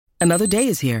Another day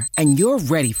is here, and you're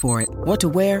ready for it. What to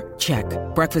wear? Check.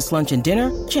 Breakfast, lunch, and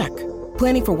dinner? Check.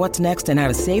 Planning for what's next and how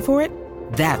to save for it?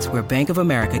 That's where Bank of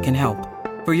America can help.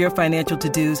 For your financial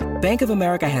to-dos, Bank of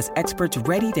America has experts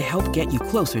ready to help get you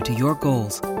closer to your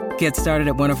goals. Get started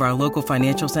at one of our local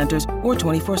financial centers or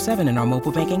 24/7 in our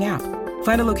mobile banking app.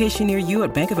 Find a location near you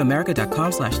at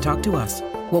bankofamerica.com/talktous.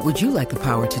 What would you like the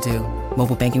power to do?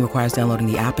 Mobile banking requires downloading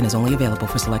the app and is only available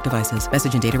for select devices.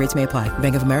 Message and data rates may apply.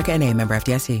 Bank of America N.A., member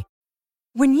FDIC.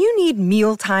 When you need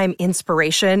mealtime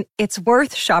inspiration, it's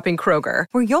worth shopping Kroger,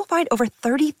 where you'll find over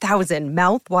 30,000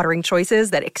 mouth-watering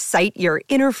choices that excite your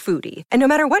inner foodie. And no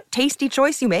matter what tasty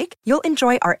choice you make, you'll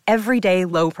enjoy our everyday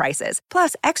low prices,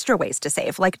 plus extra ways to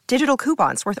save, like digital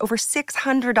coupons worth over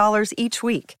 $600 each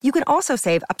week. You can also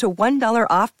save up to $1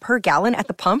 off per gallon at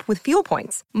the pump with fuel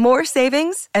points. More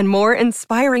savings and more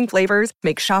inspiring flavors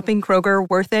make shopping Kroger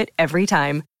worth it every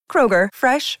time. Kroger,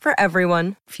 fresh for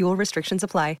everyone. Fuel restrictions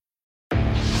apply.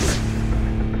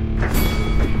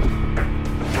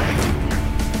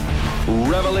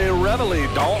 Reveille,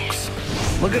 reveille, donks.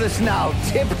 Look at us now,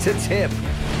 tip to tip.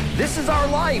 This is our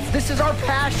life. This is our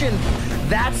passion.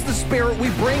 That's the spirit we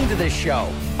bring to this show.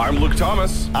 I'm Luke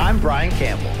Thomas. I'm Brian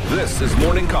Campbell. This is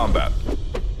Morning Kombat.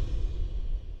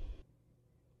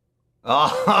 Oh,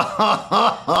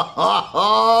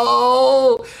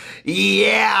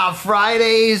 yeah.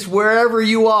 Fridays, wherever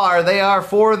you are, they are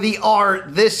for the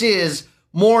art. This is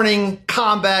Morning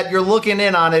Kombat. You're looking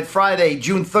in on it Friday,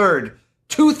 June 3rd.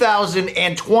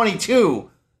 2022,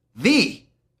 the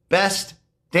best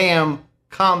damn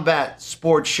combat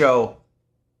sports show,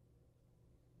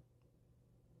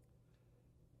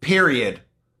 period.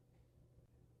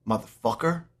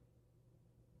 Motherfucker.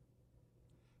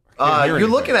 You're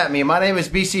looking at me. My name is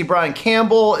BC Brian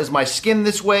Campbell. Is my skin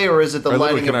this way, or is it the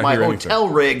lighting of my hotel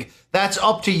rig? That's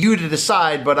up to you to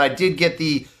decide, but I did get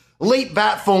the late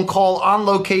bat phone call on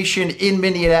location in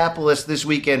Minneapolis this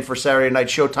weekend for Saturday Night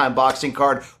Showtime boxing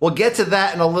card. We'll get to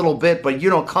that in a little bit, but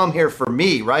you don't come here for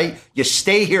me, right? You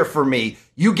stay here for me.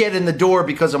 You get in the door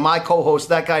because of my co-host,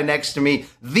 that guy next to me,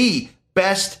 the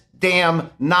best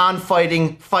damn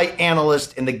non-fighting fight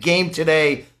analyst in the game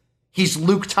today. He's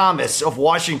Luke Thomas of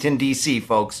Washington, D.C.,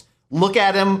 folks. Look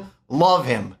at him, love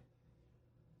him,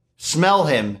 smell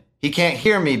him. He can't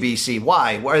hear me, BC.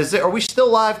 Why? Are we still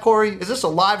live, Corey? Is this a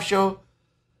live show?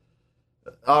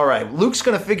 All right. Luke's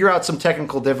going to figure out some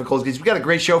technical difficulties. We've got a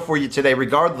great show for you today,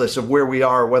 regardless of where we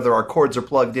are, whether our cords are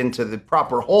plugged into the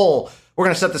proper hole. We're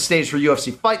going to set the stage for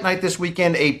UFC Fight Night this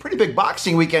weekend, a pretty big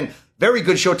boxing weekend. Very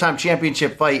good Showtime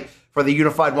Championship fight for the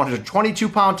unified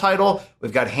 122-pound title.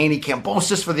 We've got Haney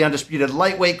Kambosos for the undisputed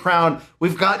lightweight crown.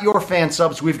 We've got your fan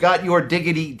subs. We've got your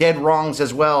diggity dead wrongs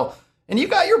as well. And you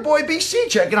got your boy BC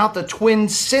checking out the Twin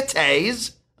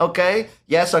Cities, okay?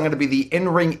 Yes, I'm going to be the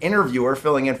in-ring interviewer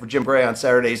filling in for Jim Gray on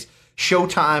Saturday's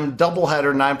Showtime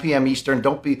doubleheader, 9 p.m. Eastern.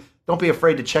 Don't be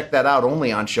afraid to check that out only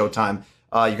on Showtime.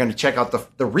 You're going to check out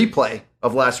the replay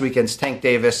of last weekend's Tank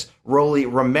Davis, Rolly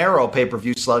Romero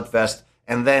pay-per-view slugfest,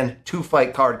 and then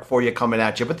 2-fight card for you coming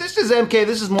at you. But this is MK.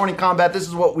 This is Morning Kombat. This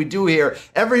is what we do here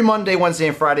every Monday, Wednesday,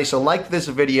 and Friday. So like this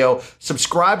video.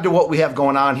 Subscribe to what we have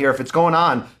going on here. If it's going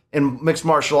on in mixed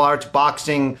martial arts,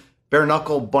 boxing, bare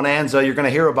knuckle bonanza, you're going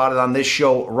to hear about it on this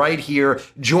show right here.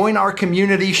 Join our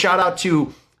community. Shout out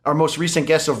to our most recent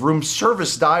guest of Room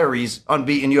Service Diaries,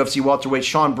 unbeaten UFC welterweight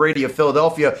Sean Brady of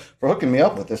Philadelphia, for hooking me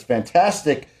up with this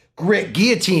fantastic grit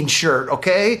guillotine shirt,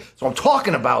 okay? That's what I'm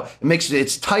talking about.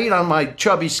 It's tight on my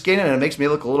chubby skin, and it makes me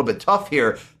look a little bit tough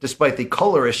here, despite the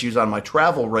color issues on my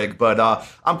travel rig. But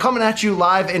I'm coming at you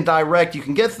live and direct. You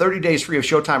can get 30 days free of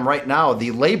Showtime right now,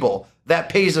 the label that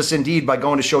pays us indeed, by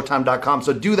going to Showtime.com.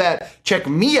 So do that. Check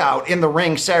me out in the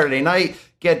ring Saturday night.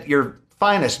 Get your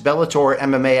finest Bellator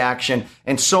MMA action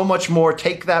and so much more.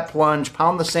 Take that plunge,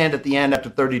 pound the sand at the end after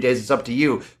 30 days. It's up to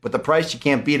you. But the price, you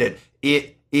can't beat it.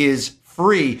 It is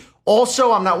free.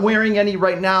 Also, I'm not wearing any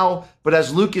right now, but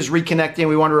as Luke is reconnecting,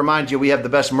 we want to remind you we have the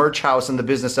best merch house in the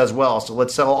business as well. So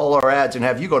let's sell all our ads and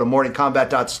have you go to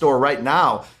morningcombat.store right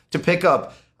now to pick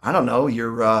up, I don't know,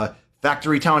 your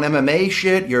Factory Town MMA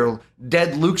shit, your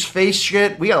Dead Luke's Face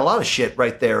shit. We got a lot of shit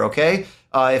right there, okay?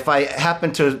 If I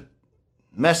happen to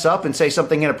mess up and say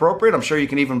something inappropriate, I'm sure you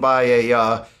can even buy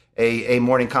a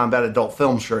Morning Kombat adult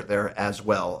film shirt there as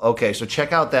well. Okay, so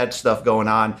check out that stuff going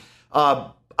on.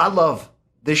 I love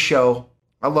this show.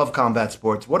 I love combat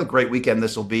sports. What a great weekend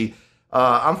this will be.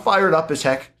 I'm fired up as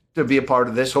heck to be a part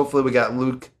of this. Hopefully we got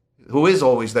Luke, who is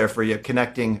always there for you,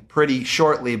 connecting pretty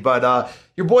shortly. But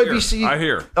your boy here, BC. I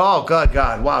hear. Oh,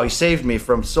 God. Wow, he saved me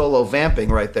from solo vamping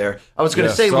right there. I was going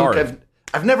to say, sorry. Luke,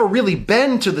 I've never really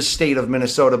been to the state of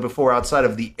Minnesota before outside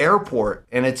of the airport.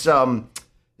 And it's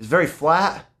is very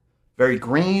flat, very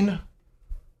green.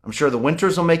 I'm sure the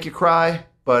winters will make you cry,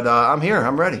 but I'm here.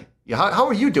 I'm ready. Yeah, how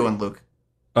are you doing, Luke?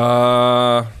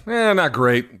 Not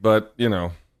great, but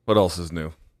what else is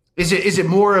new? Is it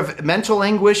more of mental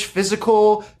anguish,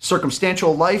 physical,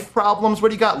 circumstantial life problems? What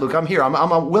do you got, Luke? I'm here. I'm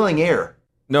a willing ear.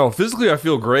 No, physically I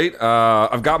feel great.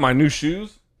 I've got my new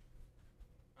shoes.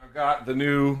 I've got the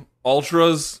new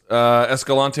Ultras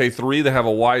Escalante 3. They have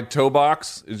a wide toe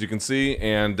box, as you can see,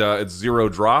 and it's zero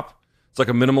drop. It's like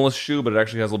a minimalist shoe, but it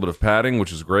actually has a little bit of padding,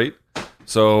 which is great.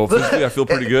 So physically I feel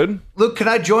pretty good. Luke, can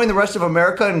I join the rest of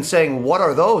America in saying, what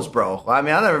are those, bro? I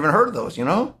mean, I never even heard of those,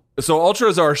 So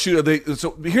Ultras are shoe.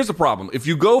 So here's the problem. If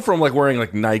you go from like wearing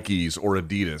like Nikes or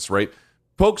Adidas, right?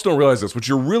 Folks don't realize this. What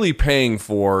you're really paying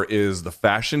for is the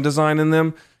fashion design in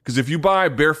them. Because if you buy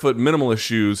barefoot minimalist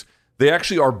shoes, they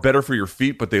actually are better for your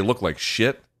feet, but they look like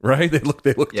shit, right? They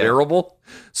look terrible.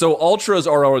 So Ultras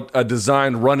are a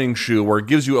designed running shoe where it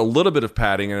gives you a little bit of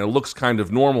padding and it looks kind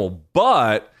of normal,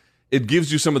 but it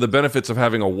gives you some of the benefits of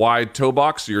having a wide toe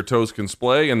box so your toes can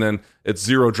splay, and then it's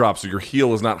zero drop, so your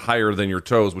heel is not higher than your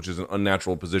toes, which is an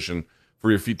unnatural position for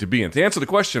your feet to be in. To answer the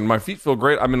question, my feet feel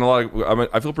great.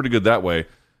 I feel pretty good that way,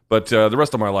 but the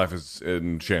rest of my life is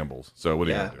in shambles. So what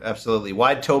do you do? Yeah, absolutely.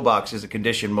 Wide toe box is a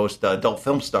condition most adult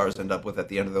film stars end up with at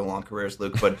the end of their long careers,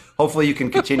 Luke. But hopefully you can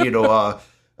continue to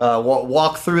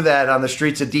walk through that on the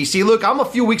streets of D.C. Luke, I'm a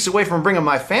few weeks away from bringing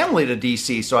my family to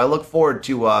D.C., so I look forward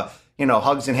to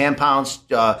hugs and hand pounds,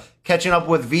 catching up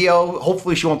with Vio.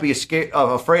 Hopefully she won't be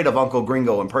afraid of Uncle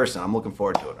Gringo in person. I'm looking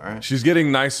forward to it, all right? She's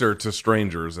getting nicer to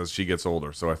strangers as she gets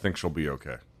older, so I think she'll be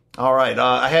okay. All right.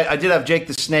 I did have Jake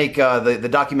the Snake, the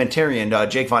documentarian,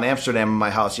 Jake von Amsterdam in my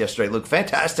house yesterday. Luke,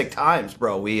 fantastic times,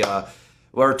 bro.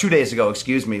 Or 2 days ago,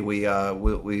 excuse me. We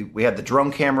had the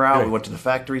drone camera out. Hey. We went to the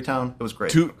factory town. It was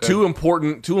great. Two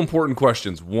important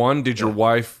questions. One, did your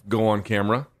wife go on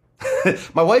camera?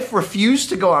 My wife refused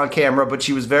to go on camera, but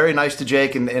she was very nice to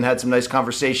Jake and had some nice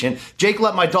conversation. Jake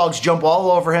let my dogs jump all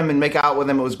over him and make out with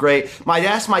him. It was great. I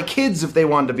asked my kids if they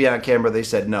wanted to be on camera. They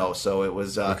said no. So it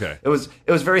was okay. It was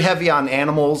very heavy on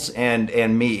animals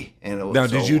and me. And now,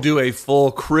 did you do a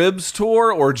full cribs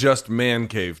tour or just man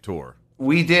cave tour?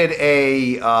 We did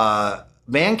a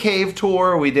man cave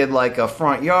tour. We did like a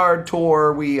front yard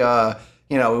tour. We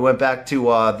went back to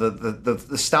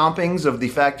the stompings of the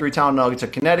factory town Nuggets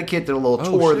of Connecticut, did a little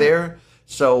tour there.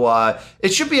 So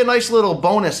it should be a nice little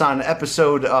bonus on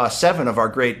episode 7 of our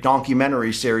great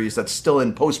documentary series that's still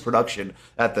in post-production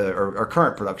or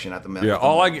current production at the minute.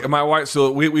 Yeah, my wife,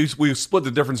 so we split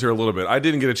the difference here a little bit. I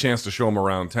didn't get a chance to show him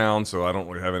around town, so I don't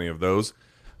really have any of those.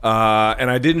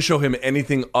 And I didn't show him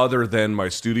anything other than my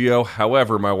studio.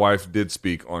 However, my wife did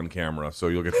speak on camera, so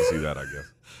you'll get to see that, I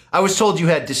guess. I was told you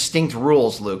had distinct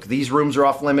rules, Luke. These rooms are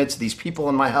off limits. These people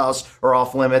in my house are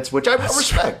off limits, which I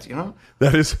respect,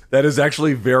 That is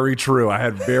actually very true. I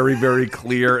had very, very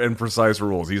clear and precise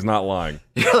rules. He's not lying.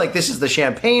 You're like, this is the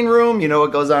champagne room. You know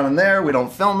what goes on in there. We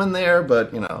don't film in there,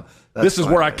 but, this is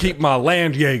where I keep my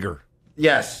land Jaeger.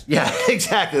 Yes, yeah,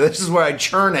 exactly. This is where I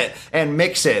churn it and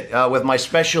mix it with my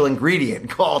special ingredient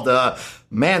called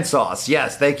man sauce.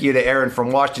 Yes, thank you to Aaron from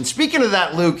Washington. Speaking of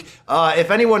that, Luke, if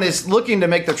anyone is looking to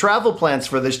make their travel plans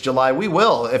for this July, we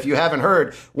will. If you haven't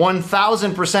heard,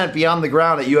 1,000% Beyond the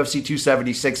Ground at UFC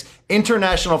 276,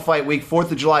 International Fight Week,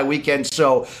 4th of July weekend.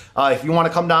 So if you want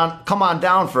to come on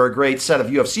down for a great set of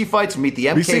UFC fights, meet the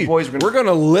MK boys. We're going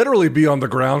to literally be on the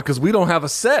ground because we don't have a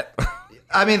set.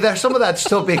 I mean, there's some of that's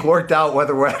still being worked out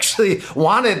whether we're actually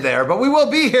wanted there, but we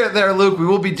will be there, Luke. We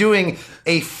will be doing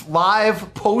a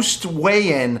live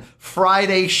post-weigh-in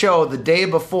Friday show the day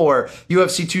before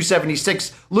UFC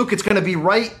 276. Luke, it's going to be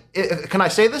right. Can I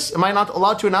say this? Am I not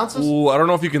allowed to announce this? Ooh, I don't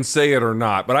know if you can say it or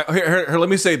not, but here, let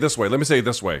me say it this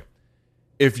way.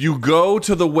 If you go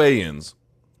to the weigh-ins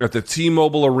at the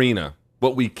T-Mobile Arena,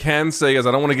 what we can say is,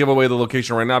 I don't want to give away the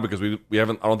location right now because we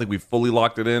haven't. I don't think we've fully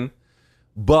locked it in,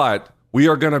 but we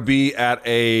are going to be at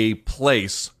a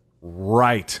place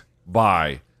right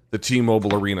by the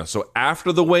T-Mobile Arena. So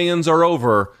after the weigh-ins are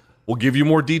over, we'll give you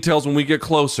more details when we get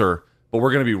closer, but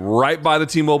we're going to be right by the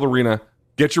T-Mobile Arena.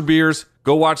 Get your beers,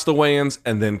 go watch the weigh-ins,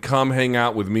 and then come hang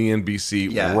out with me and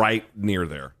BC right near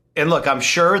there. And look, I'm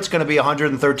sure it's going to be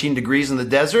 113 degrees in the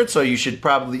desert, so you should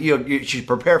probably you should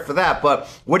prepare for that. But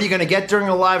what are you going to get during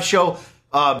a live show?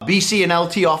 BC and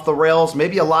LT off the rails,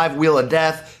 maybe a live Wheel of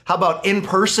Death. How about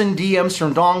in-person DMs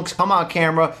from Donks? Come on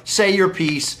camera, say your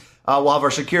piece. We'll have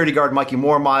our security guard, Mikey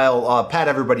Moormile, pat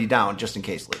everybody down just in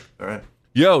case, Luke. All right.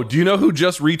 Yo, do you know who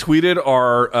just retweeted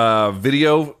our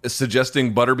video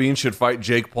suggesting Butterbean should fight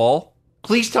Jake Paul?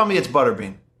 Please tell me it's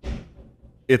Butterbean.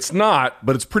 It's not,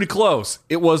 but it's pretty close.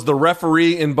 It was the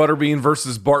referee in Butterbean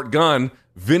versus Bart Gunn.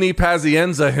 Vinny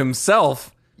Pazienza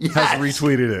himself has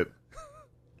retweeted it.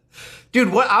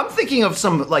 Dude, what I'm thinking of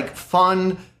some like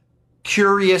fun,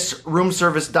 curious room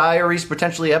service diaries,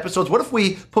 potentially episodes. What if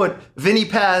we put Vinny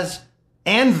Paz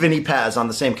and Vinny Paz on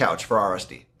the same couch for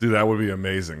RSD? Dude, that would be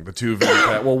amazing. The two Vinny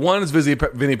Paz. Well, one is Vinny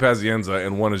Pazienza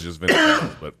and one is just Vinny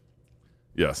Paz, but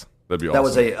yes. That'd be awesome.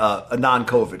 That was a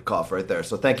non-COVID cough right there.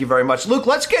 So thank you very much. Luke,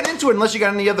 let's get into it unless you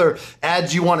got any other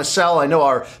ads you want to sell. I know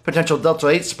our potential Delta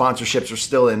 8 sponsorships are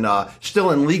still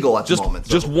in legal at the moment.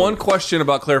 So. Just one question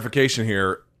about clarification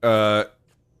here.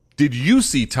 Did you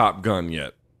see Top Gun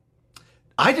yet?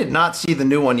 I did not see the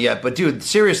new one yet, but dude,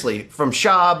 seriously, from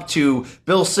Schaub to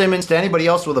Bill Simmons to anybody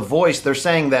else with a voice, they're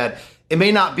saying that it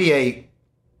may not be a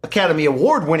Academy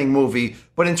Award-winning movie,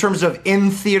 but in terms of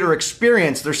in-theater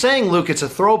experience, they're saying, Luke, it's a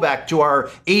throwback to our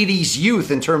 80s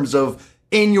youth in terms of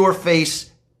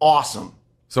in-your-face awesome.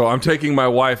 So I'm taking my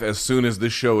wife as soon as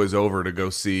this show is over to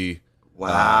go see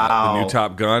the new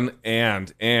Top Gun,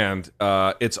 and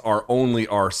it's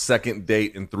our second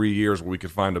date in 3 years where we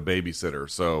could find a babysitter.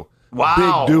 So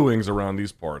big doings around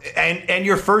these parts. And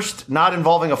your first not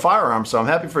involving a firearm, so I'm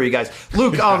happy for you guys.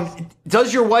 Luke,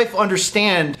 does your wife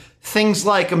understand things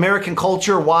like American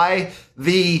culture, why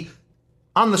the,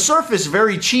 on the surface,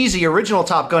 very cheesy original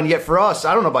Top Gun, yet for us,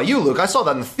 I don't know about you, Luke, I saw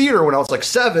that in the theater when I was like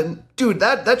 7. Dude,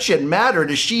 that shit mattered.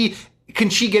 Can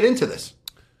she get into this?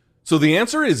 So the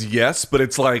answer is yes, but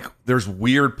it's like there's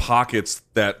weird pockets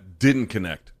that didn't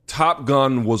connect. Top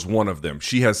Gun was one of them.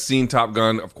 She has seen Top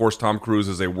Gun. Of course, Tom Cruise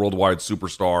is a worldwide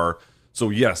superstar.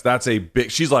 So yes, that's a big,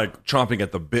 she's like chomping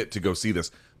at the bit to go see this.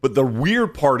 But the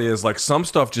weird part is, like, some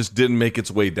stuff just didn't make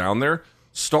its way down there.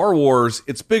 Star Wars,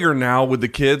 it's bigger now with the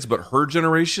kids, but her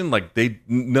generation, like,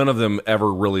 none of them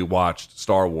ever really watched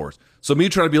Star Wars. So me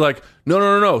trying to be like,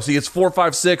 no. See, it's 4,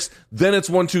 5, 6, then it's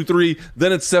 1, 2, 3,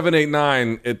 then it's 7, 8,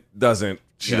 9. It doesn't.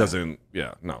 She doesn't.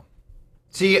 Yeah, no.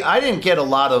 See, I didn't get a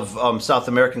lot of South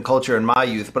American culture in my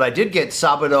youth, but I did get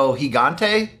Sábado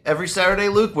Gigante every Saturday,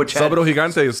 Luke, which had... Sábado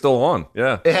Gigante is still on,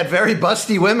 yeah. It had very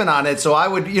busty women on it, so I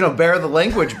would, bear the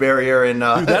language barrier. And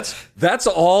Dude, that's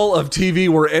all of TV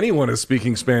where anyone is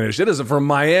speaking Spanish. It isn't from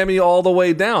Miami all the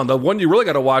way down. The one you really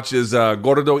got to watch is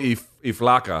Gordo y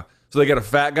Flaca. So they get a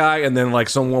fat guy and then like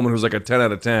some woman who's like a 10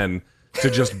 out of 10 to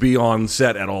just be on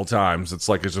set at all times. It's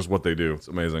just what they do. It's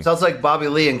amazing. Sounds like Bobby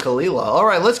Lee and Kalila. All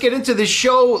right, let's get into this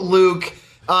show, Luke,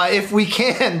 if we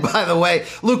can, by the way.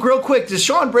 Luke, real quick, does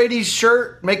Sean Brady's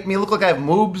shirt make me look like I have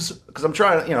moobs? Because I'm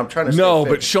trying to stay No, fit.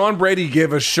 but Sean Brady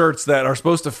gave us shirts that are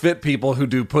supposed to fit people who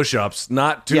do push-ups,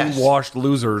 not two washed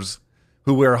losers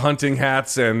who wear hunting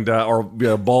hats and are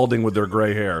balding with their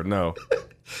gray hair. No.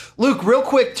 Luke, real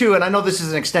quick, too, and I know this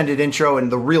is an extended intro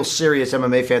and the real serious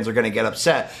MMA fans are going to get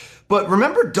upset, but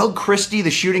remember Doug Christie,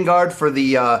 the shooting guard for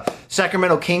the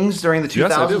Sacramento Kings during the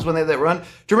 2000s when they had that run? Do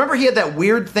you remember he had that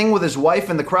weird thing with his wife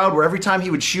in the crowd where every time he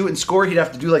would shoot and score, he'd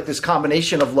have to do like this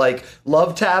combination of like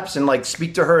love taps and like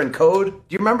speak to her in code? Do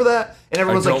you remember that? And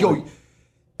everyone's like, yo,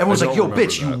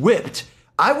 bitch, you whipped.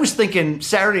 I was thinking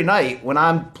Saturday night when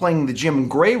I'm playing the Jim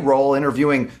Gray role,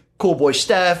 interviewing Cool Boy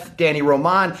Steph, Danny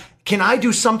Roman, can I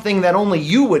do something that only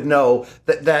you would know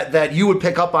that you would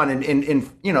pick up on and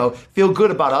feel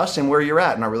good about us and where you're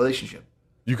at in our relationship?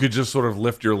 You could just sort of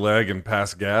lift your leg and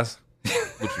pass gas,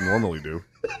 which you normally do.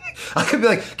 I could be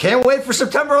like, can't wait for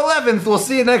September 11th. We'll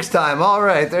see you next time. All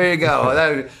right, there you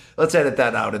go. Let's edit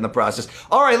that out in the process.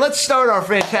 All right, let's start our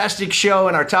fantastic show.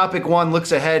 And our topic 1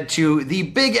 looks ahead to the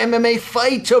big MMA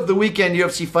fight of the weekend,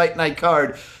 UFC Fight Night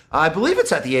card. I believe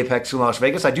it's at the Apex in Las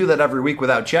Vegas. I do that every week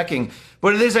without checking.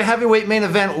 But it is a heavyweight main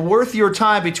event worth your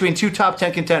time between two top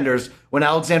 10 contenders when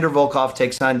Alexander Volkov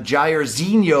takes on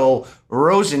Jairzinho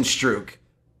Rosenstruik.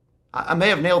 I may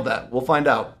have nailed that. We'll find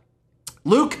out.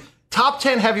 Luke, top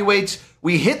 10 heavyweights.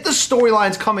 We hit the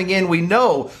storylines coming in. We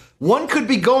know one could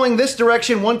be going this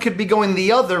direction, one could be going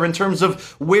the other in terms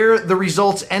of where the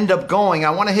results end up going.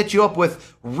 I want to hit you up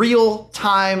with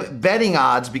real-time betting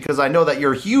odds because I know that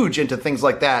you're huge into things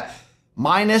like that.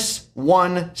 Minus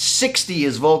 160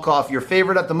 is Volkov, your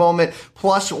favorite at the moment,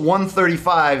 plus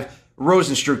 135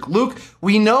 Rosenstruik. Luke,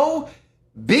 we know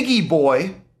Biggie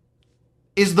Boy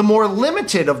is the more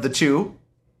limited of the two.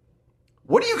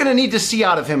 What are you going to need to see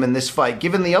out of him in this fight,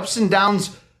 given the ups and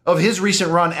downs of his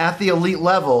recent run at the elite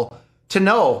level, to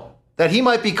know that he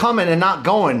might be coming and not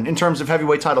going in terms of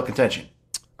heavyweight title contention?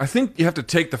 I think you have to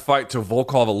take the fight to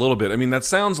Volkov a little bit. I mean, that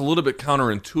sounds a little bit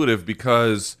counterintuitive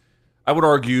because I would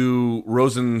argue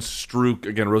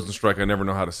Rosenstruik, I never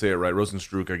know how to say it right,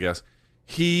 Rosenstruik, I guess.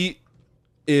 He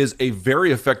is a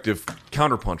very effective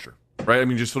counterpuncher. right? I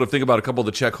mean, just sort of think about a couple of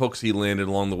the check hooks he landed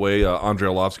along the way. Andrei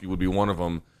Arlovski would be one of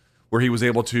them, where he was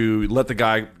able to let the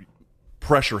guy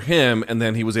pressure him, and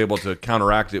then he was able to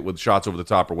counteract it with shots over the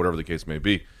top or whatever the case may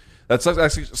be. That's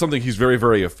actually something he's very,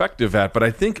 very effective at. But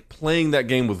I think playing that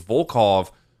game with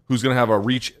Volkov, who's going to have a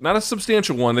reach, not a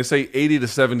substantial one, they say 80 to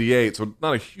 78, so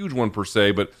not a huge one per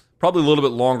se, but probably a little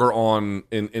bit longer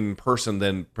in person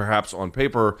than perhaps on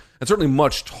paper, and certainly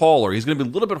much taller. He's going to be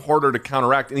a little bit harder to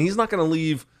counteract, and he's not going to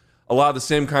leave a lot of the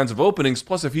same kinds of openings.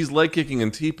 Plus, if he's leg kicking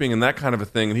and teeping and that kind of a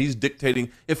thing, and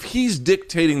if he's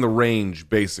dictating the range,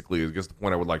 basically, I guess the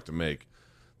point I would like to make,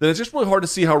 then it's just really hard to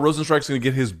see how Rosenstruik's going to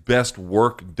get his best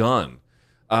work done.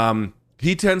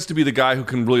 He tends to be the guy who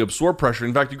can really absorb pressure.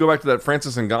 In fact, you go back to that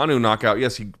Francis Ngannou knockout.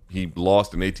 Yes, he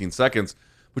lost in 18 seconds,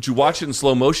 but you watch it in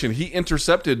slow motion. He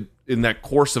intercepted in that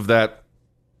course of that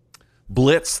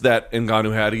blitz that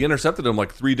Ngannou had. He intercepted him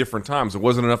like 3 different times. It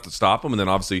wasn't enough to stop him, and then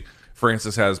obviously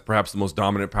Francis has perhaps the most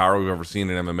dominant power we've ever seen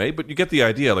in MMA, but you get the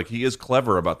idea. Like, he is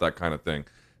clever about that kind of thing.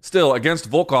 Still, against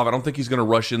Volkov, I don't think he's going to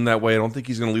rush in that way. I don't think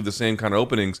he's going to leave the same kind of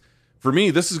openings. For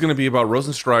me, this is going to be about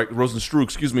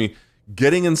Rosenstruik,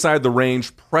 getting inside the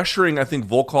range, pressuring, I think,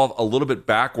 Volkov a little bit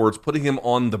backwards, putting him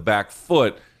on the back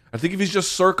foot. I think if he's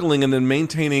just circling and then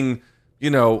maintaining,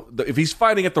 if he's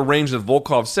fighting at the range that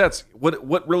Volkov sets,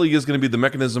 what really is going to be the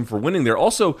mechanism for winning there?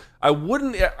 Also, I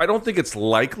don't think it's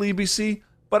likely, BC,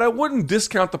 but I wouldn't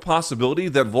discount the possibility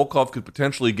that Volkov could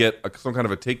potentially get some kind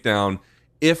of a takedown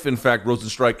if, in fact,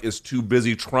 Rosenstruik is too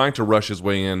busy trying to rush his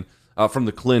way in from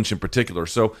the clinch in particular.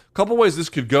 So a couple ways this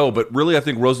could go, but really I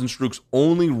think Rosenstruik's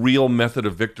only real method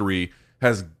of victory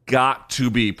has got to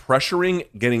be pressuring,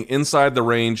 getting inside the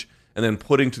range, and then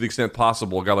putting, to the extent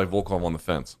possible, a guy like Volkov on the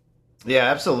fence. Yeah,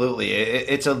 absolutely.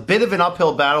 It's a bit of an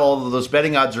uphill battle, although those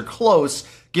betting odds are close,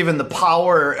 given the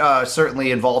power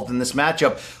certainly involved in this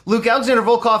matchup. Luke, Alexander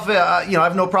Volkov, I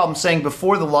have no problem saying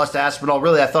before the loss to Aspinall,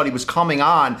 really, I thought he was coming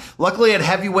on. Luckily at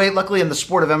heavyweight, luckily in the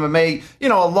sport of MMA, a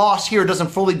loss here doesn't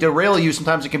fully derail you.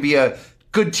 Sometimes it can be a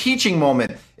good teaching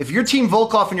moment. If you're Team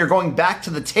Volkov and you're going back to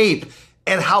the tape,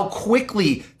 and how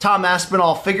quickly Tom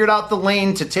Aspinall figured out the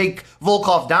lane to take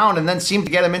Volkov down and then seemed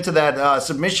to get him into that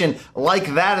submission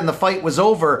like that, and the fight was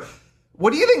over.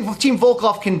 What do you think Team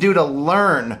Volkov can do to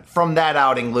learn from that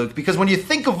outing, Luke? Because when you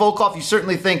think of Volkov, you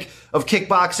certainly think of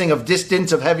kickboxing, of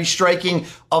distance, of heavy striking,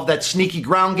 of that sneaky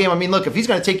ground game. I mean, look, if he's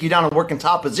going to take you down and work in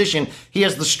top position, he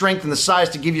has the strength and the size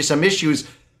to give you some issues.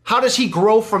 How does he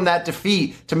grow from that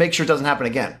defeat to make sure it doesn't happen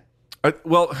again?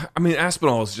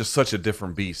 Aspinall is just such a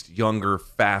different beast. Younger,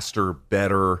 faster,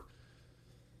 better.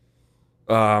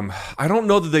 I don't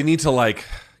know that they need to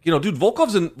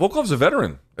Volkov's a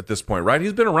veteran at this point, right?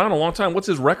 He's been around a long time. What's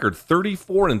his record?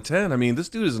 34-10. I mean, this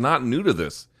dude is not new to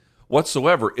this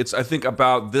whatsoever. It's, I think,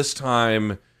 about this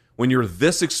time when you're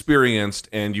this experienced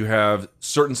and you have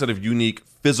certain set of unique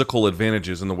physical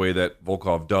advantages in the way that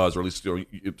Volkov does, or at least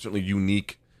certainly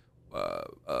unique,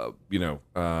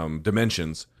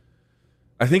 dimensions.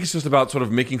 I think it's just about sort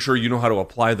of making sure you know how to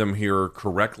apply them here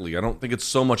correctly. I don't think it's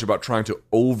so much about trying to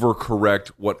overcorrect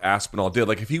what Aspinall did.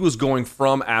 Like, if he was going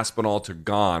from Aspinall to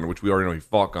Gane, which we already know he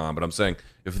fought Gane, but I'm saying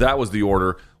if that was the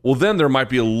order, well, then there might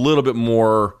be a little bit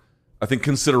more, I think,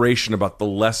 consideration about the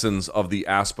lessons of the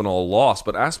Aspinall loss.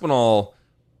 But Aspinall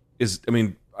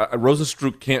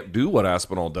Rosenstruik can't do what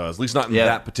Aspinall does, at least not in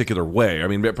that particular way. I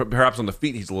mean, perhaps on the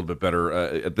feet he's a little bit better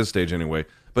at this stage anyway.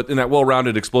 But in that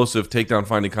well-rounded, explosive,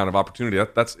 takedown-finding kind of opportunity,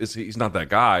 he's not that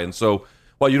guy. And so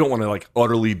while you don't want to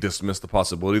utterly dismiss the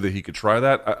possibility that he could try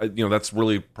that, that's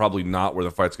really probably not where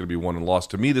the fight's going to be won and lost.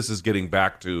 To me, this is getting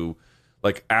back to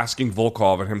asking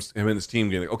Volkov and him and his team,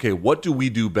 getting, okay, what do we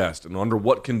do best, and under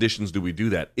what conditions do we do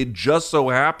that? It just so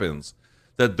happens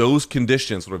that those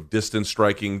conditions, sort of distance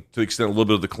striking, to the extent a little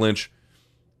bit of the clinch,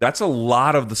 that's a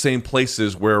lot of the same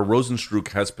places where Rosenstruik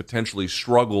has potentially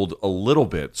struggled a little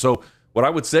bit. So what I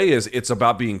would say is it's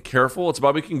about being careful. It's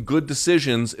about making good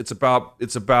decisions. It's about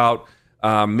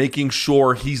making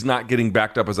sure he's not getting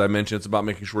backed up, as I mentioned. It's about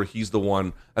making sure he's the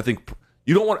one. I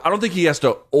don't think he has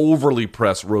to overly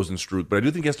press Rosenstruik, but I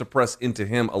do think he has to press into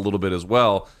him a little bit as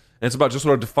well. And it's about just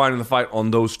sort of defining the fight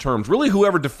on those terms. Really,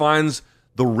 whoever defines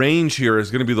the range here is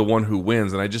going to be the one who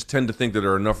wins. And I just tend to think that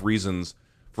there are enough reasons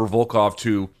for Volkov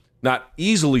to not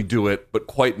easily do it, but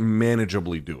quite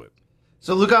manageably do it.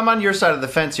 So, Luke, I'm on your side of the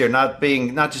fence here, not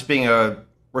just being a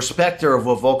respecter of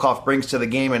what Volkov brings to the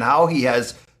game and how he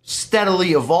has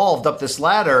steadily evolved up this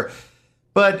ladder.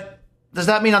 But does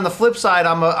that mean on the flip side,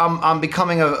 I'm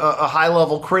becoming a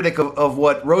high-level critic of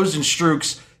what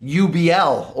Rosenstruik's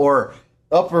UBL or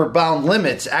upper bound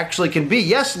limits actually can be?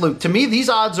 Yes, Luke, to me, these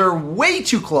odds are way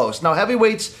too close. Now,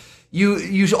 heavyweights,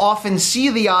 you often see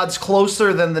the odds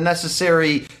closer than the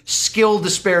necessary skill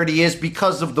disparity is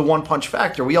because of the one-punch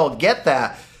factor. We all get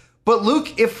that. But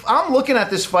Luke, if I'm looking at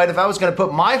this fight, if I was going to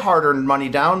put my hard-earned money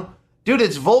down, dude,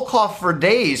 it's Volkov for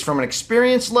days from an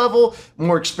experience level,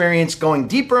 more experience going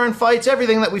deeper in fights,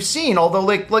 everything that we've seen. Although,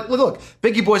 look,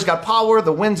 Biggie Boy's got power.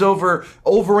 The wins over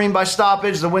Overeem by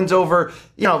stoppage. The wins over,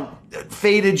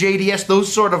 faded JDS,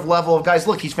 those sort of level of guys.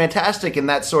 Look, he's fantastic in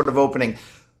that sort of opening.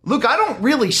 Luke, I don't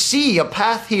really see a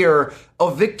path here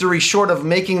of victory short of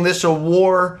making this a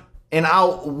war and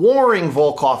out-warring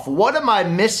Volkov. What am I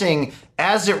missing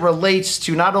as it relates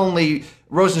to not only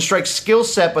Rosenstruik's skill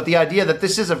set, but the idea that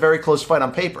this is a very close fight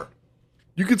on paper?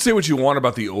 You could say what you want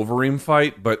about the Overeem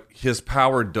fight, but his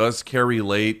power does carry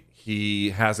late. He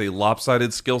has a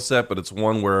lopsided skill set, but it's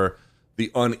one where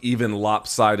the uneven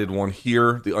lopsided one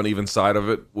here, the uneven side of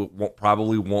it,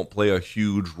 probably won't play a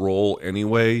huge role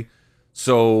anyway.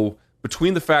 So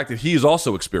between the fact that he is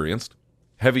also experienced,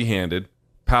 heavy-handed,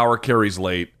 power carries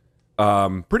late,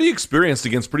 pretty experienced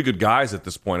against pretty good guys at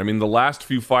this point. I mean, the last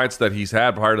few fights that he's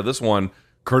had prior to this one,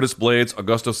 Curtis Blades,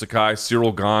 Augusto Sakai,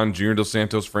 Cyril Gane, Junior Dos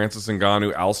Santos, Francis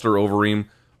Ngannou, Alistair Overeem,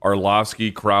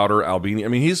 Arlovsky, Crowder, Albini. I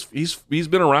mean, he's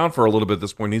been around for a little bit at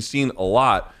this point. He's seen a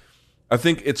lot. I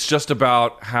think it's just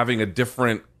about having a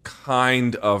different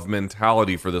kind of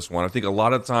mentality for this one. I think a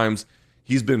lot of times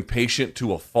he's been patient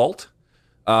to a fault.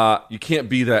 You can't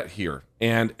be that here.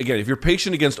 And again, if you're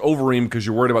patient against Overeem because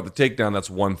you're worried about the takedown, that's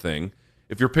one thing.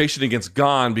 If you're patient against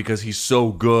Gane because he's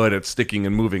so good at sticking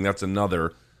and moving, that's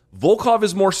another. Volkov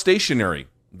is more stationary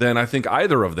than I think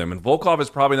either of them, and Volkov is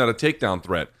probably not a takedown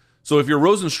threat. So if you're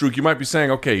Rosenstruik, you might be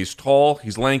saying, okay, he's tall,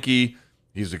 he's lanky,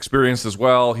 he's experienced as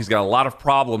well, he's got a lot of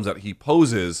problems that he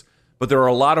poses, but there are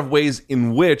a lot of ways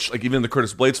in which, like even in the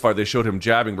Curtis Blades fight, they showed him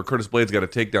jabbing, but Curtis Blades got a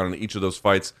takedown in each of those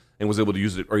fights and was able to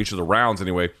use it, or each of the rounds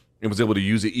anyway, and was able to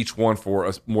use it each one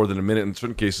for more than a minute, in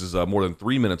certain cases more than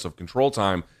 3 minutes of control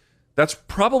time. That's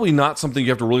probably not something you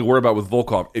have to really worry about with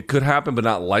Volkov. It could happen, but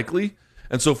not likely.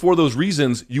 And so for those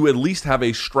reasons, you at least have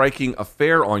a striking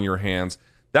affair on your hands.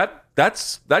 That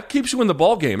keeps you in the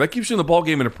ball game. That keeps you in the ball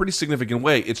game in a pretty significant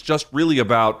way. It's just really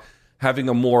about having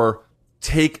a more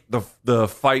take the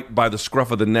fight by the scruff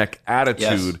of the neck attitude.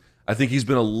 Yes. I think he's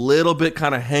been a little bit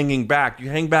kind of hanging back. You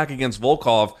hang back against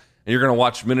Volkov, and you're going to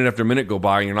watch minute after minute go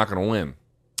by, and you're not going to win.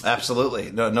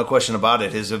 Absolutely. No question about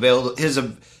it. His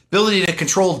ability to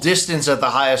control distance at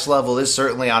the highest level is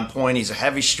certainly on point. He's a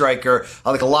heavy striker. I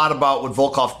like a lot about what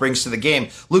Volkov brings to the game.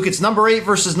 Luke, it's number 8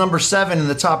 versus number 7 in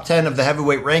the top 10 of the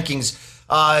heavyweight rankings.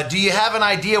 Do you have an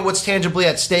idea what's tangibly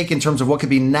at stake in terms of what could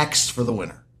be next for the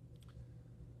winner?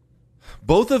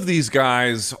 Both of these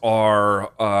guys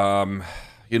are,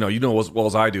 you know as well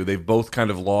as I do, they've both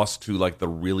kind of lost to like the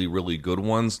really, really good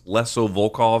ones. Less so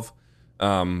Volkov,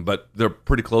 but they're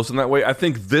pretty close in that way. I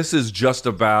think this is just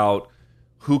about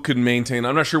who can maintain.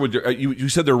 I'm not sure what you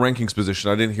said their rankings position.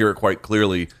 I didn't hear it quite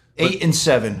clearly. 8 and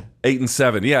 7. 8 and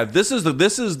 7. Yeah, this is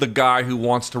the guy who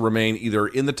wants to remain either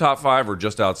in the top 5 or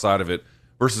just outside of it,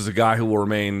 versus a guy who will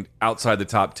remain outside the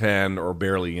top 10 or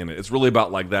barely in it. It's really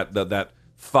about like that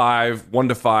 1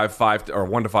 to 5, or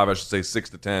 1 to 5, I should say, 6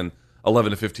 to 10,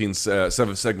 11 to 15,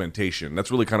 7 segmentation.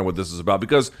 That's really kind of what this is about,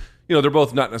 because they're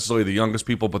both not necessarily the youngest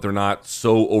people, but they're not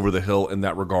so over the hill in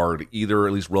that regard either,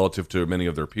 at least relative to many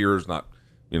of their peers. Not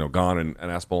Gane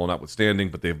and Aspinall notwithstanding,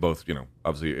 but they've both,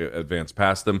 obviously advanced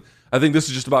past them. I think this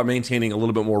is just about maintaining a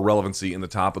little bit more relevancy in the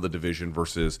top of the division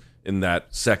versus in that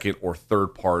second or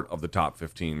third part of the top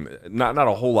 15. Not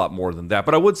a whole lot more than that.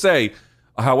 But I would say,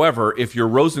 however, if you're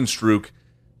Rosenstruik,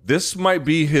 this might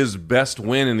be his best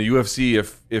win in the UFC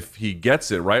if he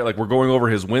gets it, right? Like, we're going over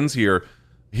his wins here.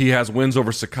 He has wins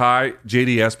over Sakai,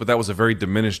 JDS, but that was a very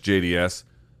diminished JDS.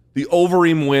 The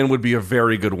Overeem win would be a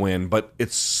very good win, but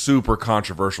it's super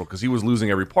controversial because he was losing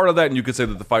every part of that, and you could say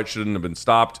that the fight shouldn't have been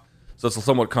stopped. So it's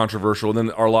somewhat controversial. And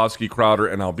then Arlovsky, Crowder,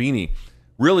 and Albini.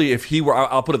 Really, if he were,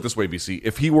 I'll put it this way, BC,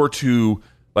 if he were to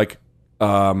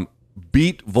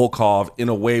beat Volkov in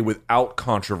a way without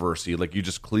controversy, like you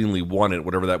just cleanly won it,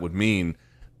 whatever that would mean,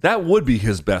 that would be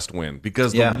his best win.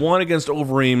 Because the one against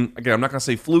Overeem, again, I'm not going to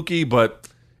say fluky, but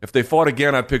if they fought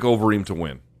again, I'd pick Overeem to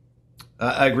win.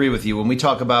 I agree with you. When we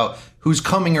talk about who's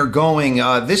coming or going,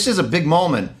 this is a big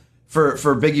moment for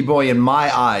Biggie Boy in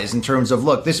my eyes in terms of,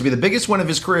 look, this would be the biggest win of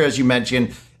his career, as you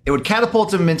mentioned. It would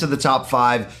catapult him into the top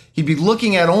 5. He'd be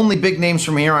looking at only big names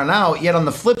from here on out. Yet on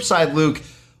the flip side, Luke,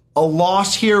 a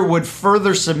loss here would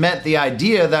further cement the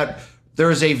idea that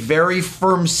there is a very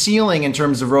firm ceiling in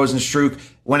terms of Rosenstruik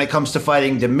when it comes to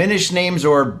fighting diminished names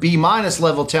or B-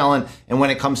 level talent, and when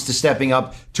it comes to stepping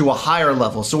up to a higher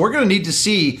level. So we're going to need to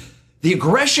see the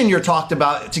aggression you're talked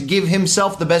about to give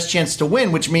himself the best chance to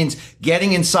win, which means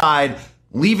getting inside,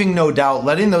 leaving no doubt,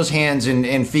 letting those hands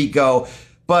and feet go.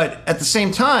 But at the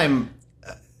same time,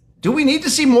 do we need to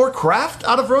see more craft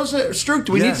out of Rosenstruik?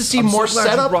 Do we need to see more so glad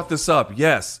setup? You brought this up.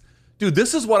 Yes. Dude,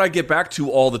 this is what I get back to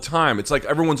all the time. It's like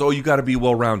everyone's, you got to be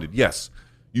well-rounded. Yes,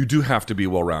 you do have to be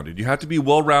well-rounded. You have to be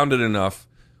well-rounded enough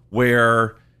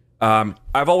where,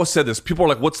 I've always said this, people are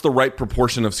like, what's the right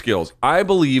proportion of skills? I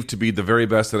believe to be the very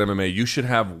best at MMA, you should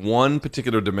have one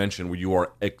particular dimension where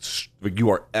you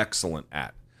are excellent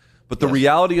at. But the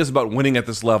reality is about winning at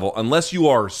this level, unless you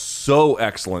are so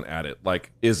excellent at it,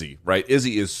 like Izzy, right?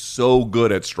 Izzy is so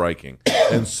good at striking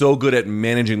and so good at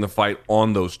managing the fight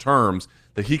on those terms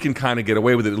that he can kind of get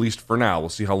away with it, at least for now. We'll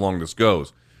see how long this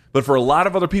goes. But for a lot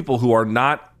of other people who are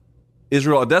not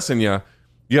Israel Adesanya,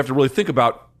 you have to really think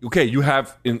about, okay, you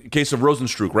have, in case of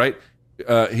Rosenstruik, right?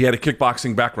 He had a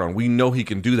kickboxing background. We know he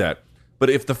can do that. But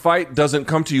if the fight doesn't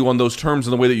come to you on those terms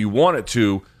in the way that you want it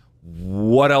to,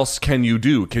 what else can you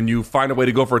do? Can you find a way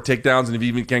to go for takedowns? And if you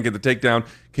even can't get the takedown,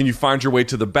 can you find your way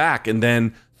to the back and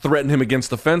then threaten him against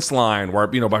the fence line, where,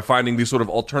 by finding these sort of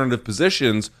alternative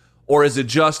positions? Or is it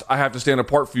just, I have to stand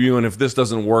apart for you, and if this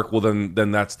doesn't work, well, then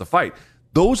that's the fight?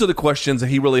 Those are the questions that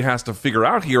he really has to figure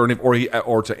out here,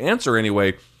 or to answer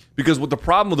anyway. Because what the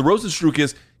problem with the Rosenstruik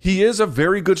is, he is a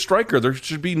very good striker. There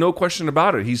should be no question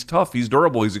about it. He's tough. He's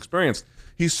durable. He's experienced.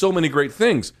 He's so many great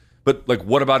things. But,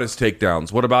 what about his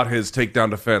takedowns? What about his takedown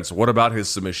defense? What about his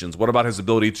submissions? What about his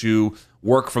ability to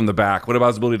work from the back? What about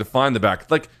his ability to find the back?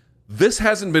 This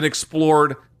hasn't been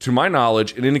explored, to my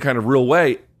knowledge, in any kind of real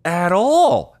way at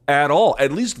all. At all.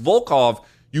 At least Volkov,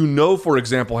 for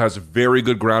example, has very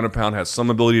good ground and pound, has some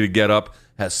ability to get up,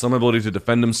 has some ability to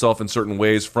defend himself in certain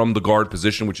ways from the guard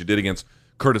position, which he did against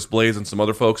Curtis Blades and some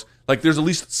other folks. There's at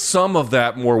least some of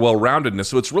that more well-roundedness.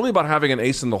 So it's really about having an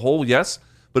ace in the hole, yes,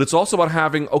 but it's also about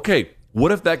having, okay,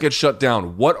 what if that gets shut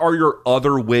down? What are your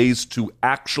other ways to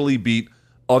actually beat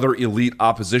other elite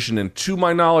opposition? And to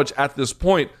my knowledge, at this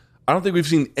point, I don't think we've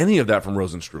seen any of that from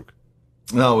Rosenstruik.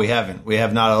 No, we haven't. We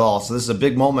have not at all. So this is a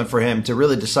big moment for him to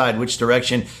really decide which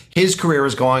direction his career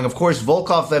is going. Of course,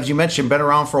 Volkov, as you mentioned, been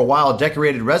around for a while,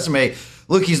 decorated resume.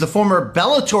 Look, he's the former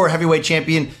Bellator heavyweight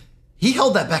champion. He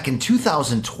held that back in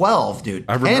 2012, dude.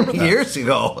 I remember 10 years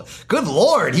ago. Good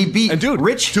Lord. He beat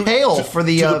Rich Hale for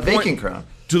the vacant crown.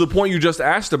 To the point you just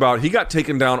asked about, he got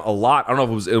taken down a lot. I don't know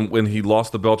if it was when he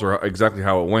lost the belt or exactly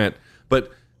how it went,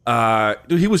 but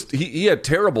dude, he had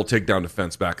terrible takedown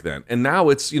defense back then. And now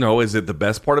it's, is it the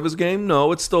best part of his game?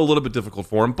 No, it's still a little bit difficult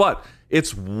for him, but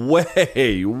it's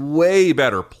way, way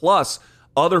better. Plus,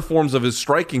 other forms of his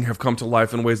striking have come to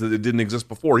life in ways that it didn't exist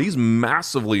before. He's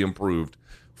massively improved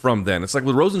from then. It's like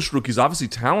with Rosenstruik, he's obviously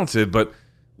talented, but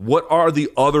what are the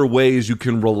other ways you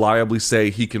can reliably say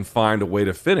he can find a way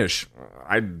to finish?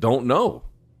 I don't know.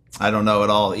 I don't know at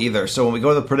all either. So when we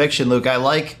go to the prediction, Luke, I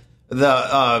like the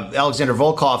Alexander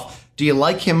Volkov. Do you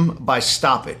like him by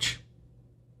stoppage?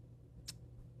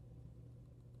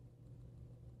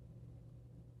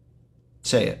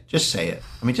 Say it. Just say it.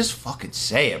 Just fucking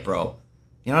say it, bro.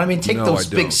 You know what I mean? Take those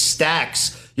big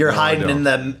stacks you're hiding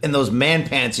in those man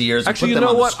pants of yours. Actually, you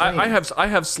know what? I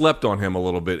have slept on him a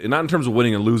little bit, and not in terms of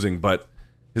winning and losing, but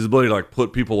his ability to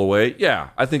put people away. Yeah,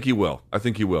 I think he will.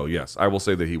 Yes, I will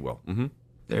say that he will. Mm-hmm.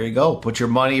 There you go. Put your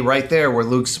money right there where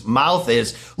Luke's mouth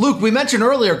is. Luke, we mentioned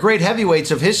earlier great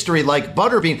heavyweights of history like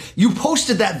Butterbean. You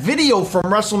posted that video from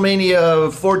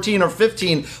WrestleMania 14 or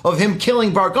 15 of him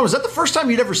killing Bart Gunn. Was that the first time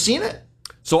you'd ever seen it?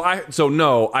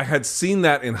 No, I had seen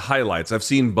that in highlights. I've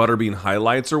seen Butterbean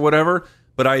highlights or whatever,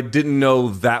 but I didn't know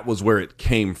that was where it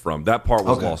came from. That part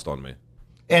was lost on me.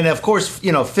 And of course,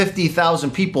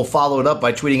 50,000 people followed up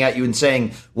by tweeting at you and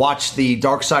saying, watch the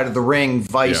Dark Side of the Ring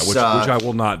Vice. Yeah, which I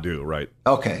will not do, right?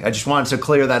 Okay, I just wanted to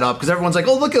clear that up because everyone's like,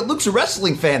 oh, look, Luke's a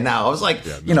wrestling fan now. I was like,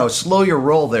 slow your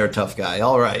roll there, tough guy.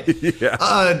 All right.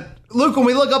 Yeah. Luke, when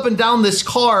we look up and down this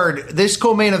card, this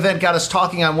co-main event got us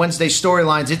talking on Wednesday's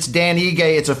storylines. It's Dan Ige.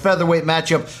 It's a featherweight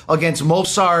matchup against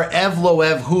Movsar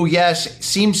Evloev, who, yes,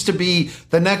 seems to be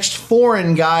the next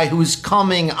foreign guy who's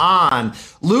coming on.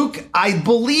 Luke, I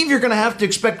believe you're going to have to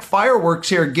expect fireworks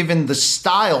here given the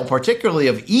style, particularly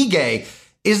of Ige.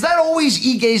 Is that always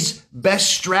Ige's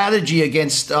best strategy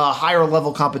against higher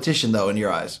level competition, though, in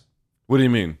your eyes? What do you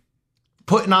mean?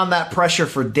 Putting on that pressure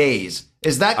for days.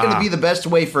 Is that going to be the best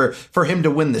way for him to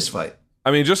win this fight?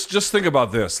 Just think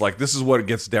about this. This is what it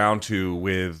gets down to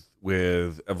with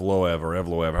Evloev or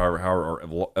Evloev.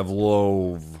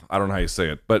 I don't know how you say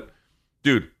it, but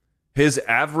dude, his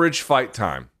average fight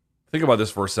time. Think about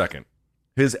this for a second.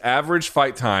 His average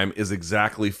fight time is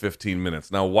exactly 15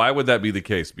 minutes. Now, why would that be the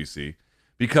case, BC?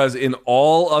 because in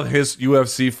all of his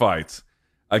UFC fights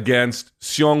against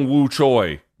Seung Woo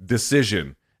Choi,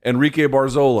 decision. Enrique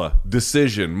Barzola,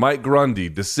 decision. Mike Grundy,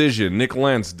 decision. Nick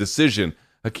Lentz, decision.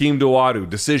 Hakeem Dawodu,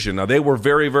 decision. Now, they were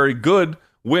very, very good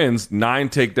wins. 9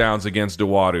 takedowns against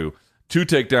Dawodu. 2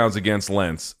 takedowns against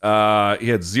Lentz. He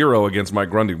had 0 against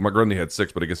Mike Grundy. Mike Grundy had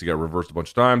 6, but I guess he got reversed a bunch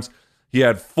of times. He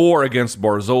had 4 against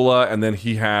Barzola, and then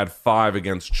he had 5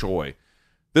 against Choi.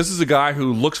 This is a guy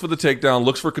who looks for the takedown,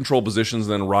 looks for control positions,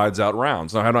 and then rides out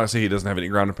rounds. Now, I'm not saying he doesn't have any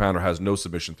ground and pound or has no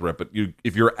submission threat, but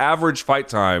if your average fight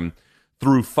time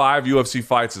through 5 UFC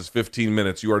fights is 15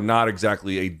 minutes, you are not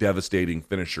exactly a devastating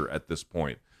finisher at this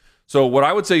point. So what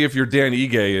I would say if you're Dan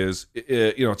Ige is,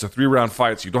 it's a 3-round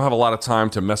fight, so you don't have a lot of time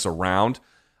to mess around.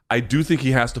 I do think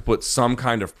he has to put some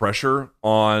kind of pressure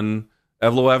on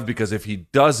Evloev, because if he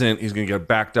doesn't, he's going to get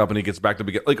backed up, and he gets backed up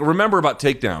again. Like, remember about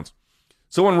takedowns.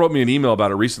 Someone wrote me an email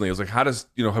about it recently. I was like, how does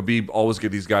Khabib always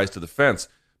get these guys to the fence?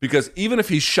 Because even if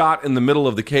he's shot in the middle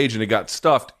of the cage and it got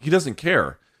stuffed, he doesn't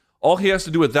care. All he has to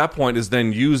do at that point is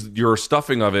then use your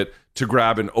stuffing of it to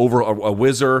grab a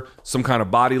whizzer, some kind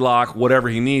of body lock, whatever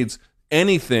he needs,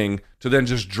 anything to then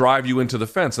just drive you into the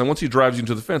fence. And once he drives you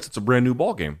into the fence, it's a brand new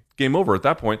ball game. Game over at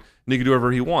that point, and he can do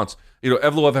whatever he wants.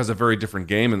 Evloev has a very different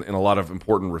game in a lot of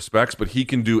important respects, but he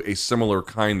can do a similar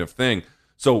kind of thing.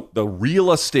 So the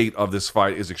real estate of this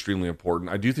fight is extremely important.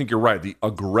 I do think you're right. The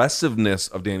aggressiveness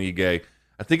of Dan Ige,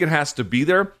 I think it has to be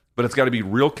there, but it's got to be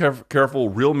real careful,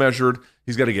 real measured.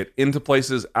 He's got to get into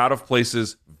places, out of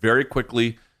places very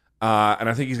quickly. And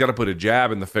I think he's got to put a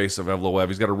jab in the face of Evloev.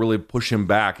 He's got to really push him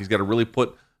back. He's got to really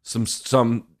put he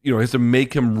has to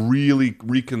make him really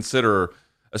reconsider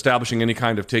establishing any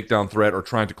kind of takedown threat or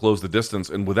trying to close the distance.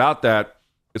 And without that,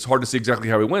 it's hard to see exactly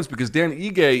how he wins, because Dan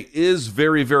Ige is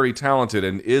very, very talented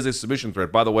and is a submission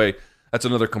threat. By the way, that's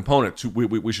another component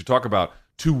we should talk about.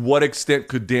 To what extent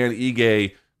could Dan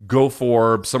Ige go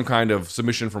for some kind of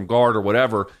submission from guard or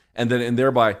whatever, and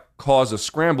thereby cause a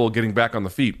scramble getting back on the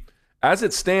feet? As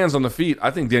it stands on the feet, I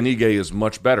think Dan Ige is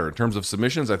much better. In terms of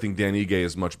submissions, I think Dan Ige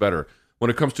is much better. When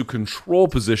it comes to control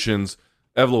positions,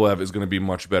 Evloev is going to be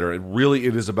much better.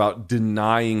 It is about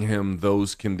denying him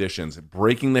those conditions,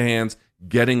 breaking the hands,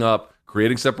 getting up,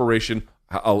 creating separation,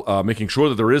 making sure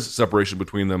that there is separation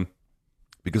between them,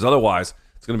 because otherwise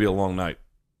it's going to be a long night.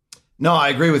 No, I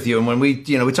agree with you. And when we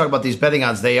talk about these betting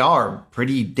odds, they are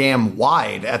pretty damn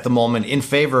wide at the moment in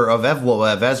favor of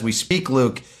Evloev. As we speak,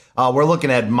 Luke, we're looking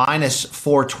at minus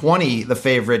 420, the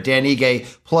favorite. Dan Ige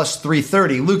plus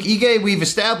 330. Luke, Ige, we've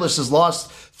established, has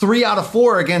lost 3 out of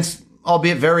 4 against,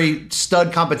 albeit very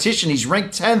stud competition. He's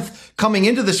ranked 10th coming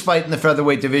into this fight in the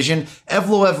featherweight division.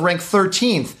 Evloev ranked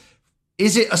 13th.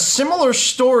 Is it a similar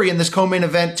story in this co-main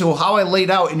event to how I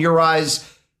laid out in your eyes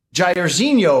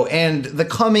Jairzinho and the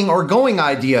coming or going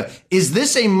idea? Is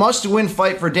this a must-win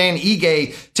fight for Dan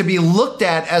Ige to be looked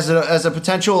at as a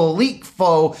potential elite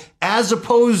foe, as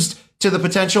opposed to the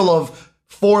potential of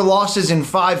 4 losses in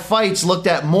 5 fights looked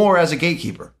at more as a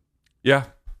gatekeeper? Yeah,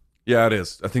 it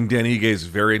is. I think Dan Ige is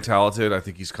very talented. I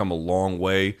think he's come a long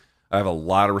way. I have a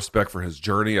lot of respect for his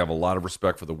journey. I have a lot of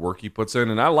respect for the work he puts in,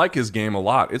 and I like his game a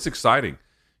lot. It's exciting.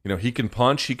 He can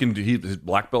punch. He's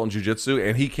black belt in jiu-jitsu,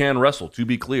 and he can wrestle, to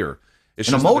be clear. It's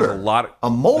and just a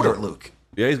motor, Luke.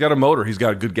 Yeah, he's got a motor. He's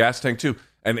got a good gas tank, too.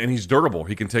 And he's durable.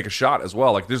 He can take a shot as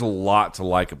well. Like, there's a lot to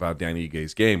like about Dan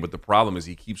Ige's game, but the problem is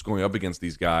he keeps going up against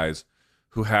these guys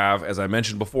who have, as I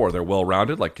mentioned before, they're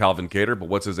well-rounded, like Calvin Kattar, but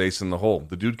what's his ace in the hole?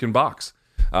 The dude can box.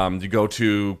 You go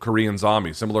to Korean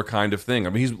Zombie, similar kind of thing. I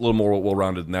mean, he's a little more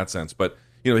well-rounded in that sense, but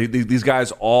these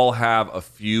guys all have a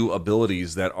few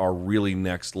abilities that are really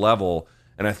next level,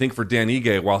 and I think for Dan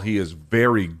Ige, while he is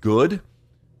very good,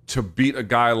 to beat a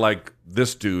guy like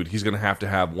this dude, he's going to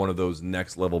have one of those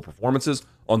next-level performances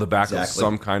on the back of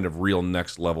some kind of real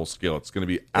next-level skill. It's going to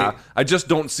be... I just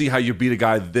don't see how you beat a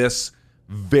guy this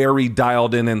very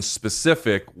dialed in and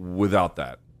specific without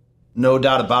that. No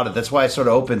doubt about it. That's why I sort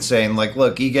of opened saying, like,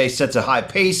 look, Ige sets a high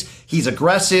pace. He's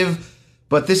aggressive,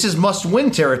 but this is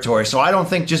must-win territory. So I don't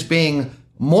think just being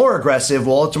more aggressive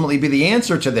will ultimately be the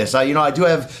answer to this. I do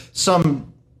have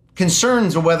some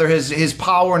concerns of whether his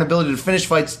power and ability to finish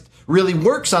fights really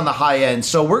works on the high end.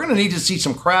 So we're going to need to see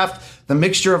some craft, the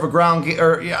mixture of a ground,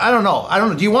 or I don't know. I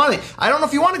don't know. Do you want to? I don't know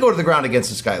if you want to go to the ground against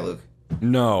this guy, Luke.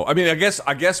 No. I mean, I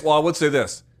guess. Well, I would say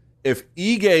this. If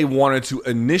Ige wanted to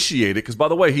initiate it, because by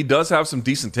the way, he does have some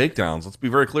decent takedowns. Let's be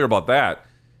very clear about that.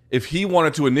 If he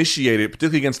wanted to initiate it,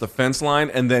 particularly against the fence line,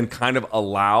 and then kind of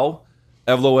allow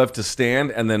Evloev to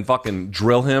stand and then fucking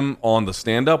drill him on the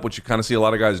stand-up, which you kind of see a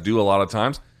lot of guys do a lot of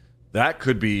times, that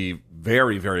could be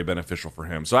very, very beneficial for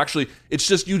him. So actually, it's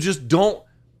just, you just don't,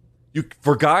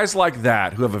 For guys like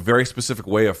that who have a very specific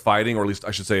way of fighting, or at least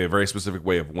I should say a very specific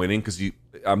way of winning, because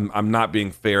I'm not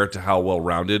being fair to how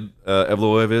well-rounded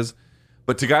Evloev is,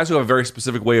 but to guys who have a very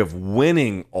specific way of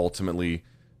winning ultimately,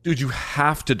 dude, you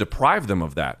have to deprive them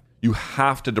of that. You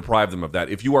have to deprive them of that.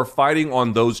 If you are fighting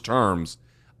on those terms,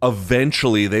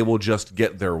 eventually they will just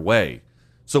get their way.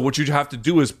 So what you have to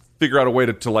do is figure out a way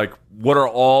to like, what are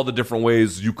all the different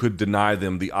ways you could deny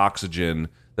them the oxygen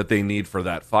that they need for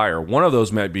that fire? One of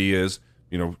those might be is,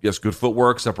 yes, good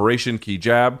footwork, separation, key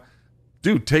jab.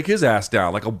 Dude, take his ass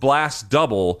down like a blast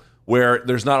double where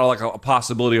there's not like a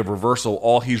possibility of reversal.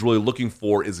 All he's really looking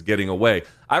for is getting away.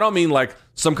 I don't mean like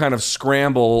some kind of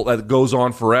scramble that goes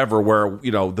on forever where,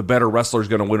 the better wrestler is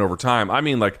going to win over time. I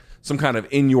mean like some kind of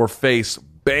in-your-face,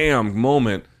 bam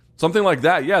moment. Something like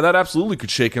that. Yeah, that absolutely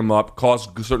could shake him up, cause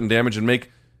certain damage, and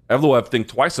make Evloev think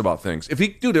twice about things.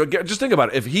 Just think about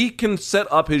it. If he can set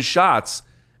up his shots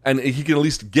and he can at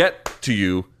least get to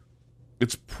you,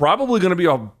 it's probably going to be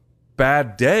a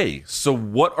bad day. So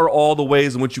what are all the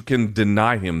ways in which you can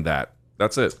deny him that?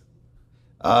 That's it.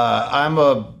 I'm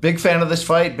a big fan of this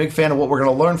fight, big fan of what we're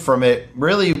going to learn from it.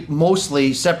 Really,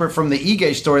 mostly separate from the Ige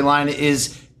storyline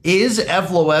is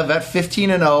Evloev at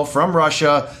 15-0 from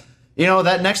Russia,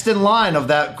 that next in line of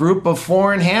that group of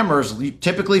foreign hammers,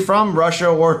 typically from Russia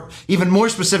or even more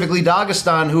specifically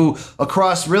Dagestan, who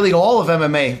across really all of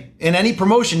MMA, in any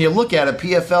promotion you look at it,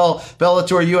 PFL,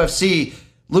 Bellator, UFC,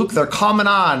 Luke, they're coming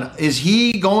on. Is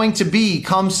he going to be,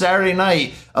 come Saturday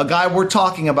night, a guy we're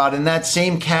talking about in that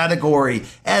same category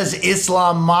as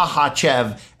Islam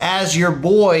Makhachev, as your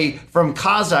boy from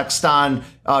Kazakhstan,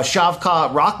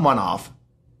 Shavkat Rakhmonov?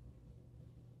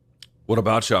 What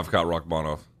about Shavkat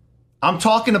Rakhmonov? I'm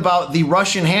talking about the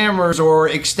Russian hammers or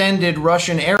extended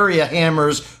Russian area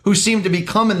hammers who seem to be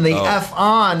coming the F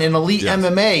on in elite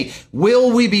MMA.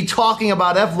 Will we be talking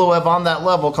about Evloev on that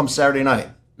level come Saturday night?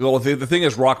 Well, the thing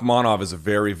is, Rakhmonov is a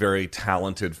very, very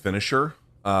talented finisher.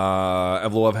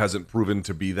 Evloev hasn't proven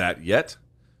to be that yet.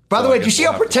 By the way, do you see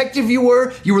how protective you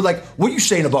were? You were like, "What are you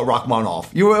saying about Rakhmonov?"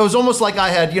 It was almost like I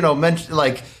had, mentioned,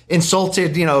 like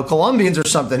insulted, Colombians or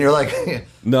something. You're like,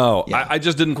 no, yeah. I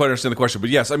just didn't quite understand the question. But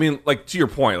yes, I mean, like to your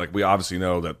point, like we obviously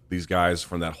know that these guys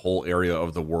from that whole area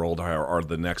of the world are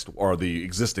the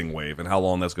existing wave, and how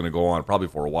long that's going to go on, probably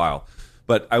for a while.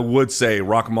 But I would say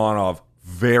Rakhmonov,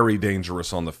 very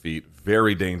dangerous on the feet,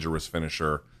 very dangerous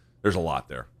finisher. There's a lot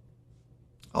there.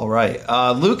 All right.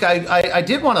 Luke, I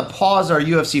did want to pause our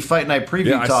UFC Fight Night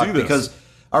preview talk because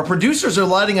our producers are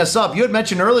lighting us up. You had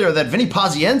mentioned earlier that Vinny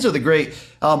Pazienza, the great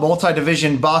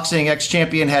multi-division boxing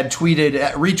ex-champion, had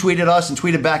retweeted us and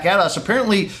tweeted back at us.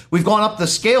 Apparently, we've gone up the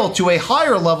scale to a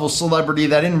higher level celebrity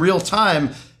that in real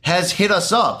time has hit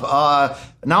us up.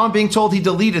 Now I'm being told he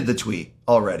deleted the tweet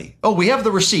already. Oh, we have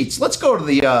the receipts. Let's go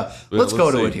to let's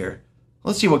go to it here.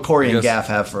 Let's see what Corey and Gaff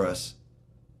have for us.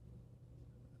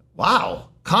 Wow.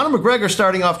 Conor McGregor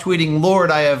starting off tweeting,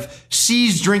 "Lord, I have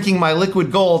ceased drinking my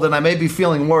liquid gold and I may be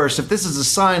feeling worse. If this is a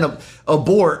sign of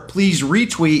abort, please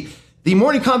retweet." The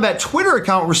Morning Combat Twitter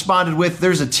account responded with,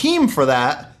 "There's a team for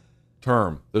that."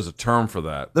 There's a term for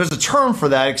that. There's a term for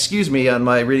that, excuse me, on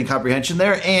my reading comprehension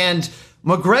there. And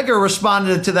McGregor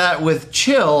responded to that with,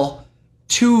 "Chill,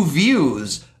 2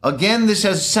 views." Again, this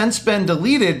has since been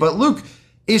deleted, but Luke,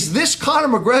 is this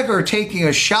Conor McGregor taking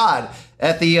a shot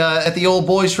at the old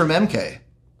boys from MK?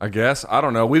 I guess. I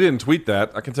don't know. We didn't tweet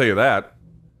that. I can tell you that.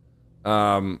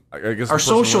 I guess our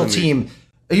social team.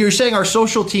 You're saying our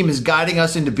social team is guiding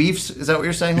us into beefs? Is that what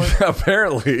you're saying, Luke?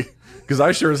 Apparently, because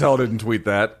I sure as hell didn't tweet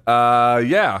that.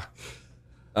 Yeah.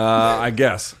 I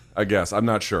guess. I'm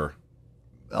not sure.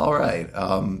 All right.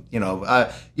 You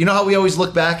know how we always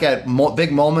look back at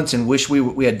big moments and wish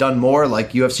we had done more,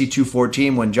 like UFC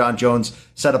 214 when John Jones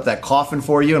set up that coffin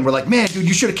for you, and we're like, man, dude,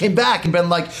 you should have came back and been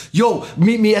like, yo,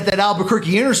 meet me at that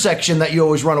Albuquerque intersection that you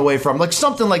always run away from, like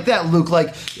something like that, Luke.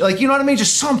 Like you know what I mean?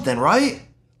 Just something, right?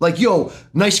 Like, yo,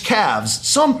 nice calves,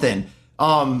 something.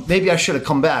 Maybe I should have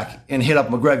come back and hit up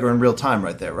McGregor in real time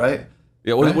right there, right?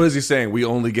 Yeah. What is he saying? We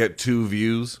only get 2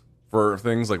 views for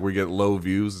things, like we get low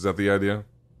views. Is that the idea?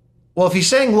 Well, if he's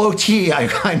saying low T, I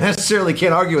necessarily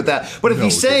can't argue with that. But if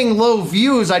he's saying low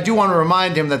views, I do want to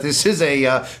remind him that this is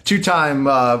a 3-time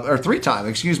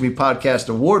podcast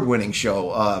award-winning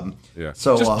show. Yeah.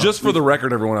 So just for the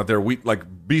record, everyone out there, we like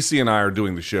BC and I are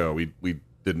doing the show. We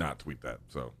did not tweet that.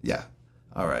 So yeah.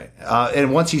 All right.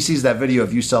 And once he sees that video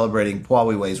of you celebrating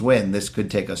Poirier's win, this could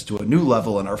take us to a new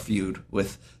level in our feud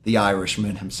with the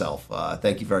Irishman himself.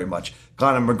 Thank you very much,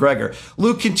 Conor McGregor.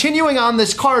 Luke, continuing on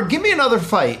this card, give me another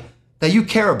fight that you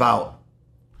care about,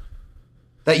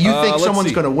 that you think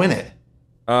someone's going to win it.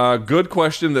 Good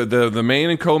question. The main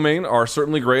and co-main are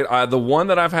certainly great. The one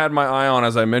that I've had my eye on,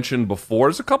 as I mentioned before,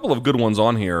 there's a couple of good ones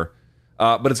on here,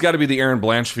 but it's got to be the Aaron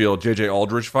Blanchfield-JJ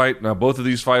Aldrich fight. Now, both of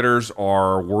these fighters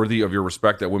are worthy of your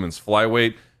respect at women's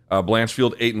flyweight.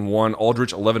 Blanchfield 8-1,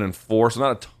 Aldrich 11-4, so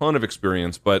not a ton of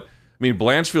experience, but I mean,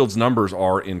 Blanchfield's numbers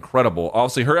are incredible.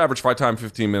 Obviously, her average fight time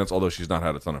 15 minutes, although she's not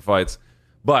had a ton of fights,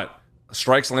 but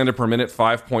strikes landed per minute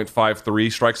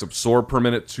 5.53, strikes absorbed per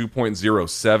minute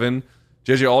 2.07.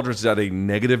 JJ Aldrich is at a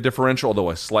negative differential, although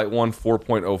a slight one,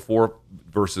 4.04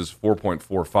 versus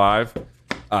 4.45.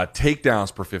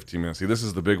 Takedowns per 15 minutes. See, this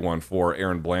is the big one for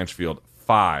Aaron Blanchfield.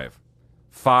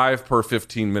 5 per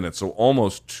 15 minutes, so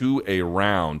almost 2 a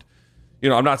round. You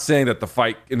know, I'm not saying that the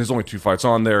fight, and there's only 2 fights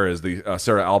on there, is the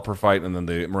Sarah Alper fight and then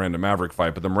the Miranda Maverick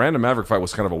fight. But the Miranda Maverick fight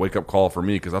was kind of a wake-up call for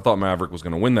me because I thought Maverick was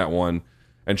going to win that one,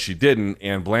 and she didn't.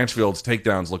 And Blanchfield's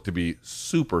takedowns look to be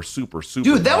super.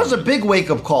 Dude, that was a big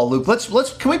wake-up call, Luke.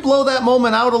 Can we blow that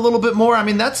moment out a little bit more? I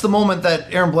mean, that's the moment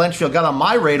that Aaron Blanchfield got on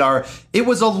my radar. It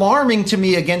was alarming to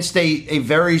me against a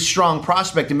very strong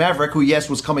prospect in Maverick, who, yes,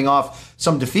 was coming off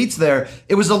some defeats there.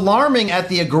 It was alarming at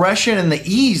the aggression and the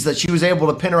ease that she was able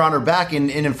to pin her on her back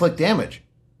and inflict damage.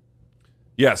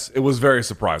 Yes, it was very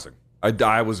surprising.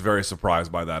 I was very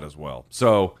surprised by that as well.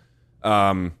 So,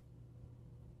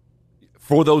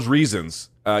 for those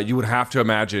reasons, you would have to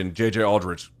imagine JJ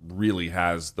Aldrich really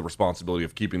has the responsibility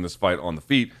of keeping this fight on the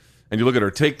feet. And you look at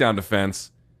her takedown defense,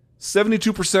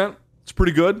 72%. It's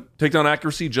pretty good. Takedown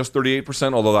accuracy, just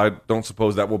 38%, although I don't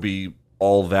suppose that will be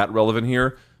all that relevant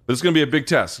here. But it's going to be a big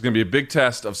test. It's going to be a big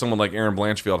test of someone like Aaron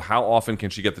Blanchfield. How often can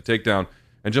she get the takedown?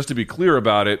 And just to be clear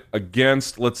about it,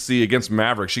 against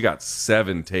Maverick, she got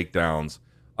 7 takedowns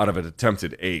out of an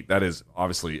attempted 8. That is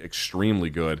obviously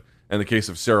extremely good. In the case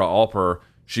of Sarah Alper,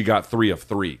 she got 3 of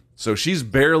 3. So she's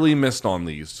barely missed on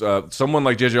these. Someone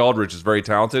like JJ Aldrich is very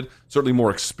talented, certainly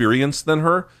more experienced than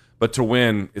her. But to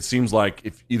win, it seems like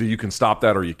if either you can stop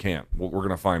that or you can't. We're going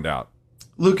to find out.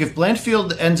 Luke, if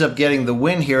Blanchfield ends up getting the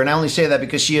win here, and I only say that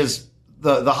because she is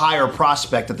the higher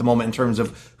prospect at the moment in terms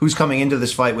of who's coming into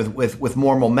this fight with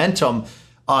more momentum,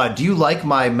 do you like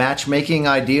my matchmaking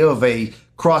idea of a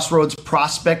Crossroads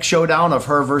prospect showdown of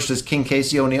her versus King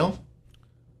Casey O'Neill?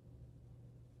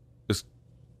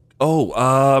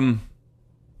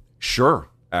 Sure.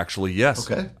 Actually,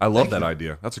 yes. Okay. I love that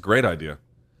idea. That's a great idea.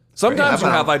 Sometimes you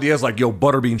have ideas like, yo,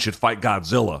 Butterbean should fight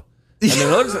Godzilla.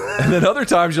 And then other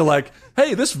times you're like,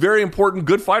 hey, this very important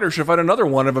good fighter should fight another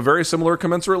one of a very similar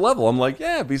commensurate level. I'm like,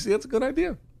 yeah, BC, that's a good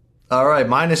idea. All right,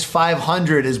 minus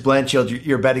 500 is Blanchfield,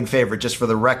 your betting favorite, just for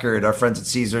the record. Our friends at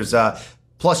Caesars,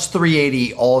 plus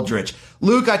 380 Aldrich.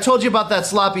 Luke, I told you about that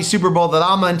sloppy Super Bowl that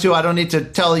I'm into. I don't need to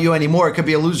tell you anymore. It could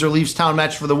be a loser leaves town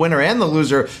match for the winner and the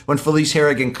loser when Felice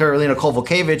Herrig and Karolina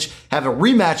Kowalkiewicz have a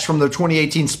rematch from the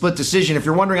 2018 split decision. If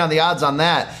you're wondering on the odds on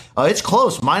that, it's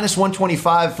close. Minus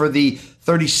 125 for the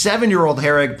 37-year-old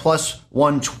Herrig, plus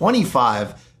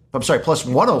 105 for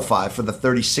the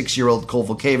 36-year-old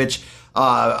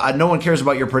Kowalkiewicz. No one cares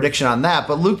about your prediction on that.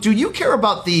 But Luke, do you care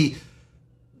about the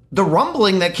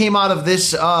rumbling that came out of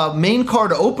this main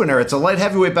card opener? It's a light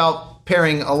heavyweight bout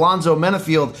pairing Alonzo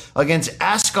Menafield against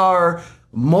Askar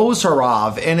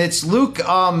Mozharov. And it's Luke,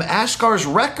 Askar's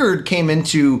record came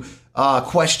into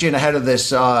question ahead of this.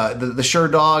 The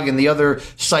SureDog and the other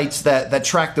sites that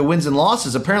track the wins and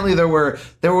losses. Apparently there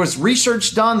was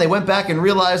research done. They went back and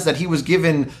realized that he was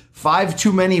given 5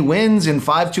 too many wins and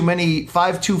 5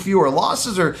 too fewer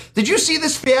losses. Or did you see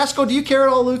this fiasco? Do you care at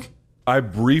all, Luke? I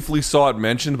briefly saw it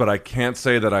mentioned, but I can't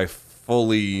say that I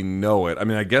fully know it. I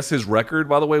mean, I guess his record,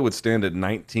 by the way, would stand at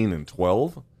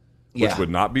 19-12, which would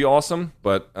not be awesome.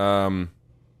 But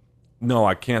no,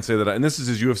 I can't say that. And this is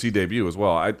his UFC debut as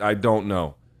well. I don't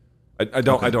know. I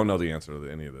don't know the answer to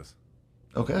any of this.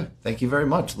 Okay, thank you very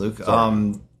much, Luke.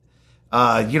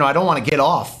 I don't want to get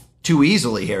off too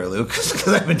easily here, Luke, because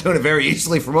I've been doing it very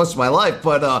easily for most of my life.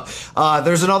 But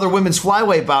there's another women's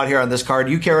flyweight bout here on this card.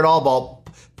 You care at all about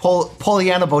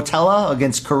Poliana Botella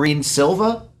against Corrine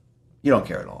Silva? You don't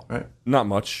care at all, right? Not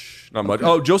much.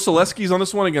 Oh, Joe Selesky's on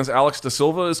this one against Alex Da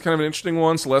Silva is kind of an interesting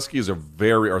one. Selesky is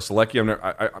Selecki,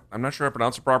 I'm not sure I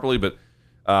pronounce it properly, but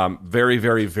very,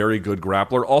 very, very good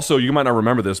grappler. Also, you might not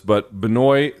remember this, but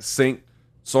Benoit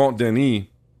Saint-Denis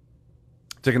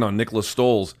taking on Nicholas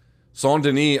Stoles.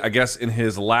 Saint-Denis, I guess, in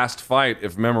his last fight,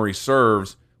 if memory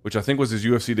serves, which I think was his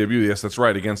UFC debut, yes, that's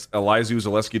right, against Elizeu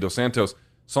Zaleski dos Santos.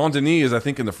 Saint-Denis is, I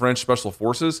think, in the French Special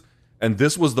Forces, and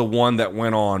this was the one that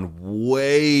went on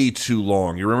way too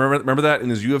long. You remember that? In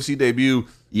his UFC debut,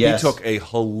 yes. He took a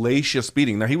hellacious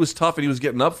beating. Now, he was tough and he was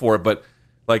getting up for it, but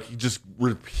like just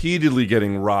repeatedly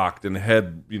getting rocked and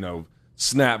head,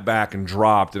 snapped back and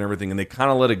dropped and everything, and they kind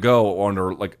of let it go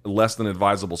under like less than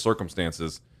advisable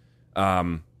circumstances.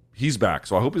 He's back,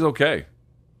 so I hope he's okay.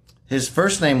 His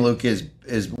first name, Luke, is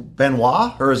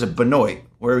Benoit, or is it Benoit?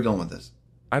 Where are we going with this?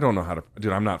 I don't know how to...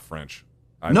 Dude, I'm not French.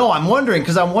 No, I'm wondering,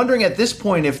 because I'm wondering at this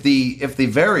point if the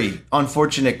very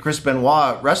unfortunate Chris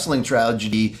Benoit wrestling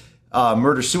tragedy,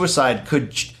 murder-suicide,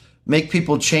 could make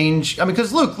people change. I mean,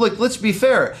 because Luke, let's be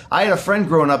fair. I had a friend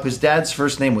growing up, his dad's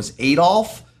first name was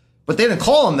Adolf, but they didn't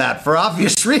call him that for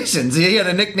obvious reasons. He had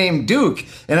a nickname Duke,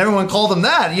 and everyone called him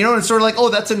that. You know, and it's sort of like, oh,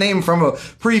 that's a name from a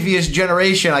previous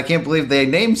generation. I can't believe they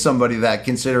named somebody that,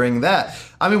 considering that.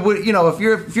 I mean, you know, if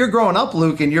you're growing up,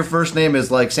 Luke, and your first name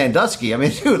is like Sandusky, I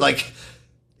mean, dude, like...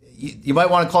 You might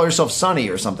want to call yourself Sonny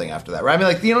or something after that, right? I mean,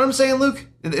 like, you know what I'm saying, Luke?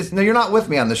 No, you're not with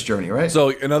me on this journey, right? So,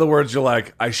 in other words, you're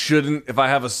like, if I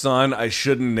have a son, I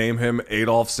shouldn't name him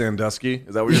Adolf Sandusky?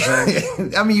 Is that what you're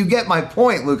saying? I mean, you get my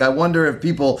point, Luke. I wonder if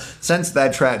people, since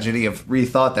that tragedy, have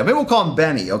rethought that. Maybe we'll call him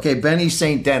Benny, okay? Benny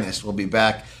St. Dennis will be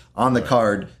back on the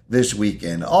card this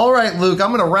weekend. All right, Luke,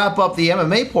 I'm going to wrap up the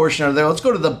MMA portion of there. Let's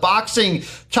go to the boxing.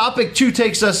 Topic 2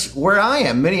 takes us where I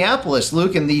am, Minneapolis,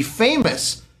 Luke, and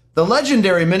the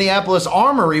legendary Minneapolis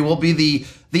Armory will be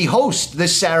the host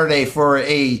this Saturday for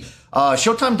a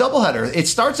Showtime doubleheader. It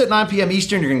starts at 9 p.m.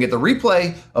 Eastern. You're going to get the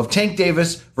replay of Tank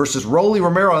Davis versus Rolly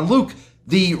Romero. And Luke,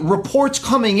 the reports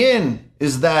coming in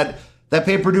is that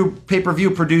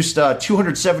pay-per-view produced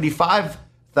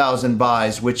 275,000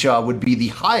 buys, which would be the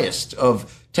highest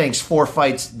of Tank's 4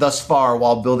 fights thus far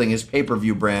while building his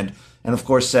pay-per-view brand. And, of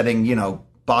course, setting,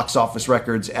 box office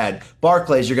records at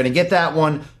Barclays. You're going to get that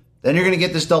one. Then you're going to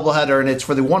get this doubleheader, and it's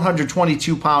for the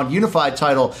 122-pound unified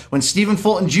title when Stephen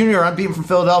Fulton Jr., unbeaten from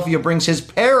Philadelphia, brings his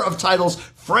pair of titles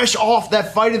fresh off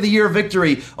that Fight of the Year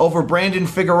victory over Brandon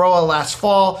Figueroa last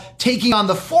fall, taking on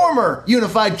the former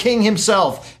unified king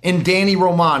himself in Danny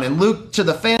Roman. And Luke, to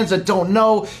the fans that don't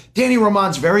know, Danny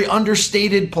Roman's very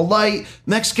understated, polite,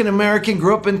 Mexican-American,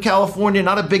 grew up in California,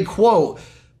 not a big quote.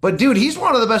 But, dude, he's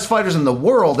one of the best fighters in the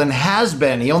world and has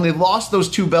been. He only lost those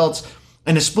 2 belts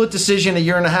in a split decision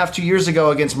 2 years ago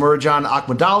against Murjan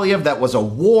Akhmadaliev. That was a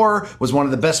war, was one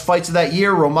of the best fights of that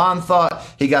year. Roman thought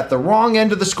he got the wrong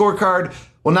end of the scorecard.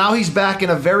 Well, now he's back in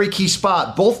a very key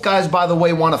spot. Both guys, by the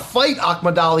way, want to fight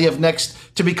Akhmadaliev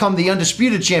next to become the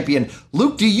undisputed champion.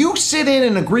 Luke, do you sit in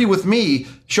and agree with me,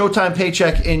 Showtime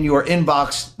paycheck in your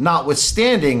inbox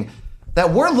notwithstanding,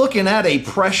 that we're looking at a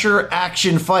pressure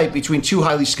action fight between 2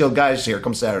 highly skilled guys here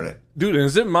come Saturday? Dude,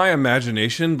 is it my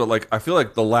imagination? But I feel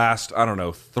like the last,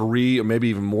 3 or maybe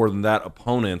even more than that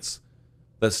opponents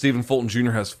that Stephen Fulton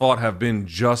Jr. has fought have been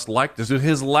just like this. Dude,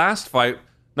 his last fight,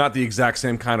 not the exact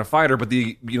same kind of fighter, but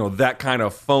that kind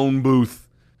of phone booth,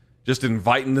 just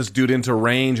inviting this dude into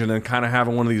range and then kind of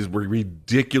having one of these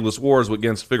ridiculous wars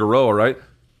against Figueroa, right?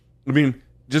 I mean,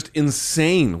 just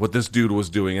insane what this dude was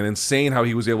doing and insane how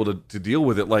he was able to deal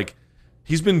with it. Like,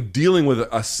 he's been dealing with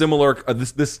a similar,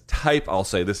 this type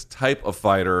of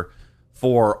fighter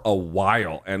for a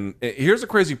while. And here's the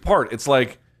crazy part. It's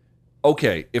like,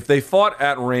 okay, if they fought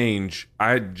at range,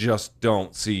 I just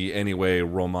don't see any way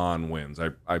Roman wins. I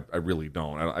really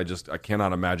don't. I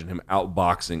cannot imagine him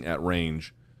outboxing at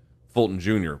range Fulton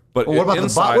Jr. But what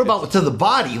about to the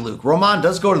body, Luke? Roman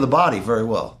does go to the body very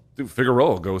well. Dude,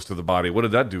 Figueroa goes to the body. What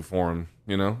did that do for him?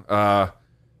 The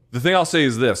thing I'll say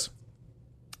is this.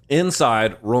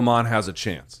 Inside, Roman has a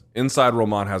chance.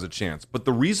 But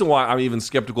the reason why I'm even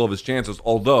skeptical of his chances,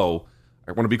 although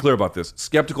I want to be clear about this,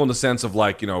 skeptical in the sense of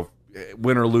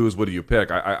win or lose, what do you pick?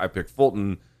 I pick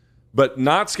Fulton, but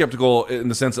not skeptical in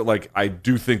the sense that I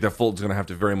do think that Fulton's going to have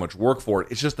to very much work for it.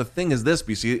 It's just the thing is this,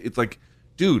 BC. It's like,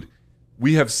 dude,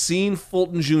 we have seen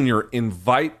Fulton Jr.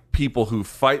 invite people who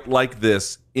fight like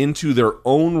this into their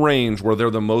own range where they're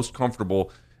the most comfortable,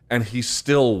 and he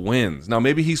still wins. Now,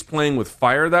 maybe he's playing with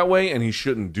fire that way, and he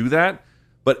shouldn't do that.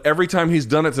 But every time he's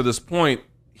done it to this point,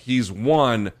 he's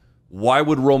won. Why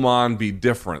would Roman be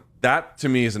different? That, to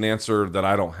me, is an answer that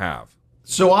I don't have.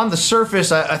 So on the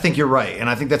surface, I think you're right. And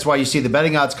I think that's why you see the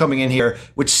betting odds coming in here,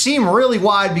 which seem really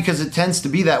wide because it tends to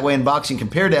be that way in boxing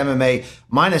compared to MMA.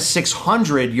 Minus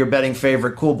 600, your betting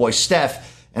favorite, Cool Boy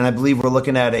Steph. And I believe we're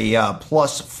looking at a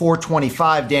plus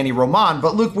 425, Danny Roman.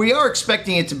 But, Luke, we are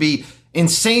expecting it to be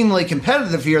insanely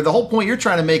competitive here. The whole point you're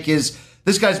trying to make is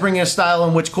this guy's bringing a style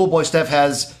in which Cool Boy Steph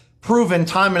has proven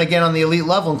time and again on the elite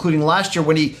level, including last year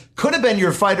when he could have been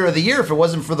your fighter of the year if it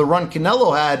wasn't for the run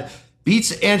Canelo had.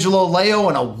 Beats Angelo Leo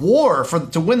in a war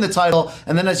to win the title,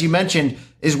 and then, as you mentioned,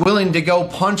 is willing to go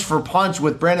punch for punch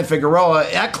with Brandon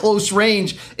Figueroa at close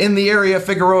range in the area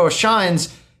Figueroa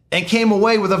shines, and came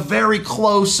away with a very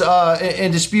close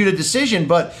and disputed decision.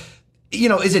 But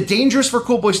Is it dangerous for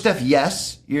Cool Boy Steph?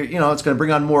 Yes. It's going to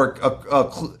bring on more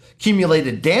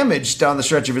accumulated damage down the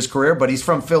stretch of his career, but he's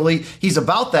from Philly. He's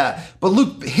about that. But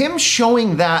Luke, him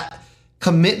showing that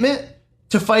commitment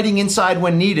to fighting inside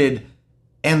when needed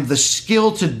and the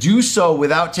skill to do so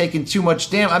without taking too much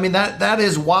damage. I mean, that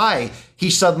is why he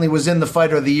suddenly was in the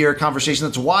Fighter of the Year conversation.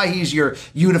 That's why he's your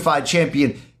unified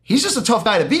champion. He's just a tough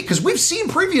guy to beat because we've seen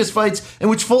previous fights in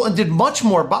which Fulton did much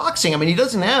more boxing. I mean, he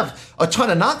doesn't have a ton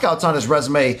of knockouts on his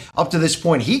resume up to this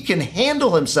point. He can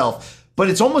handle himself, but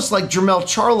it's almost like Jermell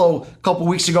Charlo a couple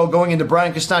weeks ago going into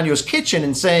Brian Castano's kitchen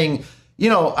and saying,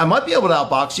 I might be able to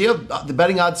outbox you. The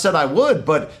betting odds said I would,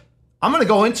 but I'm going to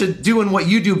go into doing what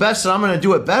you do best, and I'm going to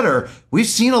do it better. We've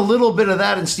seen a little bit of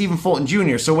that in Stephen Fulton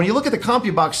Jr. So when you look at the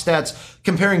CompuBox stats,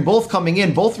 comparing both coming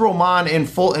in, both Roman and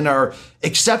Fulton are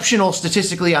exceptional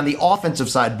statistically on the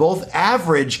offensive side. Both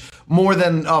average more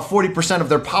than 40% of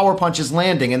their power punches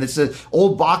landing. And it's an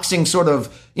old boxing sort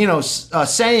of,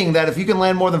 saying that if you can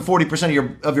land more than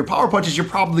 40% of your power punches, you're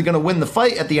probably going to win the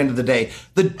fight at the end of the day.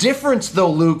 The difference, though,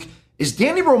 Luke, is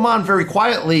Danny Roman very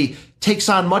quietly takes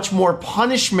on much more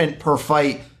punishment per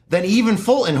fight than even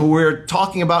Fulton, who we're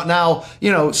talking about now,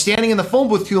 standing in the phone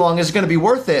booth too long is going to be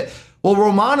worth it. Well,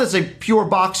 Roman is a pure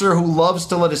boxer who loves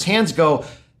to let his hands go,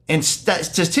 and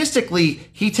statistically,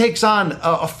 he takes on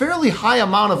a fairly high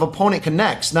amount of opponent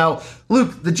connects. Now,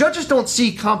 Luke, the judges don't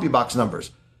see CompuBox numbers,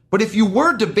 but if you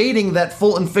were debating that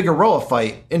Fulton-Figueroa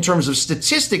fight in terms of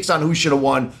statistics on who should have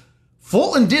won,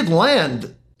 Fulton did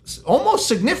land almost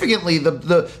significantly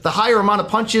the higher amount of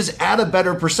punches at a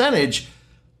better percentage.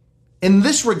 In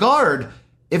this regard,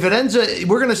 if it ends up,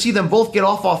 we're going to see them both get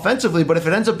off offensively, but if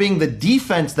it ends up being the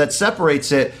defense that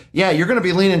separates it, you're going to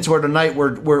be leaning toward a night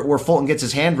where Fulton gets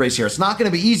his hand raised here. It's not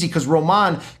going to be easy because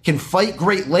Roman can fight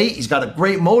great late. He's got a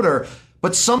great motor.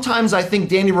 But sometimes I think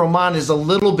Danny Roman is a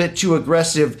little bit too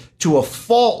aggressive to a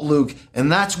fault, Luke,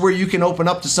 and that's where you can open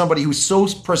up to somebody who's so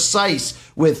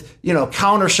precise with,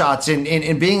 counter shots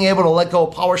and being able to let go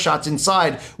of power shots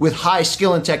inside with high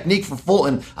skill and technique for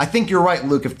Fulton. I think you're right,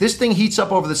 Luke. If this thing heats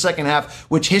up over the second half,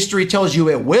 which history tells you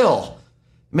it will,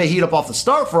 may heat up off the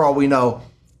start for all we know,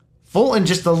 Fulton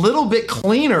just a little bit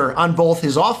cleaner on both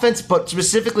his offense, but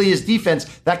specifically his defense.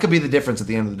 That could be the difference at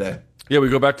the end of the day. Yeah, we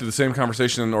go back to the same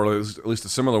conversation, or at least a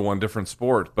similar one, different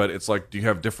sport. But it's like, do you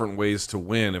have different ways to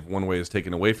win if one way is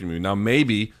taken away from you? Now,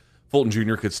 maybe Fulton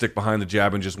Jr. could stick behind the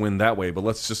jab and just win that way. But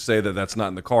let's just say that that's not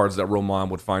in the cards, that Roman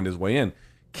would find his way in.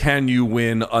 Can you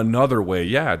win another way?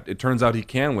 Yeah, it turns out he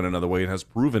can win another way and has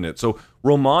proven it. So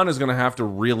Roman is going to have to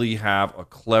really have a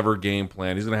clever game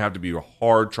plan. He's going to have to be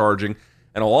hard charging.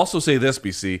 And I'll also say this,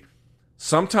 BC.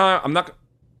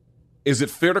 Is it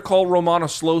fair to call Roman a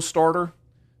slow starter?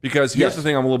 Because here's the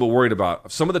thing I'm a little bit worried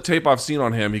about. Some of the tape I've seen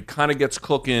on him, he kind of gets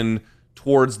cooking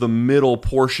towards the middle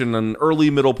portion, an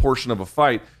early middle portion of a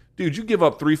fight. Dude, you give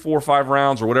up 3, 4, 5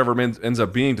 rounds or whatever it ends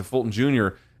up being to Fulton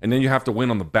Jr., and then you have to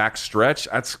win on the back stretch.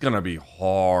 That's going to be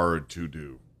hard to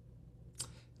do.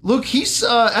 Luke, he's,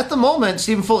 at the moment,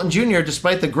 Stephen Fulton Jr.,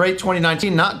 despite the great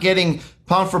 2019, not getting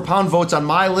pound-for-pound votes on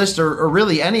my list or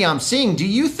really any I'm seeing. Do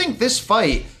you think this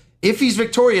fight, if he's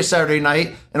victorious Saturday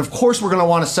night, and of course we're going to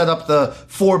want to set up the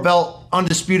 4-belt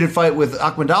undisputed fight with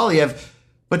Akhmadaliev,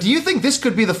 but do you think this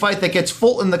could be the fight that gets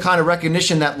Fulton the kind of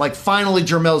recognition that, like, finally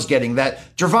Jermell's getting,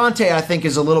 that Gervonta, I think,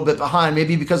 is a little bit behind,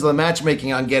 maybe because of the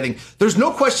matchmaking I'm getting? There's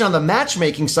no question on the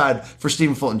matchmaking side for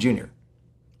Stephen Fulton Jr.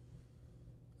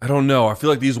 I don't know. I feel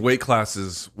like these weight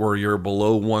classes where you're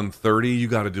below 130, you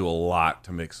got to do a lot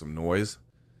to make some noise.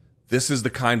 This is the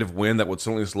kind of win that would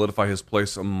certainly solidify his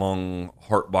place among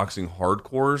boxing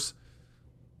hardcores.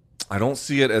 I don't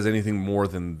see it as anything more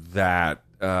than that.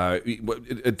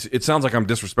 It sounds like I'm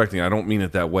disrespecting it. I don't mean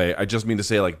it that way. I just mean to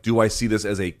say, like, do I see this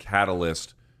as a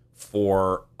catalyst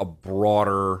for a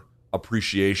broader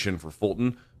appreciation for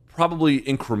Fulton? Probably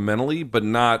incrementally, but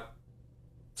not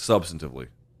substantively.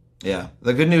 Yeah.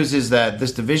 The good news is that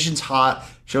this division's hot.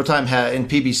 Showtime in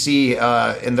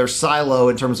PBC, in their silo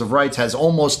in terms of rights, has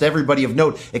almost everybody of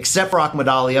note except for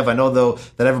Akhmadaliev. I know, though,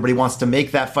 that everybody wants to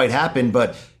make that fight happen,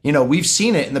 but, we've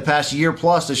seen it in the past year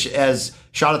plus as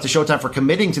shout out to Showtime for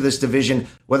committing to this division,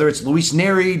 whether it's Luis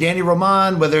Neri, Danny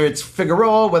Roman, whether it's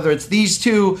Figueroa, whether it's these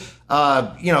two.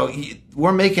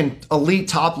 We're making elite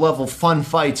top-level fun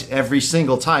fights every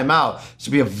single time out. This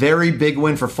would be a very big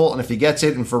win for Fulton if he gets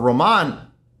it, and for Roman,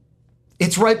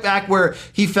 it's right back where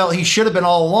he felt he should have been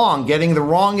all along, getting the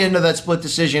wrong end of that split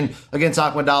decision against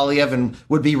Akhmadaliev, and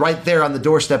would be right there on the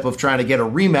doorstep of trying to get a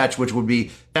rematch, which would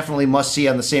be definitely must-see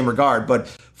on the same regard. But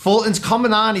Fulton's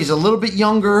coming on. He's a little bit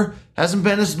younger, Hasn't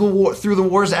been through the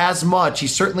wars as much.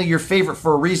 He's certainly your favorite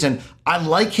for a reason. I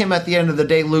like him at the end of the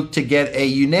day, Luke, to get a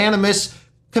unanimous,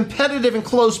 competitive and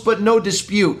close, but no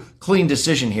dispute, clean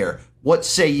decision here. What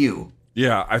say you?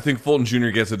 Yeah, I think Fulton Jr.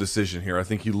 gets a decision here. I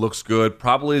think he looks good.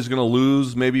 Probably is going to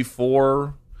lose maybe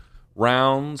 4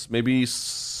 rounds, maybe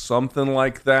something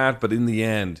like that. But in the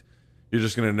end, you're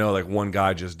just going to know like one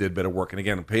guy just did better work. And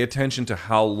again, pay attention to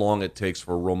how long it takes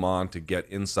for Roman to get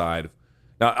inside.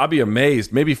 Now, I'll be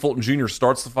amazed. Maybe Fulton Jr.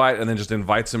 starts the fight and then just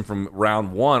invites him from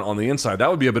round 1 on the inside. That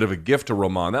would be a bit of a gift to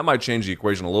Roman. That might change the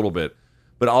equation a little bit.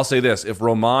 But I'll say this. If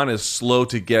Roman is slow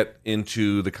to get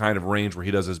into the kind of range where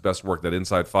he does his best work, that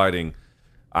inside fighting,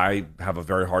 I have a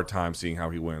very hard time seeing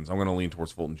how he wins. I'm going to lean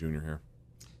towards Fulton Jr. here.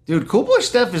 Dude, Cool Boy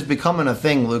Steph is becoming a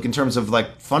thing, Luke, in terms of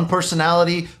like fun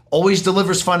personality, always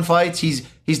delivers fun fights. He's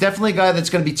definitely a guy that's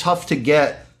going to be tough to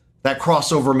get that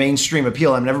crossover mainstream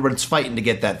appeal. I mean, everybody's fighting to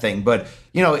get that thing. But,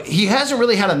 you know, he hasn't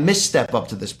really had a misstep up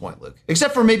to this point, Luke,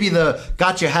 except for maybe the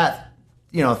gotcha hat,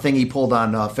 you know, thing he pulled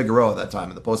on Figueroa that time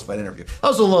in the post-fight interview. That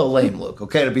was a little lame, Luke,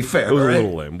 okay, to be fair. It was right? a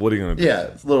little lame. What are you going to do? Yeah,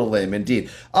 it's a little lame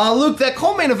indeed. Luke, that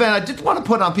co-main event, I did want to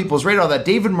put on people's radar that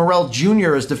David Morrell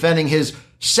Jr. is defending his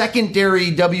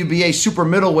secondary WBA super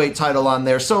middleweight title on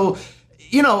there. So,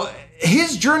 you know,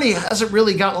 his journey hasn't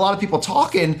really gotten a lot of people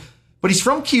talking, but he's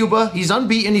from Cuba. He's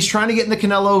unbeaten. He's trying to get in the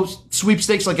Canelo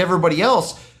sweepstakes like everybody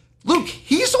else. Luke,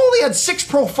 he's only had 6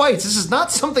 pro fights. This is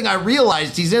not something I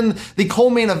realized. He's in the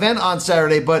co-main event on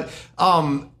Saturday, but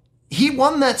he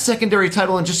won that secondary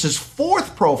title in just his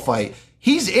 4th pro fight.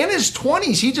 He's in his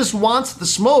 20s. He just wants the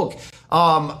smoke.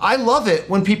 I love it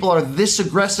when people are this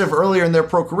aggressive earlier in their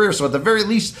pro career. So at the very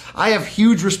least, I have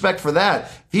huge respect for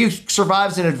that. If he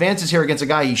survives and advances here against a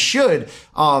guy he should,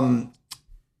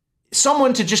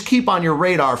 someone to just keep on your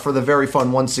radar for the very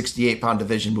fun 168-pound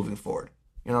division moving forward.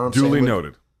 You know what I'm saying? Duly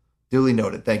noted. Duly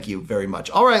noted. Thank you very much.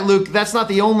 All right, Luke, that's not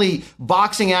the only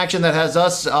boxing action that has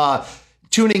us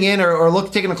tuning in or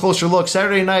taking a closer look.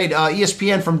 Saturday night,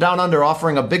 ESPN from Down Under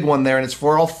offering a big one there, and it's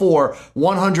for all 4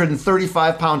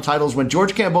 135-pound titles when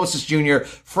George Kambosos Jr.,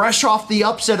 fresh off the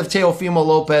upset of Teofimo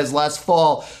Lopez last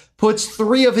fall, puts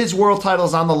 3 of his world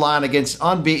titles on the line against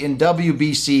unbeaten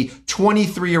WBC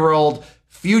 23-year-old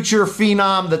future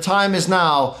phenom. The time is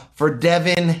now for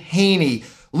Devin Haney.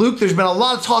 Luke, there's been a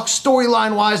lot of talk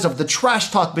storyline-wise of the trash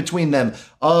talk between them,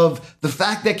 of the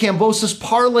fact that Kambosos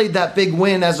parlayed that big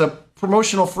win as a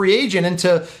promotional free agent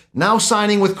into now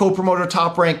signing with co-promoter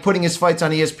Top Rank, putting his fights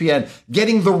on ESPN,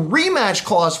 getting the rematch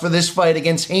clause for this fight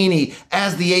against Haney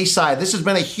as the A-side. This has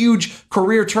been a huge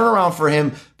career turnaround for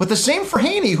him, but the same for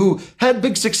Haney, who had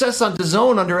big success on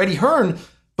DAZN under Eddie Hearn,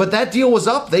 but that deal was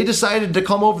up. They decided to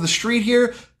come over the street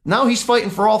here. Now he's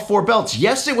fighting for all 4 belts.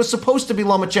 Yes, it was supposed to be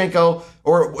Lomachenko,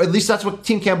 or at least that's what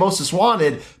Team Kambosos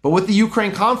wanted. But with the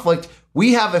Ukraine conflict,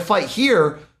 we have a fight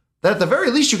here that at the very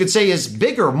least you could say is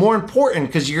bigger, more important,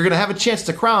 because you're going to have a chance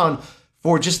to crown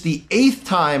for just the 8th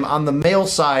time on the male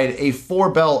side a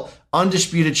 4-belt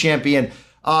undisputed champion.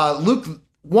 Luke,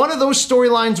 one of those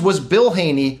storylines was Bill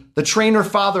Haney, the trainer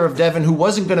father of Devin, who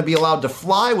wasn't going to be allowed to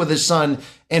fly with his son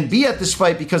and be at this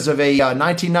fight because of a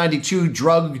 1992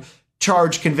 drug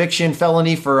charge conviction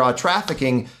felony for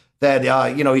trafficking that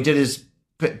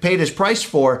he paid his price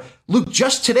for. Luke,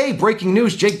 just today, breaking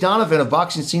news, Jake Donovan of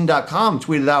BoxingScene.com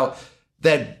tweeted out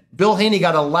that Bill Haney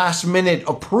got a last-minute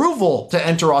approval to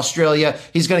enter Australia.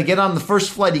 He's going to get on the first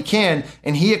flight he can,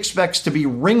 and he expects to be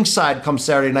ringside come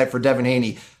Saturday night for Devin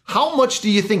Haney. How much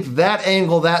do you think that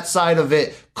angle, that side of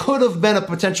it, could have been a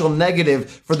potential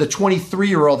negative for the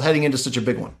 23-year-old heading into such a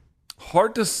big one?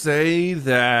 Hard to say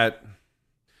that.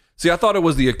 See, I thought it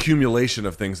was the accumulation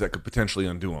of things that could potentially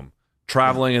undo him.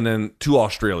 Traveling and then to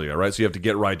Australia, right? So you have to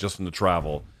get right just from the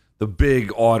travel. The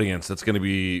big audience that's going to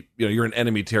be, you're in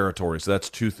enemy territory. So that's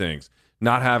 2 things.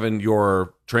 Not having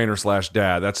your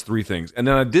trainer/dad, that's 3 things. And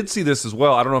then I did see this as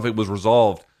well. I don't know if it was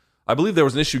resolved. I believe there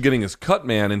was an issue getting his cut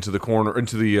man into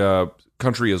the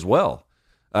country as well.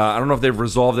 I don't know if they've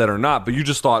resolved that or not, but you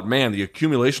just thought, man, the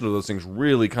accumulation of those things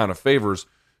really kind of favors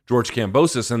George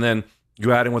Kambosos. And then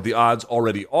you add in what the odds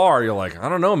already are, you're like, I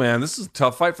don't know, man, this is a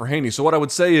tough fight for Haney. So what I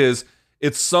would say is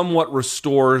it somewhat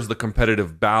restores the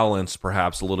competitive balance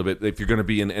perhaps a little bit. If you're going to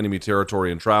be in enemy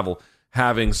territory and travel,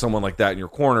 having someone like that in your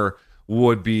corner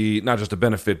would be not just a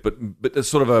benefit, but it's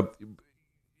sort of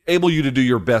able you to do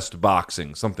your best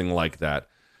boxing, something like that.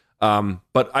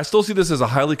 But I still see this as a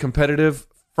highly competitive,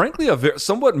 frankly,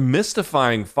 somewhat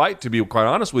mystifying fight, to be quite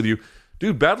honest with you.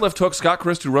 Dude, Bad Left Hook, Scott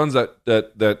Christ, who runs that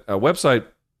website,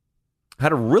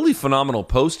 had a really phenomenal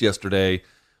post yesterday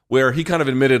where he kind of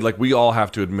admitted, like we all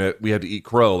have to admit, we had to eat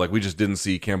crow. Like we just didn't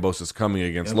see Kambosos coming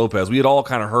against Lopez. We had all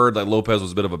kind of heard that Lopez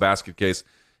was a bit of a basket case.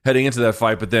 heading into that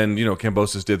fight, but then,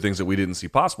 Kambosos did things that we didn't see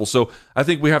possible. So I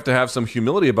think we have to have some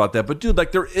humility about that. But dude,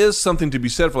 like, there is something to be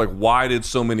said for, like, why did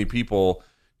so many people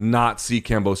not see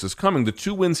Kambosos coming? The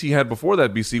 2 wins he had before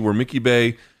that, BC, were Mickey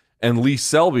Bay and Lee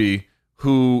Selby,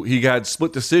 who he had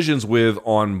split decisions with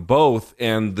on both,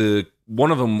 and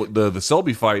one of them, the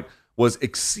Selby fight, was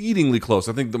exceedingly close.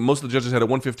 I think most of the judges had a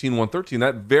 115, 113.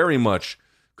 That very much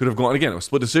could have gone, again, a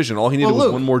split decision. All he needed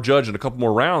was one more judge and a couple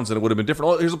more rounds, and it would have been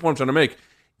different. Here's the point I'm trying to make.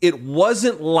 It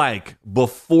wasn't like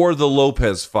before the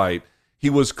Lopez fight, he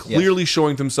was clearly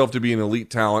showing himself to be an elite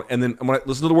talent. And then when I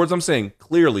listen to the words I'm saying,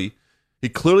 he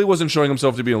clearly wasn't showing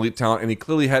himself to be an elite talent, and he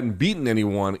clearly hadn't beaten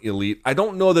anyone elite. I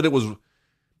don't know that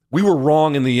we were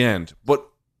wrong in the end, but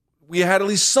we had at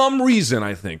least some reason,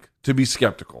 I think, to be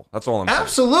skeptical. That's all I'm saying.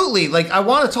 Absolutely. Like, I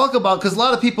want to talk about, because a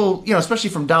lot of people, especially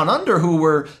from down under, who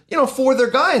were, for their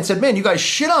guy and said, man, you guys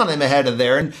shit on him ahead of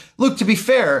there. And look, to be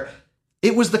fair,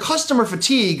 it was the customer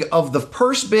fatigue of the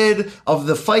purse bid, of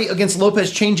the fight against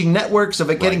Lopez changing networks,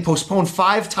 of it getting postponed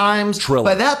 5 times. Trillion.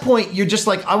 By that point, you're just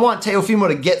like, I want Teofimo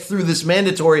to get through this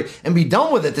mandatory and be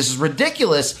done with it. This is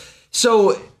ridiculous.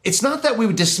 So it's not that we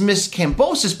would dismiss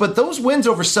Kambosos, but those wins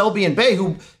over Selby and Bay,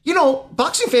 who,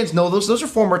 boxing fans know those are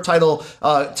former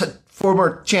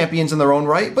former champions in their own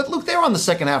right. But look, they were on the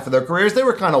second half of their careers. They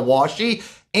were kind of washy.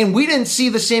 And we didn't see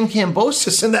the same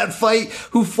Kambosos in that fight,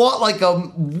 who fought like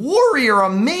a warrior, a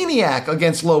maniac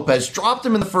against Lopez, dropped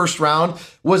him in the first round,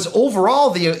 was overall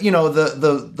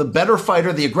the better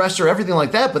fighter, the aggressor, everything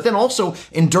like that, but then also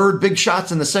endured big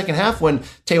shots in the second half when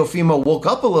Teofimo woke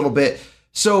up a little bit.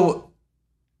 So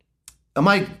am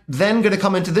I then going to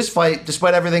come into this fight,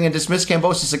 despite everything, and dismiss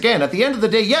Kambosos again? At the end of the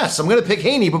day, yes, I'm going to pick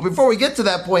Haney. But before we get to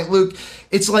that point, Luke,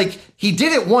 it's like he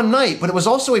did it one night, but it was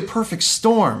also a perfect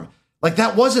storm. Like,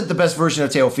 that wasn't the best version of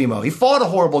Teofimo. He fought a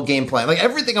horrible game plan. Like,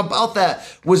 everything about that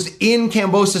was in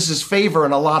Kambosos' favor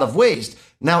in a lot of ways.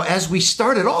 Now, as we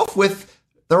started off with,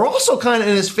 they're also kind of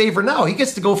in his favor now. He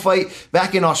gets to go fight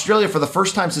back in Australia for the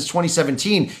first time since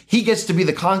 2017. He gets to be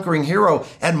the conquering hero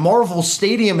at Marvel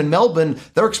Stadium in Melbourne.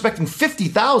 They're expecting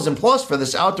 50,000 plus for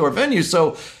this outdoor venue.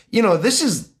 So, this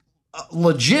is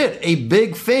legit a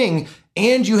big thing.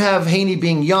 And you have Haney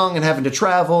being young and having to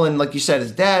travel, and like you said,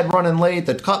 his dad running late,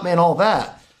 the cut man, all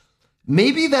that.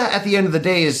 Maybe that at the end of the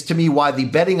day is, to me, why the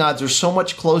betting odds are so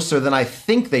much closer than I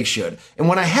think they should. And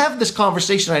when I have this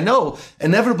conversation, I know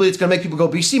inevitably it's going to make people go,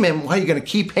 BC, man, why are you going to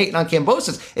keep hating on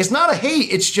Kambosos? It's not a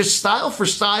hate. It's just style for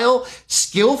style,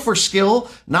 skill for skill.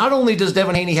 Not only does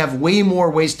Devin Haney have way more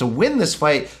ways to win this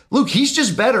fight, Luke, he's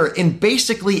just better in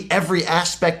basically every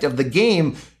aspect of the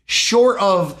game, short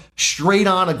of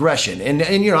straight-on aggression. And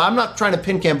I'm not trying to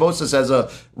pin Kambosos as a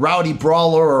rowdy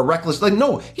brawler or a reckless. Like,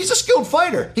 no, he's a skilled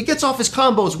fighter. He gets off his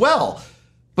combos well.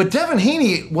 But Devin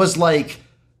Haney was like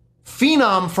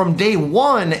phenom from day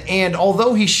one, and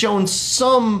although he's shown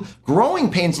some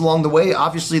growing pains along the way,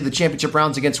 obviously the championship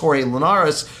rounds against Jorge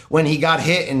Linares when he got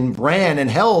hit and ran and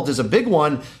held is a big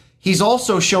one. He's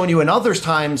also shown you in other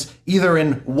times, either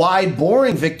in wide,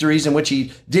 boring victories in which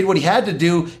he did what he had to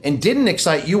do and didn't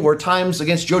excite you, or times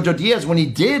against Jojo Diaz when he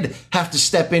did have to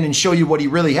step in and show you what he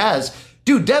really has.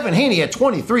 Dude, Devin Haney at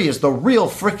 23 is the real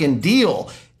freaking deal.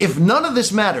 If none of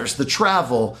this matters, the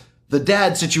travel, the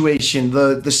dad situation,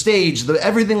 the stage,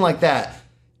 everything like that,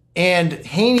 and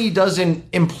Haney doesn't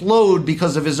implode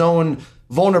because of his own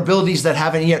vulnerabilities that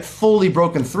haven't yet fully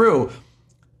broken through,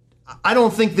 I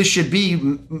don't think this should be,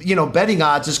 betting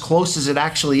odds as close as it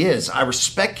actually is. I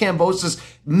respect Kambosos.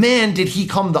 Man, did he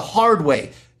come the hard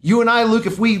way. You and I, Luke,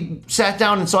 if we sat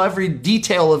down and saw every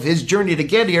detail of his journey to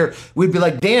get here, we'd be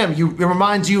like, damn, it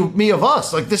reminds me of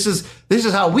us. Like, this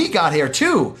is how we got here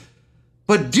too.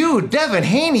 But dude, Devin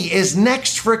Haney is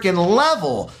next freaking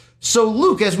level. So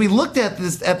Luke, as we looked at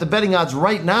this, at the betting odds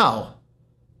right now,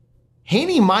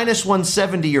 Haney minus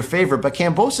 170 your favorite, but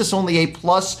Kambosos only a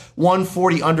plus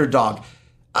 140 underdog.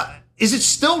 Is it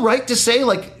still right to say,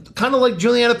 like, kind of like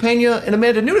Juliana Pena and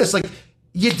Amanda Nunes, like,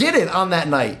 you did it on that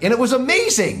night and it was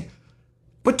amazing.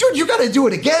 But dude, you got to do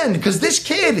it again, because this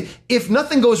kid, if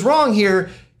nothing goes wrong here,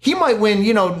 he might win,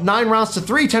 9 rounds to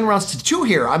 3, 10 rounds to 2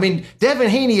 here. I mean, Devin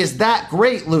Haney is that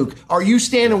great, Luke. Are you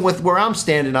standing with where I'm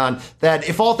standing on that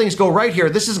if all things go right here,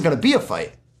 this isn't going to be a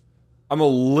fight? I'm a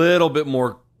little bit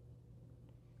more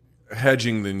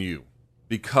hedging than you,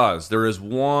 because there is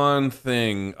one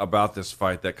thing about this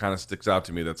fight that kind of sticks out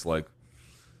to me that's like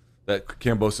that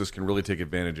Kambosos can really take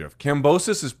advantage of.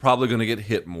 Kambosos is probably going to get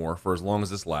hit more for as long as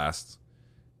this lasts,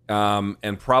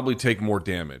 and probably take more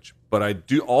damage. But I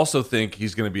do also think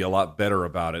he's going to be a lot better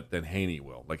about it than Haney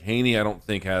will. Like, Haney, I don't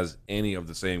think has any of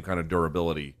the same kind of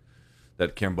durability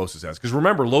that Kambosos has. Because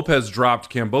remember, Lopez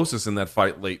dropped Kambosos in that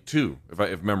fight late too,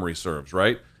 if memory serves,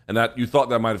 right? And that you thought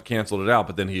that might have canceled it out,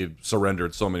 but then he had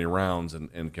surrendered so many rounds,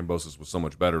 and Kambosos was so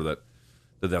much better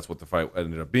that's what the fight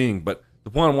ended up being. But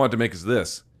the point I wanted to make is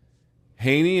this.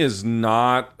 Haney is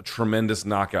not a tremendous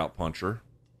knockout puncher.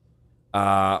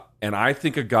 And I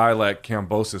think a guy like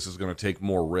Kambosos is going to take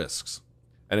more risks.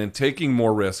 And in taking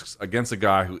more risks against a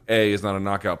guy who, A, is not a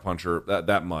knockout puncher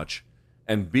that much,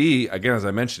 and B, again, as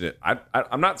I mentioned it,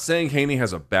 I'm not saying Haney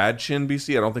has a bad chin,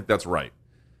 BC. I don't think that's right.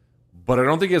 But I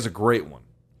don't think he has a great one.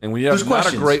 And when you have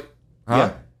not a great... Huh?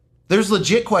 Yeah. There's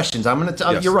legit questions. I'm going to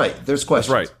tell you. You're right. There's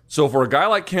questions. That's right. So for a guy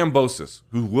like Kambosos,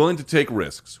 who's willing to take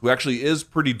risks, who actually is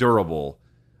pretty durable,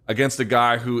 against a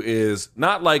guy who is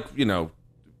not like,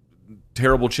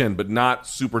 terrible chin, but not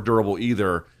super durable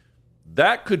either,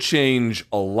 that could change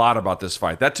a lot about this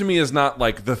fight. That to me is not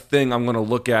like the thing I'm going to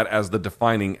look at as the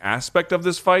defining aspect of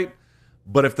this fight.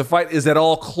 But if the fight is at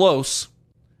all close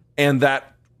and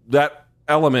that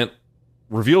element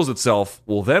reveals itself,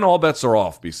 well, then all bets are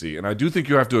off, BC. And I do think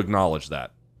you have to acknowledge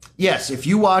that. Yes, if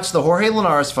you watch the Jorge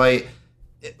Linares fight,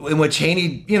 in which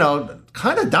Haney,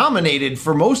 kind of dominated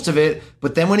for most of it,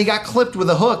 but then when he got clipped with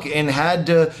a hook and had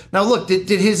to... Now, look, did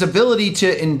his ability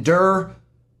to endure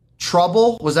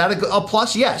trouble, was that a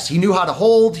plus? Yes. He knew how to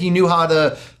hold. He knew how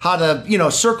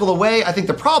to circle away. I think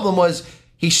the problem was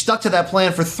he stuck to that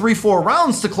plan for 3-4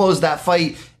 rounds to close that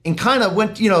fight and kind of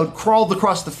went, crawled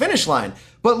across the finish line.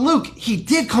 But Luke, he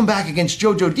did come back against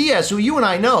Jojo Diaz, who you and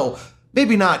I know,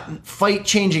 maybe not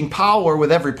fight-changing power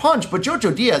with every punch, but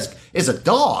Jojo Diaz is a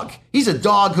dog. He's a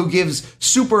dog who gives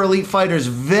super elite fighters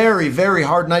very, very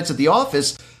hard nights at the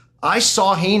office. I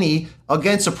saw Haney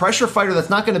against a pressure fighter that's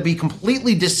not going to be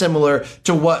completely dissimilar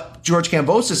to what George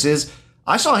Kambosos is.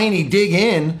 I saw Haney dig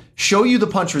in, show you the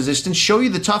punch resistance, show you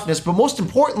the toughness, but most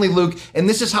importantly, Luke, and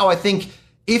this is how I think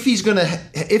if he's gonna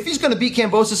beat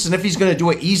Kambosos and if he's gonna do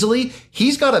it easily,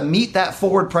 he's got to meet that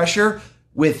forward pressure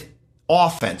with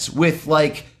offense, with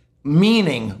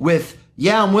meaning, with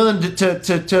I'm willing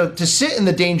to sit in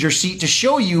the danger seat to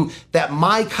show you that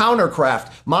my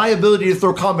countercraft, my ability to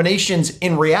throw combinations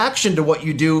in reaction to what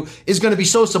you do is going to be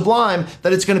so sublime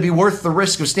that it's going to be worth the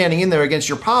risk of standing in there against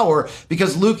your power.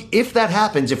 Because Luke, if that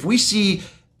happens, if we see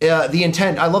the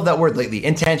intent, I love that word lately,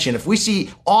 intention, if we see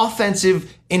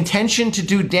offensive intention to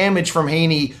do damage from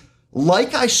Haney,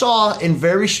 like I saw in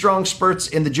very strong spurts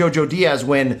in the Jojo Diaz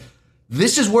win,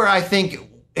 this is where I think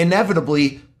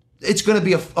inevitably it's going to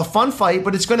be a fun fight,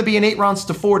 but it's going to be an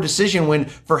 8-4 decision win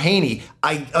for Haney.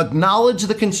 I acknowledge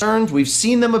the concerns. We've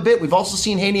seen them a bit. We've also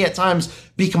seen Haney at times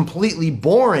be completely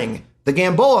boring. The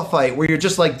Gamboa fight where you're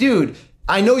just like, dude,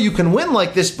 I know you can win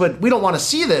like this, but we don't want to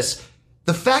see this.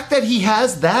 The fact that he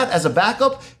has that as a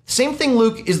backup, same thing,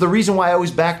 Luke, is the reason why I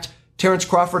always backed Terrence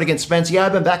Crawford against Spence. Yeah,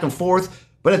 I've been back and forth,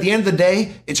 but at the end of the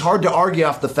day, it's hard to argue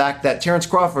off the fact that Terrence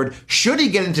Crawford, should he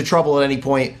get into trouble at any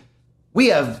point, we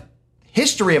have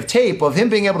history of tape of him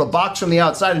being able to box from the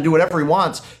outside and do whatever he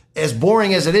wants, as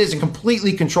boring as it is, and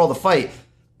completely control the fight.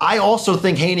 I also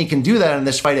think Haney can do that in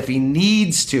this fight if he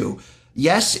needs to.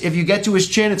 Yes, if you get to his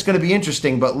chin, it's going to be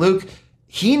interesting, but Luke,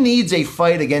 he needs a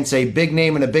fight against a big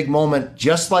name in a big moment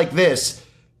just like this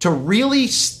to really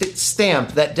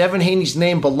stamp that Devin Haney's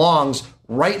name belongs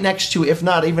right next to, if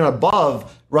not even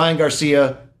above, Ryan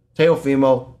Garcia,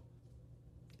 Teofimo,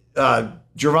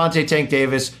 Gervonta Tank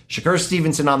Davis, Shakur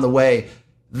Stevenson on the way.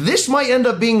 This might end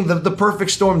up being the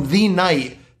perfect storm, the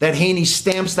night that Haney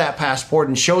stamps that passport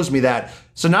and shows me that.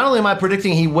 So not only am I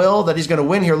predicting he will, that he's going to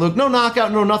win here, Luke, no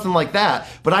knockout, no nothing like that,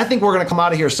 but I think we're going to come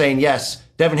out of here saying, yes,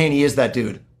 Devin Haney is that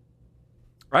dude.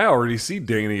 I already see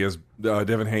Devin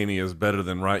Haney as better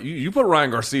than Ryan. You put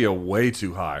Ryan Garcia way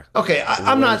too high. Okay,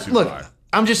 I'm not, look, high.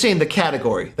 I'm just saying the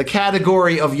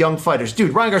category of young fighters.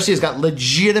 Dude, Ryan Garcia's got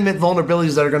legitimate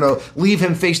vulnerabilities that are going to leave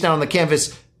him face down on the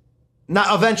canvas.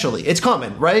 Not eventually. It's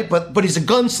coming, right? But he's a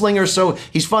gunslinger, so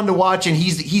he's fun to watch, and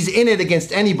he's in it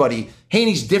against anybody.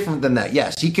 Haney's different than that.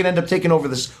 Yes, he can end up taking over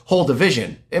this whole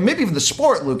division, and maybe even the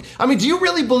sport, Luke. I mean, do you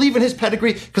really believe in his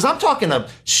pedigree? Because I'm talking a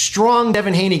strong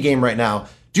Devin Haney game right now.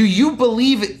 Do you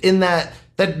believe in that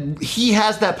he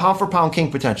has that pound-for-pound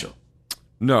king potential?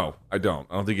 No, I don't.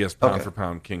 I don't think he has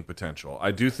pound-for-pound king potential.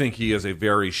 I do think he is a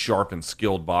very sharp and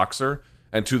skilled boxer,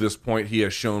 and to this point, he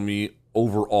has shown me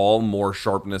overall more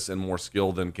sharpness and more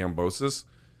skill than Kambosos.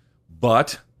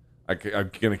 But I'm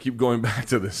going to keep going back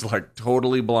to this,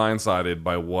 totally blindsided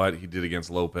by what he did against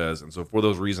Lopez. And so for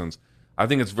those reasons, I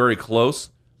think it's very close,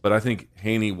 but I think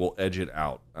Haney will edge it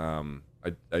out.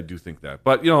 I do think that.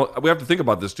 But, we have to think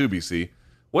about this too, BC.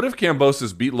 What if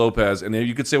Kambosos beat Lopez, and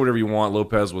you could say whatever you want,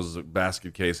 Lopez was a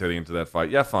basket case heading into that fight.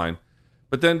 Yeah, fine.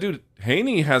 But then, dude,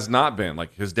 Haney has not been.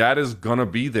 Like, his dad is going to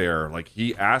be there. Like,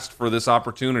 he asked for this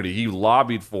opportunity. He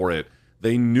lobbied for it.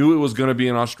 They knew it was going to be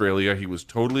in Australia. He was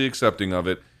totally accepting of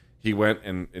it. He went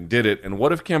and did it. And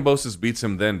what if Kambosos beats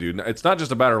him then, dude? It's not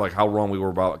just a matter of, like, how wrong we were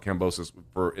about Kambosos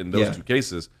in those two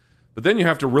cases. But then you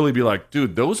have to really be like,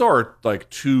 dude, those are, like,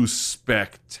 two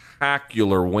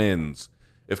spectacular wins.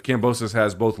 If Kambosos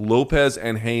has both Lopez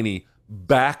and Haney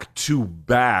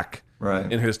back-to-back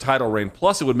in his title reign,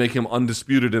 plus it would make him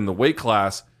undisputed in the weight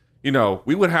class,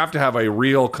 we would have to have a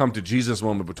real come-to-Jesus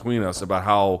moment between us about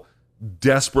how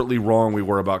desperately wrong we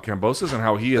were about Kambosos and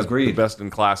how he is the best in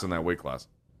class in that weight class.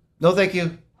 No, thank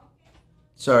you.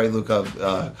 Sorry,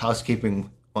 Luca.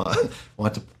 Housekeeping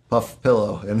want to puff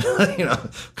pillow, and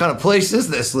what kind of place is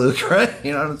this, Luke? Right?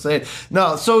 You know what I'm saying?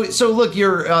 No. So look,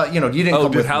 you're you didn't. Oh,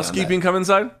 did housekeeping come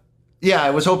inside? Yeah,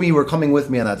 I was hoping you were coming with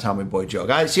me on that Tommy Boy joke.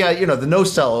 The no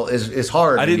sell is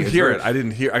hard. I didn't hear it.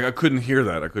 I couldn't hear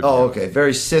that. Okay.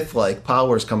 Very Sith-like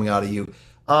powers coming out of you.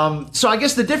 So I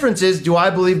guess the difference is, do I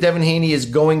believe Devin Haney is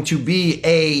going to be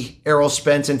Errol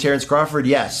Spence and Terrence Crawford?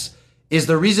 Yes. Is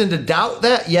there reason to doubt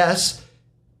that? Yes.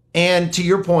 And to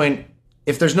your point,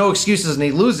 if there's no excuses and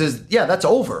he loses, that's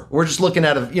over. We're just looking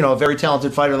at a very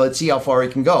talented fighter. Let's see how far he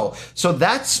can go. So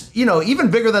that's,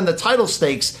 even bigger than the title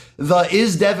stakes.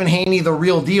 Is Devin Haney the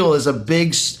real deal is a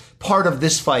big part of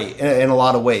this fight in a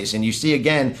lot of ways. And you see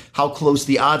again how close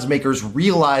the odds makers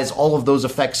realize all of those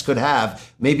effects could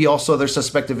have. Maybe also they're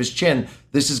suspect of his chin.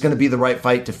 This is going to be the right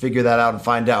fight to figure that out and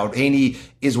find out. Haney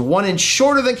is 1 inch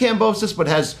shorter than Kambosos, but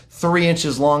has 3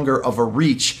 inches longer of a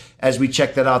reach as we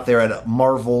check that out there at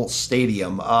Marvel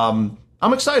Stadium.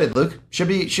 I'm excited, Luke. Should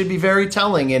be very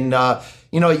telling. And,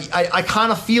 I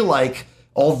kind of feel like,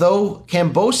 although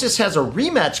Kambosos has a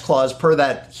rematch clause per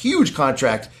that huge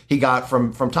contract he got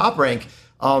from Top Rank,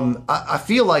 I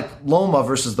feel like Loma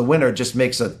versus the winner just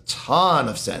makes a ton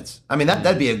of sense. I mean,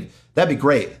 that'd be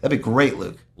great. That'd be great,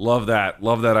 Luke. Love that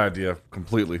idea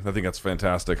completely. I think that's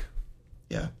fantastic.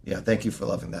 Yeah. Thank you for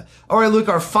loving that. All right, Luke.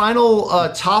 Our final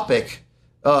topic.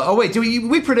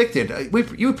 We predicted.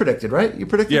 You predicted, right? You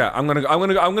predicted. Yeah, I'm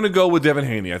gonna go with Devin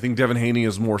Haney. I think Devin Haney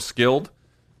is more skilled,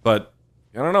 but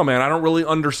I don't know, man. I don't really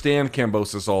understand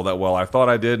Kambosos all that well. I thought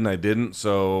I did, and I didn't,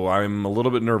 so I'm a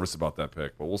little bit nervous about that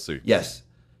pick, but we'll see. Yes.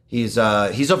 He's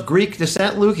of Greek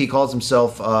descent, Luke. He calls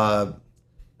himself, I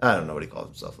don't know what he calls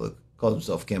himself, Luke. Calls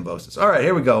himself Kambosos. All right,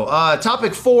 here we go.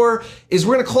 Topic 4 is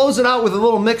we're going to close it out with a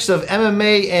little mix of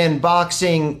MMA and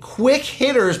boxing quick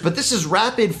hitters, but this is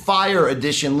rapid fire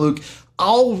edition, Luke.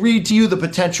 I'll read to you the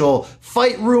potential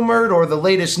fight rumored or the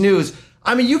latest news.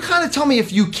 I mean, you kind of tell me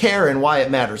if you care and why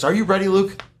it matters. Are you ready,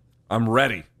 Luke? I'm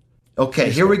ready. Okay,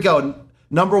 here we go.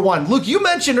 Number 1. Luke, you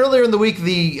mentioned earlier in the week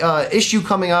the issue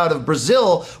coming out of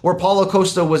Brazil where Paulo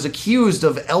Costa was accused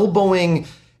of elbowing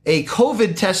a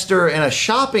COVID tester in a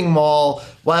shopping mall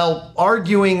while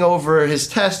arguing over his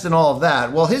test and all of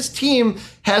that. Well, his team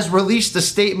has released a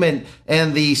statement,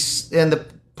 and the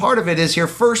part of it is here,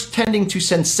 first tending to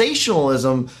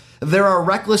sensationalism. There are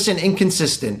reckless and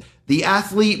inconsistent. The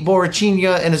athlete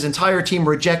Borrachinha and his entire team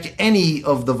reject any type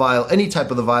of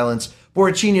the violence.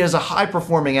 Borrachinha is a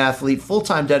high-performing athlete,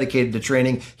 full-time dedicated to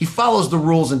training. He follows the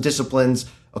rules and disciplines.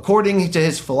 According to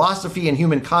his philosophy and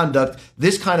human conduct,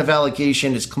 this kind of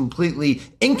allegation is completely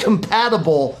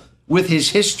incompatible with his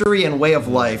history and way of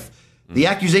life. The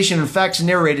accusation and facts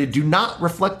narrated do not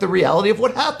reflect the reality of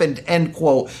what happened, end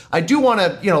quote. I do want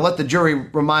to, let the jury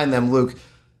remind them, Luke,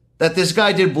 that this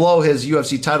guy did blow his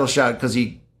UFC title shot because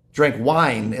he drank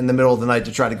wine in the middle of the night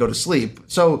to try to go to sleep.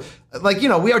 So,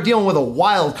 we are dealing with a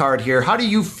wild card here. How do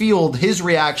you feel his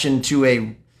reaction to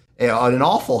an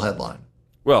awful headline?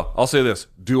 Well, I'll say this.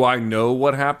 Do I know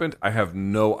what happened? I have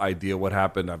no idea what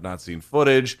happened. I've not seen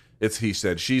footage. It's he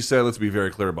said, she said. Let's be very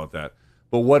clear about that.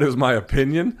 But what is my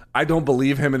opinion? I don't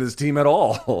believe him and his team at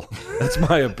all. That's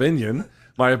my opinion.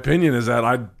 My opinion is that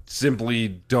I simply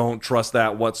don't trust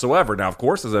that whatsoever. Now, of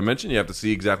course, as I mentioned, you have to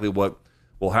see exactly what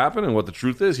will happen and what the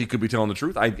truth is. He could be telling the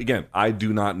truth. I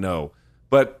do not know.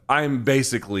 But I'm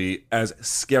basically as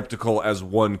skeptical as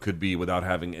one could be without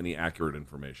having any accurate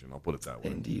information. I'll put it that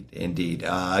way. Indeed.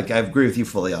 I agree with you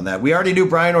fully on that. We already knew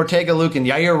Brian Ortega, Luke, and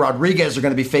Yair Rodriguez are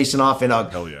going to be facing off in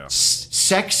a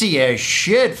sexy as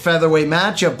shit featherweight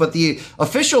matchup. But the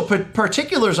official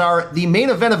particulars are the main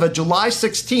event of a July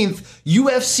 16th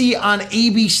UFC on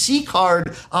ABC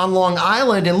card on Long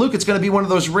Island. And Luke, it's going to be one of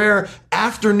those rare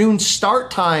afternoon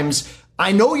start times.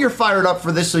 I know you're fired up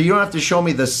for this, so you don't have to show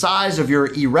me the size of your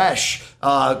Eresh.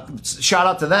 Shout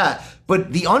out to that.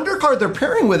 But the undercard they're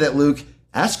pairing with it, Luke,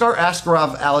 Askar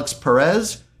Askarov, Alex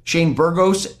Perez, Shane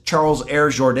Burgos, Charles Air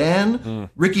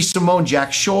Jordan, Ricky Simone,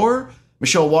 Jack Shore,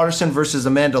 Michelle Waterson versus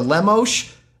Amanda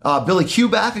Lemos. Billy Q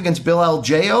back against Bill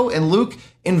Algeo. And Luke,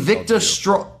 Invicta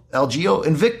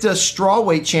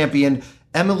strawweight champion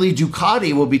Emily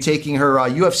Ducati will be taking her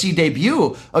UFC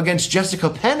debut against Jessica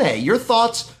Penne. Your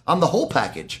thoughts on the whole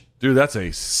package? Dude, that's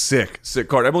a sick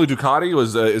card. Emily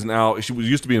Ducati she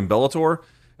used to be in Bellator.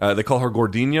 They call her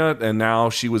Gordinha, and now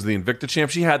she was the Invicta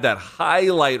champ. She had that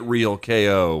highlight reel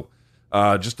KO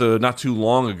just not too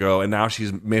long ago, and now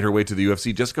she's made her way to the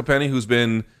UFC. Jessica Penne, who's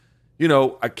been,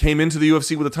 came into the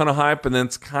UFC with a ton of hype, and then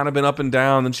it's kind of been up and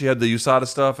down. Then she had the USADA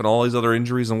stuff and all these other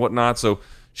injuries and whatnot, so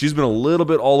she's been a little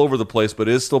bit all over the place, but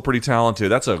is still pretty talented.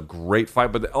 That's a great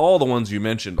fight, but all the ones you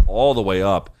mentioned all the way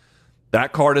up,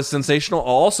 that card is sensational. I'll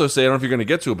also say, I don't know if you're going to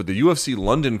get to it, but the UFC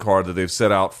London card that they've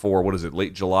set out for,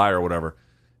 late July or whatever,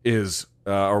 is,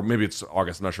 or maybe it's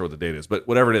August, I'm not sure what the date is, but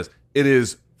whatever it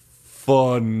is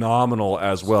phenomenal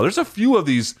as well. There's a few of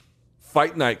these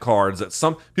fight night cards that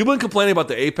some people have been complaining about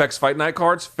the Apex fight night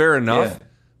cards, fair enough,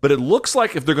 but it looks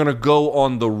like if they're going to go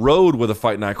on the road with a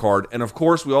fight night card, and of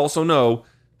course we also know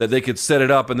that they could set it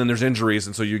up and then there's injuries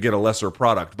and so you get a lesser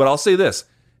product. But I'll say this,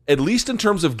 at least in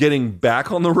terms of getting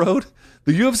back on the road,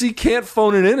 the UFC can't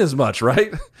phone it in as much,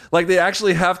 right? Like they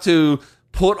actually have to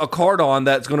put a card on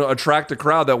that's going to attract a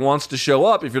crowd that wants to show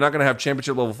up. If you're not going to have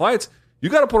championship level fights, you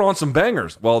got to put on some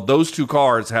bangers. Well, those two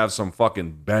cards have some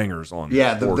fucking bangers on them.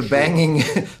 Yeah, the banging,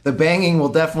 the banging will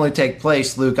definitely take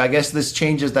place, Luke. I guess this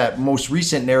changes that most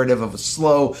recent narrative of a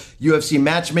slow UFC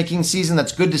matchmaking season.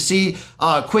 That's good to see.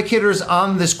 Quick hitters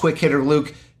on this quick hitter,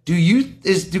 Luke.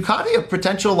 Is Ducati a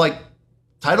potential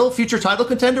future title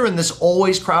contender in this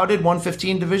always crowded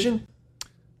 115 division?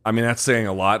 I mean, that's saying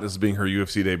a lot. This is being her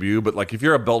UFC debut, but if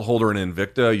you're a belt holder in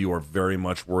Invicta, you are very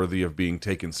much worthy of being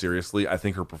taken seriously. I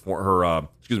think her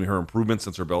improvement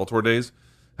since her Bellator days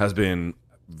has been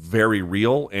very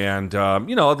real, and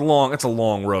it's a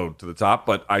long road to the top.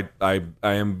 But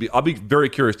I'll be very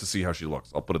curious to see how she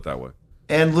looks. I'll put it that way.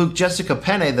 And Luke, Jessica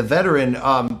Penne, the veteran,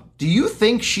 do you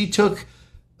think she took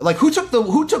who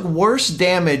took worse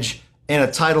damage in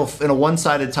a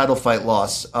one-sided title fight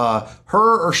loss,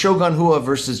 her or Shogun Rua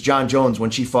versus John Jones when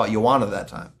she fought Joanna that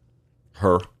time?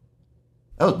 Her.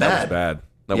 That was bad. That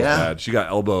was bad. She got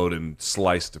elbowed and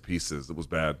sliced to pieces. It was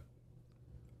bad.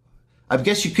 I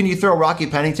guess can you throw Rocky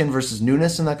Pennington versus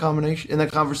Nunes in that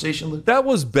conversation, Luke? That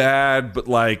was bad, but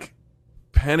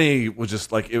Penny was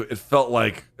just it felt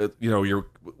like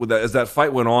as that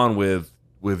fight went on with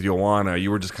Joanna,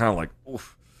 you were just kind of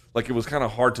oof. It was kind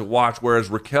of hard to watch, whereas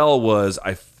Raquel was,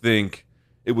 I think,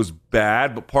 it was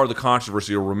bad, but part of the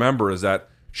controversy you'll remember is that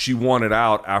she won it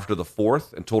out after the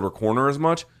fourth and told her corner as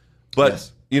much. But,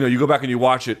 yes. You go back and you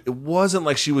watch it, it wasn't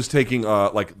like she was taking,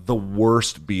 the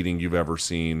worst beating you've ever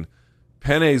seen.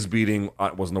 Penne's beating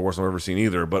wasn't the worst I've ever seen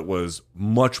either, but was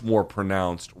much more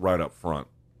pronounced right up front.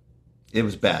 It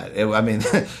was bad.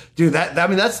 Dude,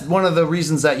 that's one of the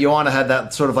reasons that Joanna had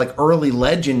that sort of early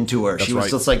legend to her. She was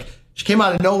just she came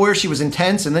out of nowhere. She was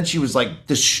intense, and then she was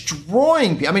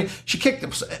destroying people. I mean, she kicked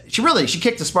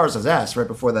Esparza's ass right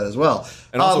before that as well.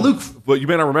 And also, Luke, but you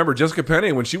may not remember Jessica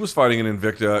Penne when she was fighting in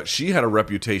Invicta. She had a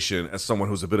reputation as someone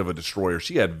who's a bit of a destroyer.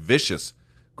 She had vicious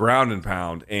ground and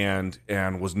pound, and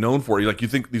was known for it. You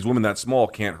think these women that small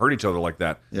can't hurt each other like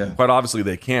that? Yeah. Quite obviously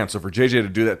they can. So for JJ to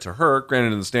do that to her,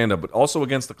 granted in the stand up, but also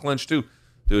against the clinch too,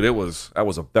 dude, that was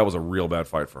a real bad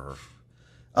fight for her.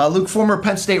 Luke, former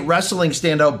Penn State wrestling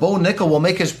standout Bo Nickel will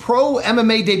make his pro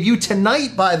MMA debut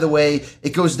tonight, by the way.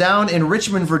 It goes down in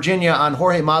Richmond, Virginia on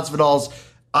Jorge Masvidal's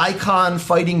Icon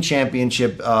Fighting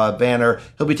Championship banner.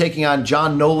 He'll be taking on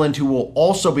John Noland, who will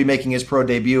also be making his pro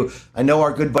debut. I know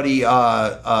our good buddy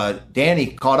Danny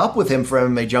caught up with him for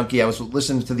MMA Junkie. I was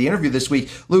listening to the interview this week.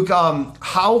 Luke,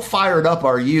 how fired up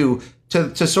are you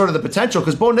to sort of the potential?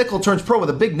 Because Bo Nickel turns pro with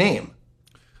a big name.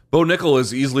 Bo Nickel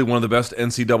is easily one of the best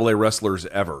NCAA wrestlers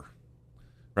ever,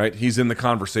 right? He's in the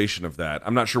conversation of that.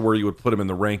 I'm not sure where you would put him in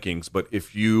the rankings, but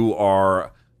if you are, I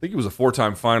think he was a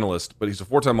 4-time finalist, but he's a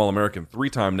 4-time All-American,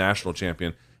 3-time national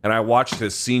champion, and I watched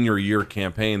his senior year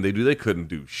campaign. They couldn't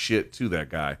do shit to that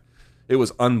guy. It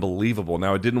was unbelievable.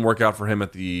 Now, it didn't work out for him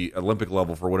at the Olympic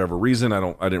level for whatever reason. I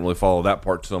didn't really follow that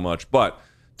part so much, but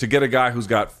to get a guy who's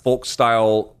got folk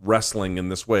style wrestling in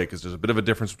this way, because there's a bit of a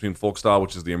difference between folk style,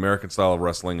 which is the American style of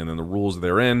wrestling, and then the rules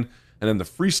they're in, and then the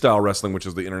freestyle wrestling, which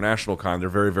is the international kind. They're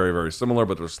very, very, very similar,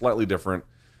 but they're slightly different.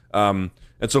 And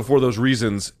so for those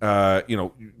reasons,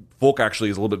 folk actually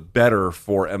is a little bit better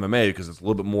for MMA because it's a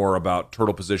little bit more about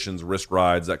turtle positions, wrist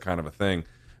rides, that kind of a thing.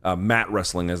 Mat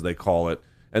wrestling, as they call it.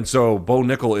 And so Bo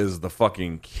Nickel is the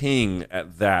fucking king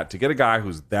at that. To get a guy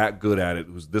who's that good at it,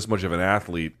 who's this much of an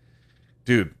athlete,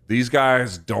 dude, these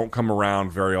guys don't come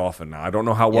around very often now. I don't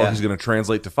know how well he's going to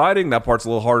translate to fighting. That part's a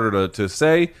little harder to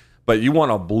say. But you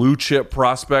want a blue chip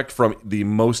prospect from the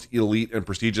most elite and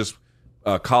prestigious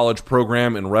college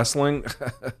program in wrestling.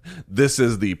 This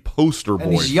is the poster boy.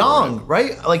 And he's young,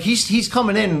 right? Like he's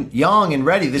coming in young and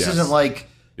ready. This isn't like,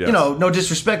 no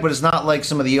disrespect, but it's not like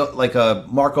some of the like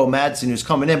Marco Madsen who's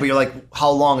coming in. But you're like,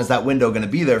 how long is that window going to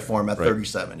be there for him at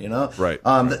 37? You know, right?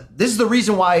 This is the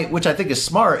reason why, which I think is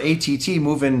smart. ATT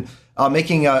moving.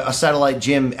 Making a satellite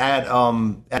gym at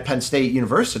Penn State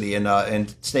University in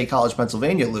State College,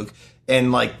 Pennsylvania, Luke,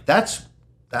 and like that's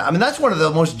one of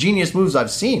the most genius moves I've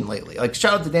seen lately. Like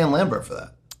shout out to Dan Lambert for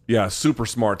that. Yeah, super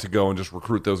smart to go and just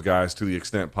recruit those guys to the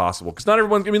extent possible because not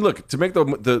everyone. I mean, look, to make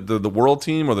the world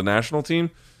team or the national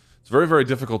team, it's very, very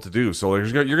difficult to do. So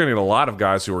you're going to get a lot of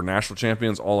guys who are national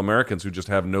champions, All-Americans who just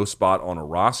have no spot on a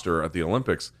roster at the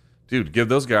Olympics. Dude, give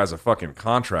those guys a fucking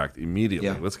contract immediately.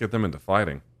 Yeah. Let's get them into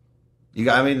fighting.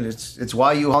 It's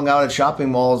why you hung out at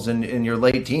shopping malls in your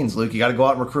late teens, Luke. You got to go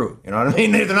out and recruit. You know what I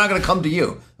mean? They're not going to come to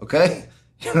you, okay?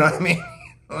 You know what I mean?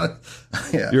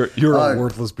 Yeah. You're a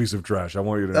worthless piece of trash. I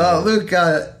want you to know. Luke,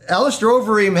 Alistair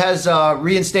Overeem has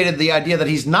reinstated the idea that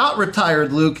he's not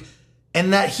retired, Luke,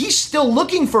 and that he's still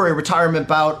looking for a retirement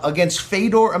bout against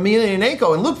Fedor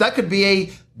Emelianenko. And Luke, that could be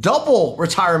a double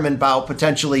retirement bout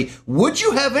potentially. Would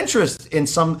you have interest in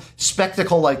some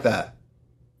spectacle like that?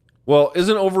 Well,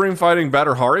 isn't Overeem fighting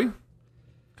Badr Hari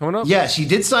coming up? Yes, he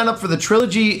did sign up for the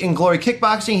Trilogy in Glory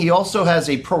Kickboxing. He also has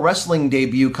a pro wrestling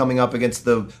debut coming up against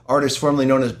the artist formerly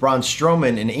known as Braun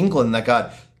Strowman in England that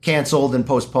got canceled and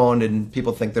postponed, and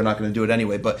people think they're not going to do it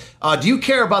anyway. But do you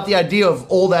care about the idea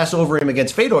of old-ass Overeem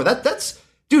against Fedor? That's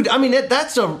dude, I mean,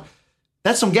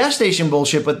 that's some gas station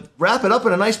bullshit, but wrap it up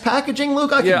in a nice packaging,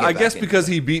 Luke. I guess because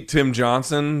he beat Tim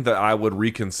Johnson that I would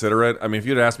reconsider it. I mean, if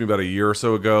you'd asked me about a year or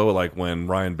so ago, like when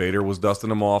Ryan Bader was dusting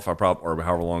him off, or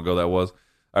however long ago that was,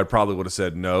 I probably would have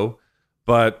said no.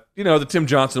 But, the Tim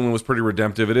Johnson one was pretty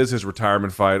redemptive. It is his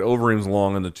retirement fight. Overeem's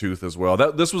long in the tooth as well.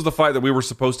 This was the fight that we were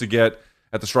supposed to get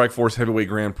at the Strikeforce Heavyweight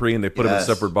Grand Prix, and they put him in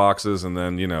separate boxes, and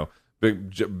then,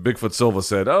 Bigfoot Silva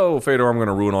said, "Oh, Fedor, I'm going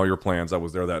to ruin all your plans." I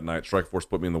was there that night. Strikeforce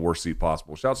put me in the worst seat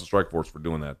possible. Shouts to Strikeforce for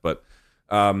doing that. But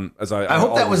as I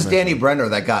hope that was Danny Brenner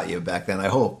that got you back then. I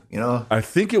hope, I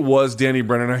think it was Danny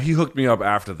Brenner. Now, he hooked me up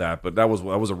after that, but that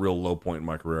was a real low point in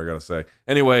my career, I got to say.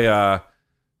 Anyway,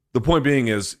 the point being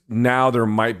is now there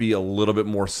might be a little bit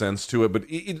more sense to it, but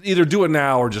either do it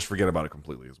now or just forget about it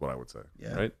completely is what I would say.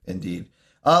 Yeah, right? Indeed.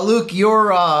 Luke,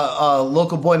 your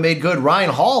local boy made good, Ryan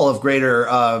Hall of Greater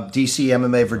DC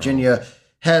MMA Virginia,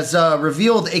 has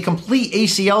revealed a complete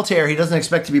ACL tear. He doesn't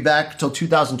expect to be back until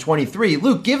 2023.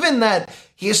 Luke, given that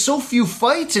he has so few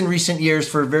fights in recent years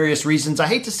for various reasons, I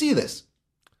hate to see this.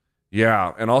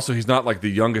 Yeah, and also he's not like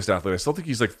the youngest athlete. I still think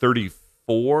he's like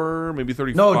 34, maybe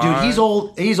 35. No, dude, he's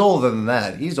old. He's older than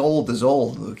that. He's old as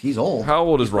old, Luke. He's old. How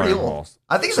old is Ryan Hall?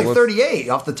 I think he's like 38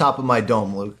 off the top of my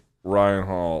dome, Luke. Ryan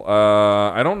Hall.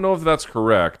 I don't know if that's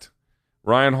correct.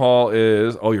 Ryan Hall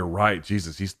is... Oh, you're right.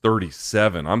 Jesus, he's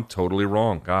 37. I'm totally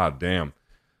wrong. God damn.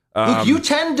 Look, you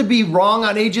tend to be wrong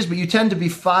on ages, but you tend to be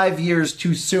 5 years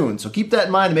too soon. So keep that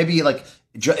in mind. Maybe like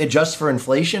adjust for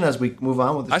inflation as we move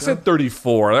on with the show. I said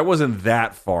 34. That wasn't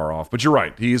that far off. But you're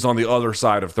right. He's on the other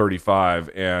side of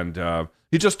 35. And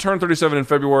he just turned 37 in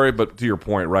February. But to your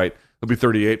point, right, he'll be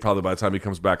 38 probably by the time he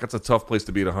comes back. That's a tough place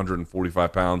to be at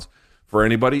 145 pounds. For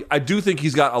anybody. I do think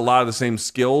he's got a lot of the same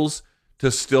skills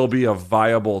to still be a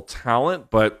viable talent,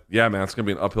 but yeah, man, it's going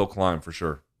to be an uphill climb for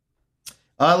sure.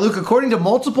 Luke, according to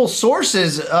multiple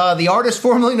sources, the artist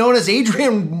formerly known as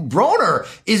Adrian Broner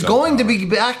is going to be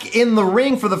back in the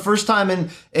ring for the first time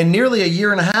in nearly a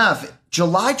year and a half.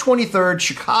 July 23rd,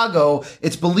 Chicago.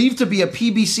 It's believed to be a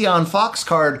PBC on Fox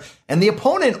card, and the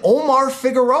opponent, Omar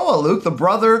Figueroa, Luke, the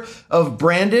brother of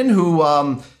Brandon, who...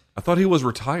 I thought he was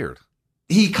retired.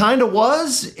 He kind of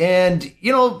was, and,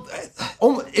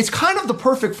 it's kind of the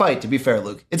perfect fight, to be fair,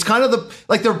 Luke. It's kind of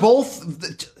they're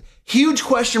both huge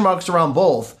question marks around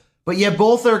both, but yet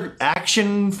both are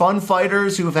action, fun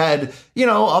fighters who have had,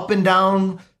 up and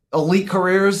down elite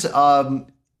careers. I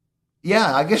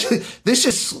guess this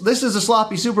is a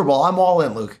sloppy Super Bowl. I'm all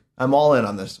in, Luke. I'm all in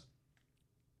on this.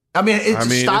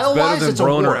 It's style-wise, it's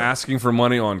better than Broner asking for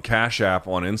money on Cash App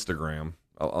on Instagram.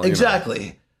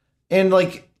 Exactly. And,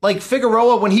 like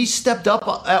Figueroa, when he stepped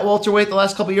up at welterweight the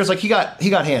last couple of years, like he got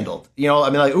handled.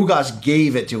 Ugas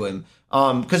gave it to him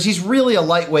because he's really a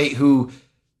lightweight who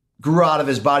grew out of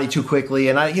his body too quickly.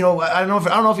 And I don't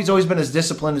know if he's always been as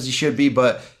disciplined as he should be,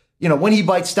 but when he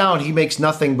bites down, he makes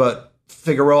nothing but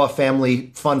Figueroa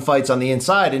family fun fights on the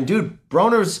inside. And dude,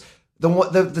 Broner's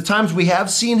the times we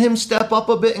have seen him step up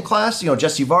a bit in class,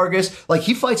 Jesse Vargas, like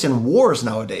he fights in wars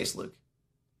nowadays, Luke.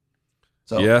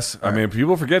 So, yes, I mean,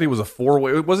 people forget he was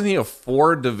wasn't he a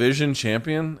 4-division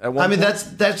champion at one point?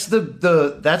 That's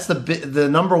the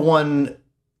number one.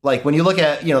 Like when you look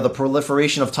at, the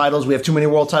proliferation of titles, we have too many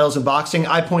world titles in boxing.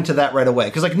 I point to that right away.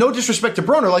 Because like no disrespect to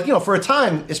Broner, for a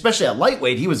time, especially at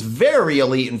lightweight, he was very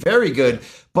elite and very good,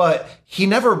 but he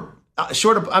never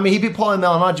he beat Paulie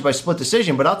Malignaggi by split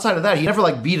decision, but outside of that, he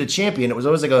never beat a champion. It was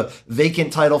always like a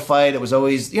vacant title fight. It was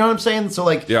always, you know what I'm saying? So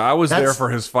I was there for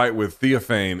his fight with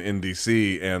Theophane in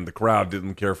DC, and the crowd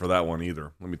didn't care for that one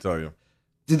either. Let me tell you.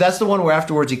 Dude, that's the one where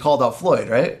afterwards he called out Floyd,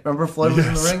 right? Remember Floyd was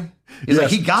in the ring? He's like,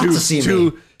 he got to see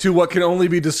me. To what can only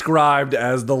be described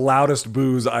as the loudest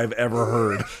boos I've ever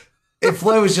heard. And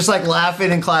Floyd was just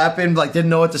laughing and clapping, didn't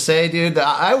know what to say, dude.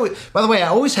 By the way, I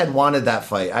always had wanted that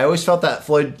fight. I always felt that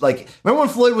Floyd, remember when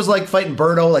Floyd was fighting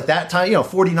Berto, that time,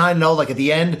 49-0, at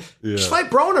the end? Yeah. Just fight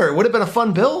Broner. It would have been a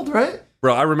fun build, right?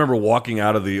 Bro, I remember walking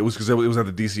out of it was because it was at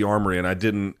the DC Armory, and I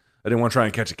didn't want to try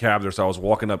and catch a cab there, so I was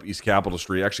walking up East Capitol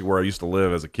Street, actually where I used to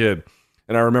live as a kid.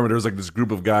 And I remember there was this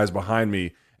group of guys behind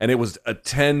me, and it was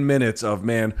 10 minutes of,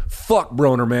 man, fuck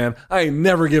Broner, man. I ain't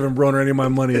never giving Broner any of my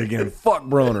money again. Fuck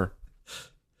Broner.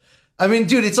 I mean,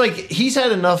 dude, it's he's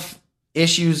had enough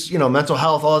issues, mental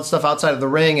health, all that stuff outside of the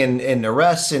ring and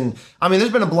arrests. And I mean,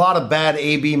 there's been a lot of bad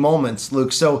AB moments,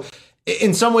 Luke. So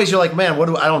in some ways you're like, man,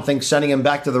 I don't think sending him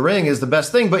back to the ring is the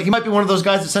best thing, but he might be one of those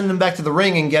guys that send him back to the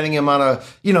ring and getting him on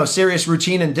a, serious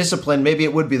routine and discipline. Maybe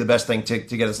it would be the best thing to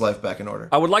get his life back in order.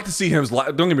 I would like to see him,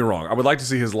 don't get me wrong, I would like to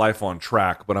see his life on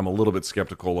track, but I'm a little bit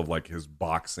skeptical of his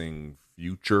boxing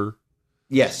future.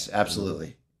 Yes,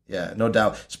 absolutely. Yeah, no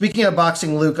doubt. Speaking of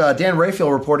boxing, Luke, Dan Raphael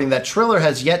reporting that Triller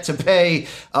has yet to pay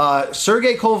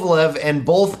Sergey Kovalev and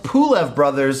both Pulev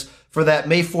brothers for that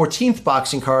May 14th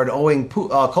boxing card, owing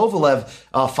Kovalev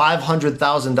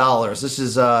 $500,000. This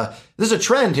is a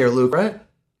trend here, Luke, right?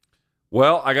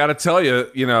 Well, I got to tell you,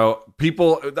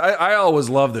 people, I always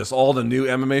love this. All the new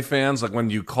MMA fans, when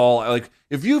you call,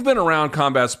 if you've been around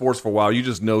combat sports for a while, you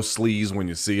just know sleaze when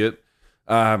you see it.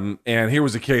 And here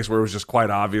was a case where it was just quite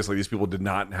obvious, these people did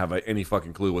not have any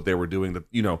fucking clue what they were doing.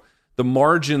 The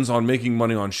margins on making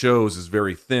money on shows is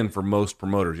very thin for most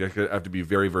promoters. You have to be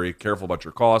very, very careful about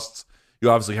your costs. You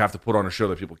obviously have to put on a show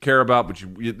that people care about, but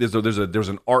there's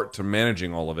an art to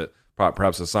managing all of it,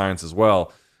 perhaps a science as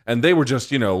well. And they were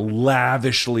just,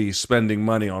 lavishly spending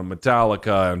money on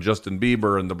Metallica and Justin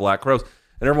Bieber and the Black Crowes.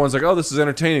 And everyone's like, oh, this is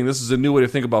entertaining. This is a new way to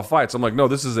think about fights. I'm like, no,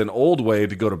 this is an old way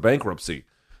to go to bankruptcy.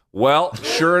 Well,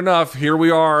 sure enough, here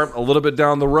we are a little bit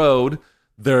down the road.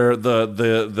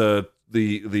 The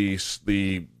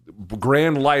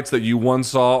grand lights that you once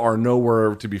saw are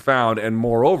nowhere to be found. And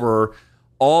moreover,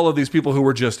 all of these people who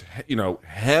were just,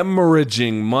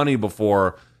 hemorrhaging money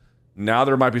before, now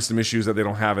there might be some issues that they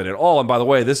don't have it at all. And by the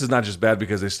way, this is not just bad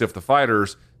because they stiff the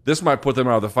fighters. This might put them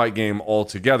out of the fight game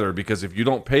altogether, because if you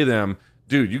don't pay them,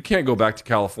 dude, you can't go back to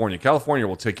California. California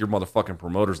will take your motherfucking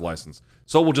promoter's license.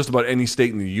 So will just about any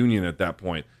state in the union at that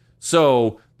point.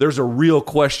 So there's a real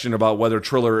question about whether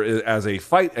Triller, as a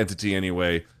fight entity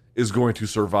anyway, is going to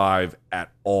survive at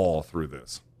all through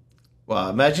this. Well,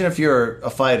 imagine if you're a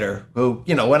fighter who,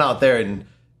 went out there and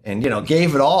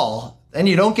gave it all, and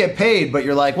you don't get paid, but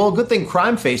you're like, well, good thing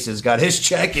Crime Faces got his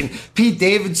check, and Pete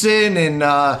Davidson and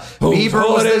Bieber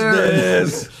was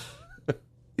there.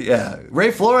 Yeah,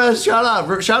 Ray Flores, shout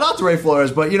out to Ray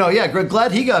Flores, but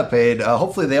glad he got paid.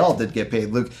 Hopefully they all did get paid,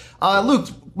 Luke. Luke,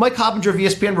 Mike Coppinger of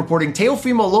ESPN reporting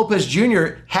Teofimo Lopez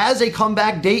Jr. has a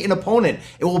comeback date and opponent.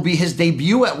 It will be his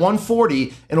debut at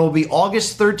 140, and it will be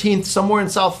August 13th somewhere in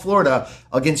South Florida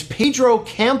against Pedro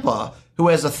Campa, who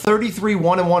has a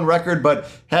 33-1-1 record, but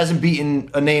hasn't beaten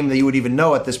a name that you would even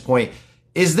know at this point.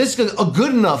 Is this a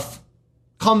good enough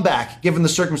comeback, given the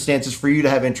circumstances, for you to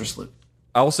have interest, Luke?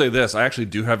 I will say this. I actually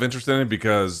do have interest in it,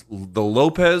 because the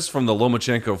Lopez from the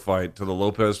Lomachenko fight to the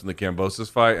Lopez from the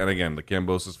Kambosos fight, and again, the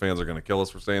Kambosos fans are going to kill us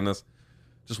for saying this,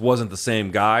 just wasn't the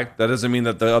same guy. That doesn't mean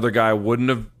that the other guy wouldn't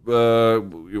have,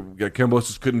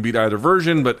 Kambosos couldn't beat either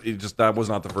version, but that was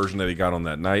not the version that he got on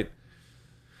that night.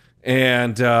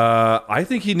 And I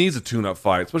think he needs a tune-up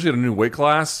fight, especially at a new weight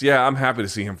class. Yeah, I'm happy to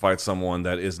see him fight someone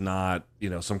that is not,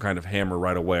 some kind of hammer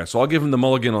right away. So I'll give him the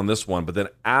mulligan on this one. But then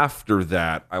after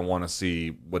that, I want to see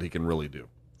what he can really do.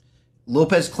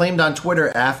 Lopez claimed on Twitter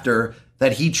after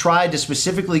that he tried to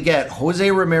specifically get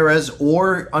Jose Ramirez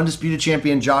or undisputed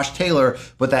champion Josh Taylor,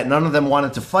 but that none of them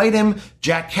wanted to fight him.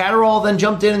 Jack Catterall then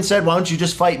jumped in and said, why don't you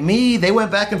just fight me? They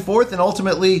went back and forth, and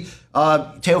ultimately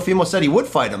Teofimo said he would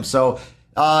fight him. So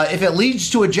if it leads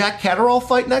to a Jack Catterall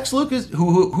fight next, Luke,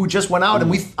 who just went out,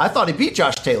 and I thought he beat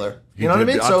Josh Taylor. You know what I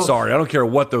mean? I'm sorry. I don't care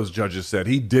what those judges said.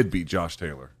 He did beat Josh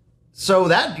Taylor. So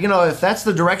that, if that's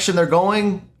the direction they're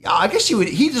going, I guess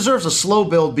he deserves a slow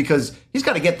build because he's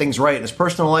got to get things right in his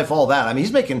personal life, all that. I mean,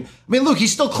 look,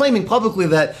 he's still claiming publicly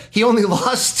that he only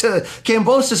lost to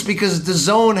Kambosos because the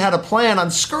zone had a plan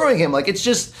on screwing him. Like, it's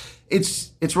just,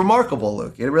 it's remarkable,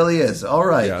 Luke. It really is. All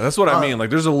right. Yeah, that's what I mean. Like,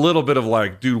 there's a little bit of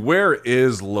like, dude, where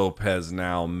is Lopez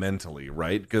now mentally,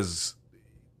 right? Because,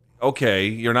 okay,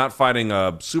 you're not fighting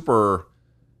a super...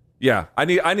 Yeah, I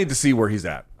need to see where he's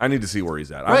at. I need to see where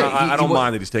he's at. Right. I don't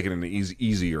mind that he's taking an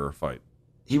easier fight.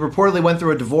 He reportedly went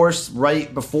through a divorce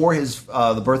right before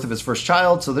the birth of his first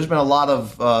child, so there's been There's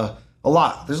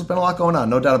been a lot going on,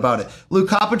 no doubt about it. Luke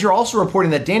Coppinger also reporting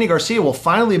that Danny Garcia will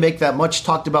finally make that much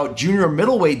talked about junior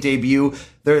middleweight debut.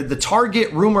 The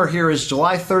target rumor here is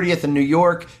July 30th in New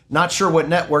York. Not sure what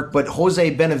network, but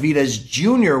Jose Benavidez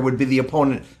Jr. would be the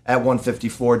opponent at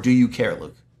 154. Do you care,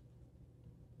 Luke?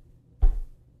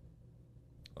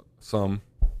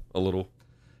 A little.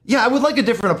 Yeah, I would like a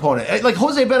different opponent. Like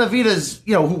Jose Benavidez,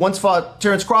 who once fought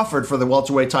Terrence Crawford for the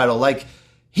welterweight title. Like,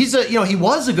 he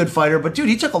was a good fighter, but dude,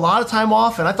 he took a lot of time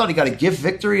off, and I thought he got a gift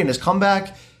victory in his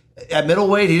comeback. At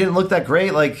middleweight, he didn't look that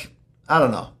great. Like, I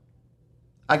don't know.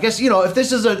 I guess, if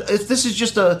this is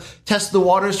just a test of the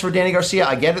waters for Danny Garcia,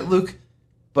 I get it, Luke.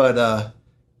 But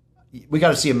we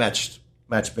got to see a match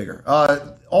bigger.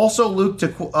 Also, Luke,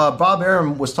 Bob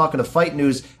Arum was talking to Fight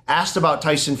News, asked about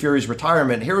Tyson Fury's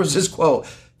retirement. Here was his quote.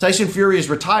 Tyson Fury is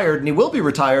retired, and he will be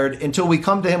retired until we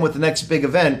come to him with the next big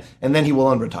event, and then he will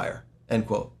unretire. End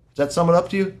quote. Does that sum it up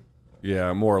to you?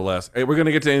 Yeah, more or less. Hey, we're going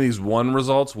to get to any of these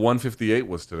results. 158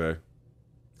 was today.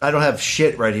 I don't have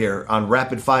shit right here on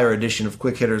rapid fire edition of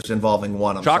Quick Hitters involving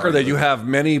one. I'm Shocker sorry, that Luke. you have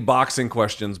many boxing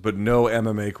questions, but no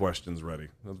MMA questions ready.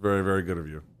 That's very, very good of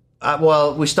you.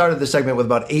 Well, we started the segment with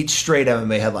about 8 straight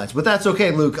MMA headlines, but that's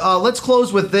okay, Luke. Let's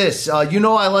close with this. I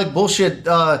like bullshit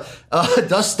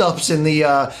dust-ups in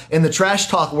the trash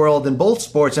talk world in both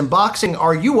sports. And boxing,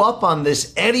 are you up on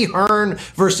this Eddie Hearn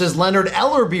versus Leonard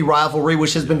Ellerbe rivalry,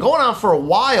 which has been going on for a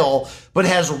while, but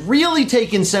has really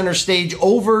taken center stage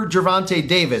over Gervonta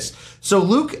Davis? So,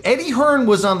 Luke, Eddie Hearn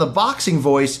was on the Boxing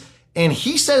Voice, and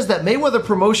he says that Mayweather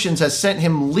Promotions has sent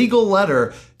him legal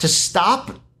letter to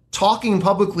stop talking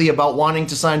publicly about wanting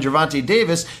to sign Gervonta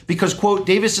Davis because, quote,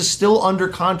 Davis is still under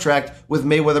contract with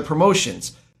Mayweather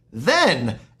Promotions.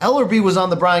 Then Ellerbe was on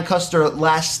the Brian Custer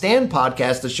Last Stand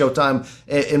podcast that Showtime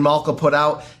in Malka put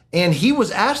out, and he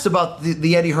was asked about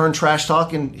the Eddie Hearn trash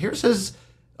talk, and here's his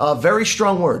very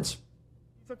strong words.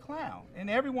 He's a clown, and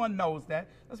everyone knows that.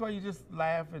 That's why you just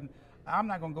laugh, and I'm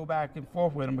not going to go back and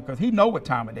forth with him because he know what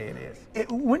time of day it is.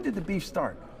 When did the beef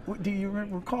start? Do you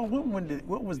recall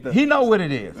what was the? He know what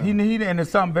it is. He and it's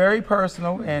something very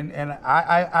personal. And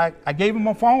I gave him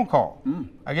a phone call.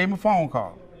 I gave him a phone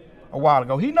call a while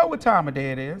ago. He know what time of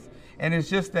day it is, and it's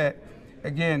just that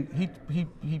again he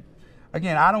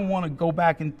I don't want to go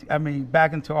back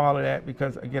into all of that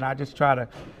because again I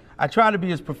try to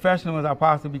be as professional as I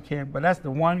possibly can. But that's the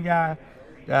one guy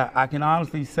that I can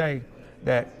honestly say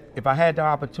that if I had the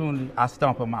opportunity, I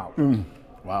stomp him out.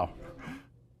 Wow.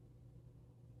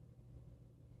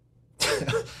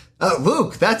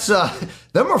 Luke, that's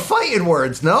them are fighting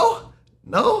words, no?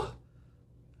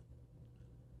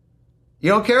 You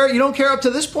don't care? You don't care up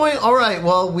to this point? All right.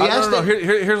 Well, we asked. No.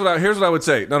 Here's what I would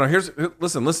say. No.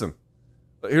 Listen.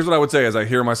 Here's what I would say as I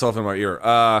hear myself in my ear.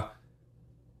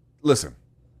 Listen.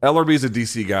 Ellerbe's a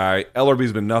DC guy.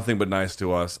 Ellerbe's been nothing but nice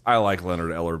to us. I like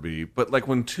Leonard Ellerbe, but like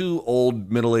when two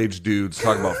old middle-aged dudes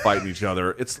talk about fighting each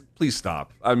other, please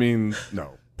stop. I mean,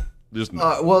 no. Just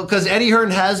no. Well, because Eddie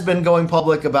Hearn has been going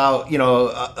public about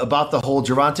about the whole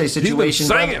Gervonta situation. He's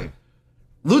been singing.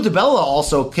 Lou DiBella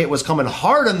also was coming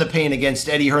hard on the paint against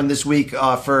Eddie Hearn this week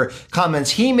for comments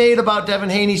he made about Devin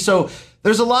Haney. So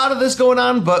there's a lot of this going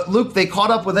on. But Luke, they caught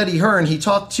up with Eddie Hearn. He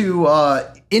talked to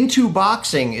Into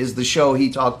Boxing is the show he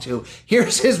talked to.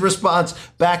 Here's his response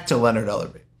back to Leonard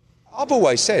Ellerbe. I've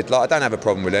always said, I don't have a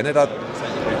problem with Leonard. I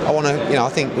want to, I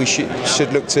think we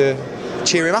should look to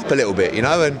cheer him up a little bit,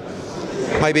 and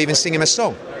maybe even sing him a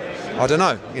song. I don't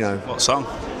know, What song?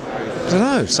 I don't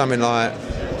know, something like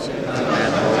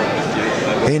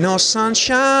Ain't no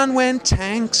sunshine when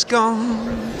Tank's gone.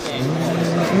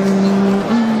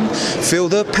 Feel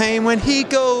the pain when he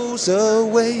goes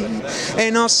away.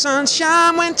 Ain't no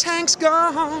sunshine when Tank's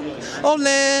gone. Oh,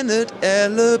 Leonard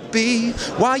Ellerbe,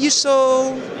 why you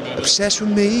so obsessed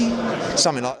with me?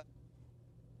 Something like that.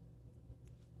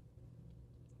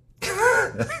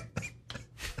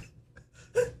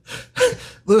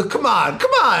 Luke, come on.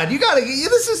 You gotta.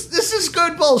 This is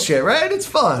good bullshit, right? It's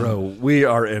fun. Bro, we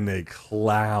are in a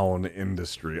clown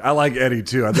industry. I like Eddie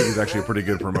too. I think he's actually a pretty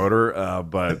good promoter.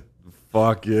 But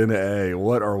fucking A,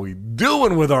 what are we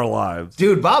doing with our lives?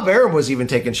 Dude, Bob Arum was even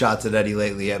taking shots at Eddie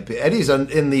lately. Eddie's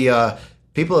in the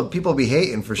people be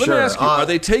hating for sure. Let me ask you, are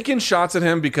they taking shots at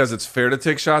him because it's fair to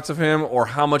take shots of him, or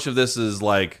how much of this is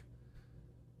like?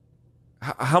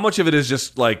 How much of it is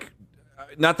just like?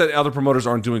 Not that other promoters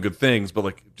aren't doing good things, but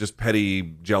like just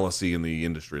petty jealousy in the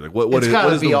industry. Like what is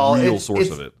the real source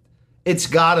of it? It's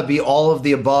got to be all of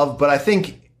the above. But I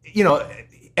think,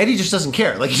 Eddie just doesn't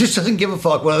care. Like, he just doesn't give a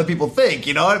fuck what other people think.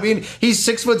 You know what I mean? He's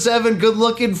 6'7", good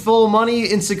looking, full of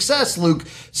money and success, Luke.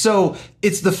 So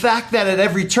it's the fact that at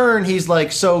every turn he's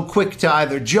like so quick to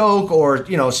either joke or,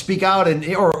 speak out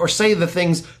or say the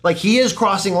things, like he is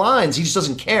crossing lines. He just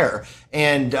doesn't care.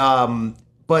 And,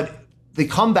 but the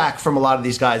comeback from a lot of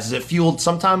these guys, is it fueled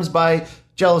sometimes by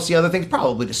jealousy, other things?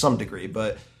 Probably to some degree.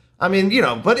 But, I mean,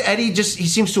 but Eddie he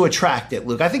seems to attract it,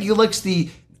 Luke. I think he likes the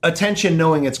attention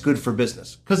knowing it's good for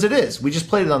business. Because it is. We just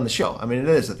played it on the show. I mean, it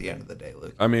is at the end of the day,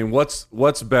 Luke. I mean, what's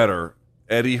better?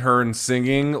 Eddie Hearn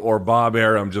singing or Bob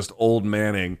Arum just old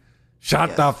manning?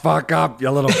 Shut the fuck up,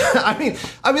 you little... I mean,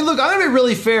 look, I'm going to be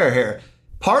really fair here.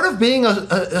 Part of being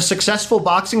a successful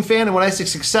boxing fan, and when I say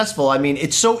successful, I mean,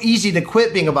 it's so easy to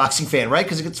quit being a boxing fan, right?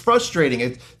 Because it's frustrating,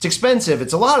 it's expensive,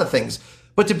 it's a lot of things.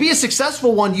 But to be a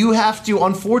successful one, you have to,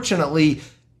 unfortunately,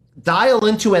 dial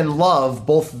into and love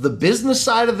both the business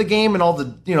side of the game and all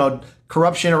the,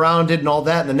 corruption around it and all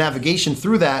that, and the navigation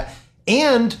through that,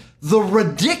 and the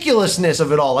ridiculousness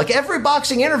of it all. Like, every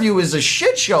boxing interview is a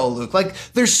shit show, Luke. Like,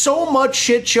 there's so much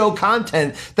shit show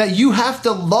content that you have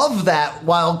to love that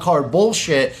wild card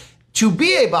bullshit to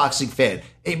be a boxing fan.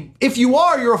 If you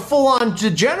are, you're a full-on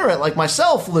degenerate like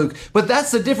myself, Luke. But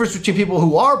that's the difference between people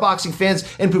who are boxing fans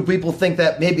and people think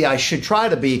that maybe I should try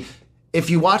to be. If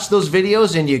you watch those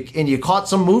videos and you caught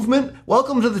some movement,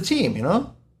 welcome to the team,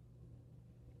 All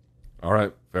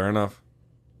right, fair enough.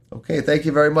 Okay, thank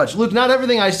you very much. Luke, not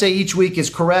everything I say each week is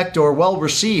correct or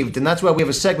well-received, and that's why we have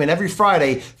a segment every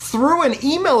Friday through an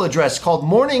email address called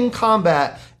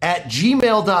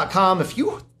morningcombat@gmail.com. If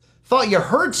you thought you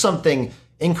heard something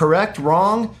incorrect,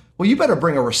 wrong, well, you better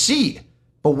bring a receipt.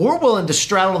 But we're willing to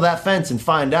straddle that fence and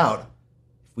find out if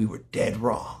we were dead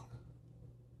wrong.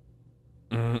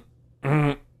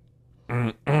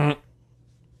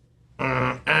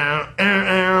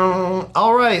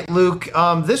 All right, Luke.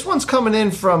 This one's coming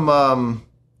in from a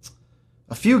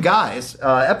few guys.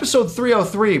 Episode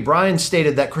 303, Brian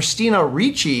stated that Christina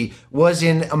Ricci was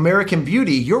in American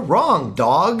Beauty. You're wrong,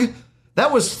 dog.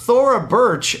 That was Thora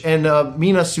Birch and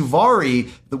Mina Suvari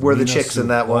were the chicks in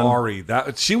that one.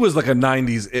 She was like a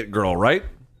 90s it girl, right?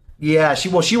 Yeah, she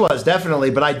was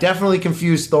definitely, but I definitely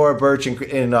confused Thora Birch and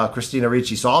Christina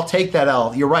Ricci, so I'll take that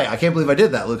out. You're right. I can't believe I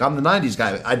did that, Luke. I'm the 90s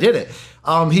guy. I did it.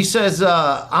 He says,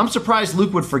 I'm surprised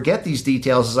Luke would forget these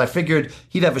details, as I figured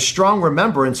he'd have a strong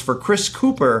remembrance for Chris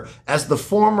Cooper as the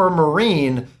former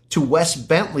Marine to Wes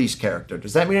Bentley's character.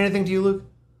 Does that mean anything to you, Luke?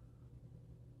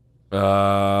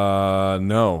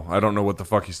 No. I don't know what the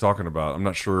fuck he's talking about. I'm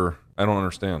not sure. I don't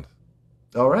understand.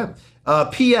 All right.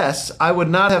 P.S. I would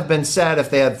not have been sad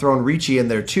if they had thrown Ricci in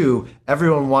there too.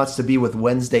 Everyone wants to be with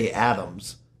Wednesday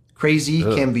Addams. Crazy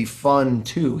can be fun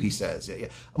too, he says. Yeah.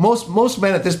 Most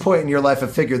men at this point in your life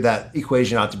have figured that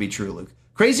equation out to be true, Luke.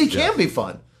 Crazy can be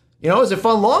fun. Is it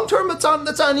fun long term? That's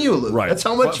on you, Luke. Right. That's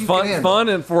how much you can handle. Fun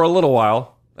and for a little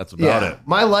while. That's about it.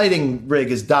 My lighting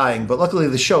rig is dying, but luckily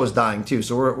the show is dying too,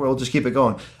 so we'll just keep it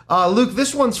going. Luke,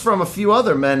 this one's from a few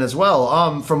other men as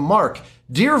well. From Mark.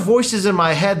 Dear voices in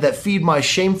my head that feed my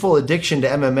shameful addiction to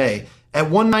MMA. At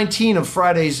 119 of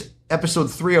Friday's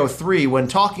episode 303, when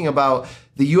talking about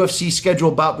the UFC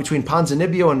scheduled bout between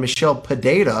Ponzinibbio and Michel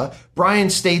Pereira, Brian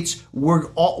states,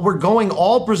 we're going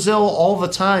all Brazil all the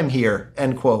time here,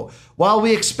 end quote. While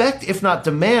we expect, if not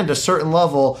demand, a certain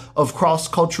level of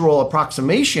cross-cultural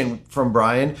approximation from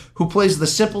Brian, who plays the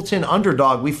simpleton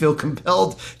underdog we feel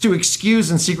compelled to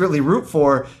excuse and secretly root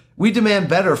for, we demand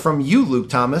better from you, Luke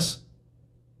Thomas.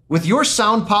 With your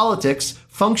sound politics,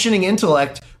 functioning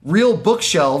intellect, real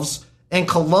bookshelves, and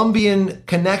Colombian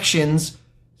connections,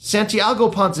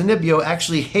 Santiago Ponzinibbio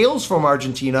actually hails from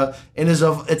Argentina and is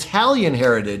of Italian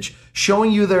heritage,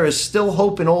 showing you there is still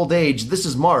hope in old age. This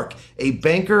is Mark, a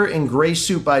banker in gray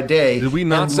suit by day. Did we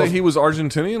not say he was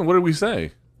Argentinian? What did we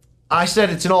say? I said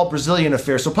it's an all Brazilian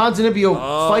affair. So Ponzinibbio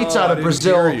fights out of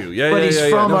Brazil, but he's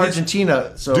from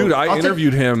Argentina. So dude, I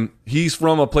interviewed him. He's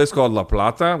from a place called La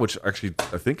Plata, which actually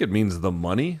I think it means the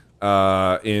money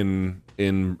in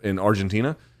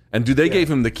Argentina. And dude, they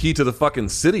gave him the key to the fucking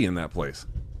city in that place.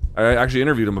 I actually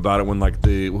interviewed him about it when like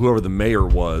whoever the mayor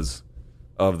was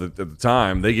at the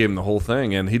time, they gave him the whole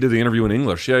thing, and he did the interview in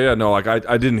English. Yeah, no, like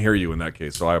I didn't hear you in that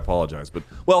case, so I apologize. But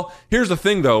well, here's the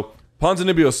thing though,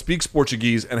 Ponzinibbio speaks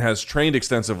Portuguese and has trained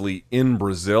extensively in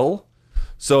Brazil.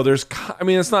 So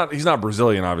he's not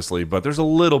Brazilian obviously, but there's a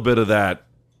little bit of that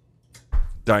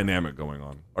dynamic going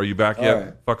on. Are you back yet?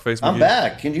 Right. Fuckface McGee? I'm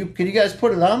back. Can you guys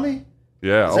put it on me?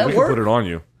 Yeah, we can put it on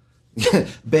you.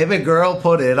 Baby girl,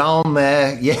 put it on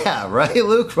me. Yeah, right,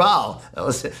 Luke? Wow.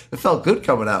 It felt good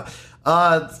coming out.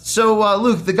 So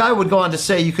Luke, the guy would go on to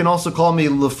say, you can also call me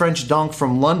Le French Donk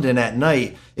from London at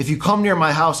night. If you come near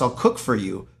my house, I'll cook for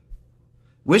you.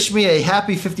 Wish me a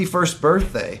happy 51st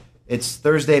birthday. It's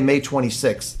Thursday, May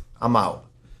 26th. I'm out.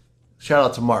 Shout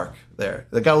out to Mark there.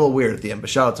 That got a little weird at the end, but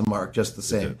shout out to Mark just the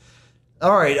same.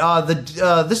 All right,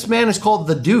 this man is called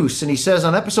The Deuce, and he says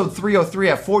on episode 303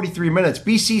 at 43 minutes,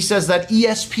 BC says that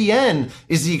ESPN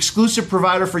is the exclusive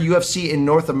provider for UFC in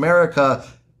North America.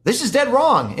 This is dead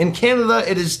wrong. In Canada,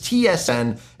 it is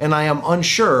TSN, and I am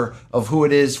unsure of who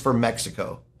it is for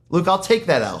Mexico. Luke, I'll take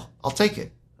that L. I'll take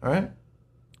it. All right?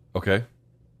 Okay.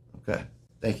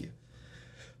 Thank you.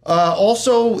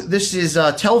 Also, this is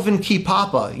Telvin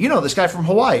Kipapa. You know this guy from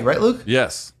Hawaii, right, Luke?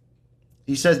 Yes.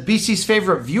 He says, BC's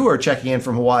favorite viewer checking in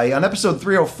from Hawaii. On episode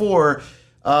 304,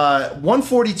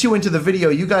 142 into the video,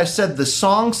 you guys said the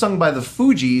song sung by the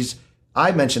Fugees,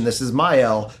 I mentioned this as my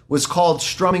L, was called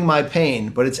Strumming My Pain,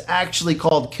 but it's actually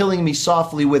called Killing Me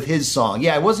Softly with his song.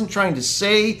 Yeah, I wasn't trying to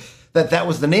say that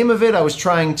was the name of it. I was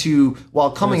trying to,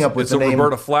 while coming up with the name. It's a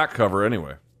Roberta Flack cover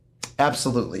anyway.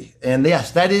 Absolutely. And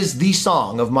yes, that is the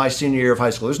song of my senior year of high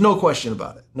school. There's no question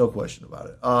about it.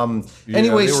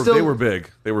 Anyway, they were big.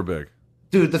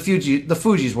 Dude, the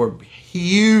Fugees were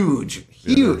huge.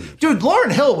 Yeah. Dude,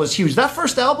 Lauryn Hill was huge. That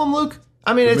first album, Luke.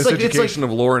 I mean, it's like Miseducation of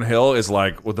Lauryn Hill is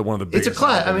like one of the biggest. It's a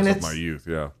class. I mean, of my youth.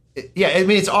 Yeah.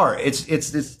 It's art.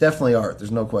 It's definitely art. There's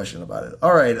no question about it.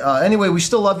 All right. Anyway, we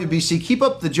still love you, BC. Keep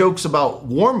up the jokes about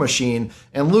War Machine,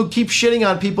 and Luke, keep shitting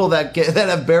on people that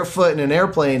have barefoot in an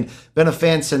airplane. Been a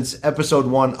fan since episode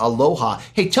 1. Aloha.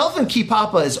 Hey, Telvin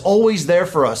Kipapa is always there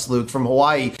for us, Luke, from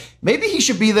Hawaii. Maybe he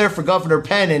should be there for Governor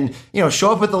Penn and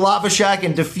show up at the Lava Shack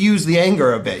and diffuse the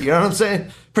anger a bit. You know what I'm saying?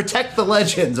 Protect the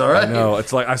legends. All right. No,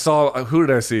 it's like I saw. Who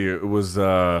did I see? It was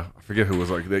I forget who was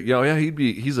like that.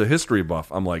 He's a history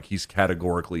buff. I'm like, he's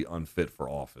categorically unfit for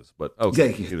office. But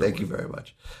okay, thank you very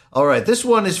much. All right, this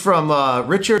one is from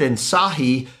Richard and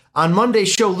Sahi. On Monday's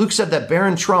show, Luke said that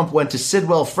Barron Trump went to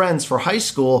Sidwell Friends for high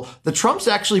school. The Trumps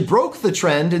actually broke the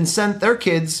trend and sent their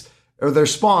kids or their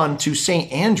spawn to St.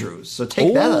 Andrews. So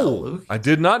take that out, Luke. I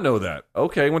did not know that.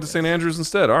 Okay, went to St. Andrews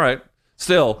instead. All right.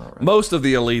 Still, most of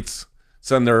the elites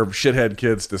send their shithead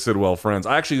kids to Sidwell Friends.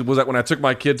 I actually was when I took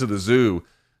my kid to the zoo.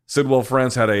 Sidwell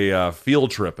Friends had a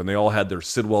field trip, and they all had their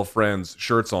Sidwell Friends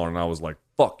shirts on, and I was like,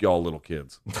 fuck y'all little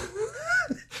kids.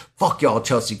 Fuck y'all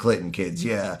Chelsea Clinton kids,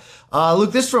 yeah.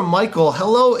 Luke, this from Michael.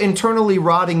 Hello, internally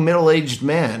rotting middle-aged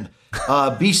man.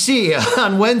 BC,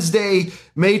 on Wednesday,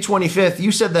 May 25th,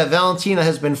 you said that Valentina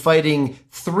has been fighting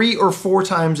 3 or 4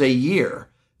 times a year.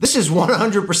 This is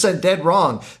 100% dead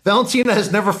wrong. Valentina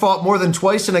has never fought more than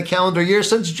twice in a calendar year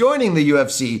since joining the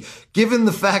UFC. Given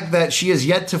the fact that she has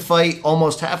yet to fight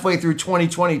almost halfway through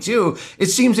 2022, it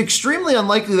seems extremely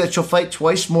unlikely that she'll fight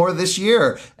twice more this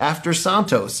year after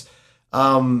Santos.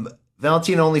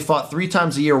 Valentina only fought 3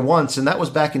 times a year once, and that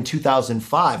was back in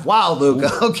 2005. Wow, Luke.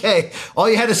 Ooh. Okay. All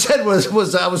you had to say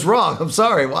was I was wrong. I'm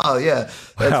sorry. Wow, yeah.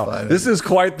 That's fine. This is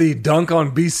quite the dunk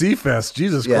on BC fest.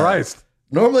 Jesus Christ.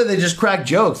 Normally they just crack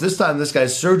jokes. This time this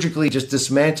guy's surgically just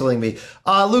dismantling me.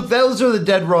 Luke, those are the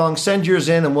dead wrong. Send yours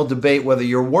in and we'll debate whether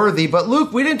you're worthy. But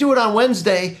Luke, we didn't do it on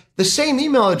Wednesday. The same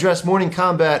email address,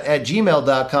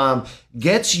 morningcombat@gmail.com,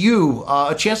 gets you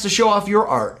a chance to show off your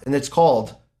art. And it's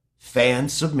called Fan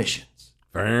Submissions.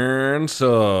 Fan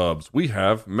subs. We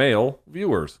have male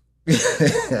viewers.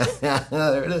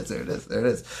 There it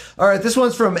is. All right, this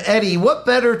one's from Eddie. What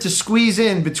better to squeeze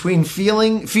in between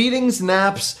feedings,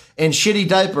 naps, and shitty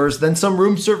diapers than some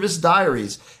room service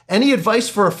diaries? Any advice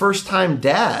for a first-time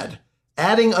dad?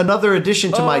 Adding another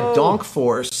addition to my donk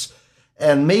force.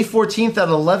 And May 14th at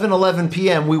 11:11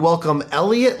 p.m., we welcome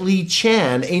Elliot Lee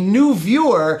Chan, a new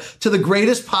viewer to the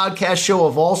greatest podcast show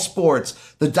of all sports.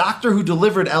 The doctor who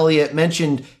delivered Elliot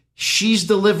mentioned she's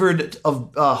delivered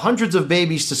hundreds of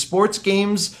babies to sports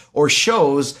games or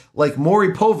shows like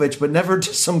Maury Povich, but never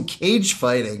to some cage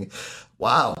fighting.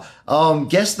 Wow.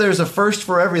 Guess there's a first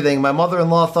for everything. My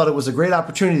mother-in-law thought it was a great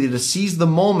opportunity to seize the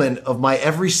moment of my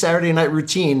every Saturday night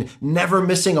routine, never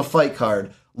missing a fight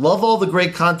card. Love all the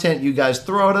great content you guys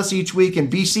throw at us each week.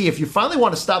 And BC, if you finally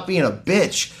want to stop being a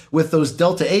bitch with those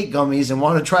Delta 8 gummies and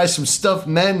want to try some stuff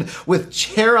men with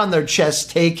hair on their chest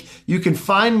take, you can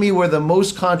find me where the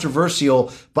most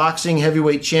controversial boxing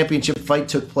heavyweight championship fight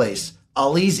took place.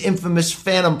 Ali's infamous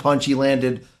Phantom Punch he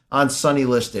landed on Sonny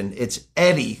Liston. It's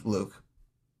Eddie, Luke.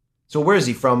 So where is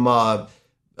he from?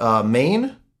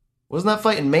 Maine? Wasn't that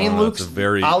fight in Maine, Luke?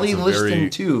 Ali Liston,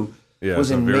 too,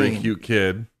 was in Maine. Yeah, a very cute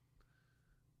kid.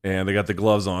 And they got the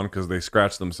gloves on because they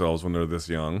scratch themselves when they're this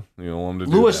young. You don't want them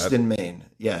to do that. Lewiston, Maine.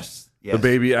 Yes. The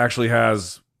baby actually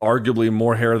has arguably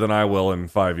more hair than I will in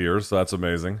 5 years, so that's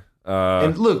amazing.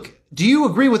 And Luke, do you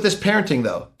agree with this parenting,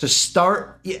 though? To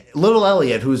start, little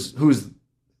Elliot, who's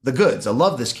the goods. I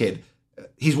love this kid.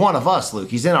 He's one of us,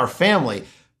 Luke. He's in our family.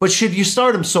 But should you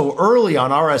start him so early on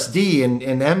RSD and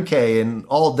MK and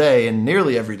all day and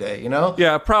nearly every day, you know?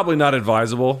 Yeah, probably not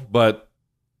advisable, but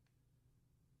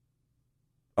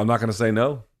I'm not going to say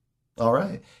no. All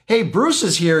right. Hey, Bruce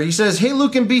is here. He says, hey,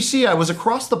 Luke and BC, I was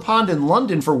across the pond in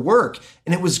London for work,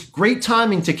 and it was great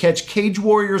timing to catch Cage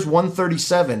Warriors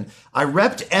 137. I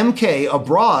repped MK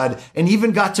abroad and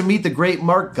even got to meet the great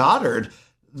Mark Goddard.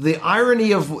 The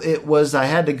irony of it was I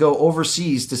had to go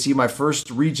overseas to see my first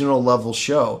regional level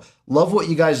show. Love what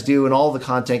you guys do and all the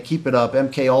content. Keep it up.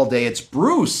 MK all day. It's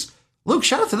Bruce. Luke,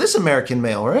 shout out to this American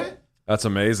male, right? That's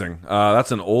amazing.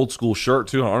 That's an old school shirt,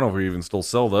 too. I don't know if we even still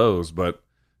sell those, but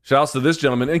shouts to this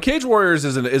gentleman. And Cage Warriors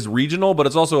is regional, but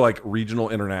it's also like regional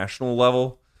international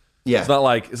level. Yeah. It's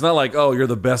not like, oh, you're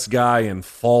the best guy in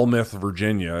Falmouth,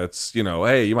 Virginia. It's,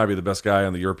 hey, you might be the best guy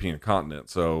on the European continent.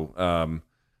 So,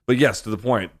 but yes, to the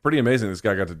point, pretty amazing this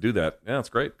guy got to do that. Yeah, it's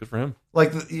great. Good for him.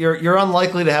 Like you're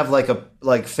unlikely to have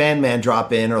like Fan Man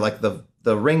drop in or like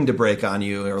the ring to break on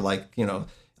you or like,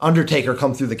 Undertaker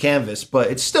come through the canvas, but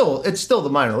it's still the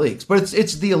minor leagues, but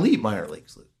it's the elite minor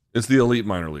leagues. It's the elite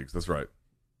minor leagues. That's right.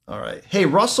 All right. Hey,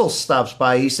 Russell stops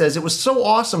by. He says, it was so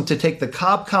awesome to take the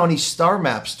Cobb County Star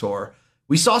Maps tour.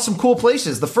 We saw some cool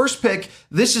places. The first pick,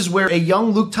 this is where a young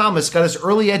Luke Thomas got his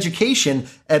early education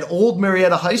at Old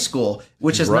Marietta High School,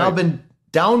 which has now been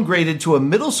downgraded to a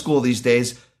middle school these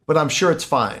days, but I'm sure it's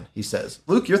fine, he says.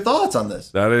 Luke, your thoughts on this?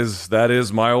 That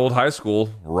is my old high school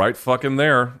right fucking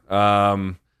there.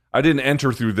 I didn't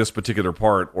enter through this particular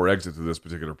part or exit through this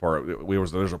particular part.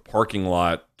 There's a parking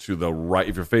lot to the right.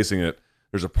 If you're facing it,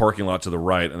 there's a parking lot to the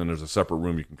right, and then there's a separate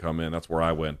room you can come in. That's where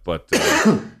I went. But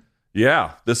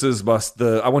yeah, this is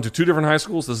I went to two different high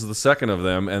schools. This is the second of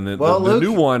them, and then the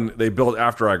new one they built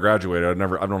after I graduated. I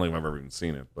don't think I've ever even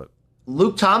seen it. But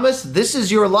Luke Thomas, this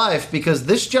is your life because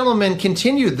this gentleman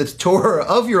continued the tour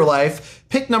of your life.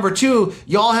 Pick number 2,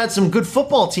 y'all had some good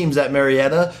football teams at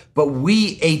Marietta, but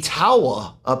we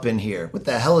Etowa up in here. What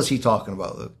the hell is he talking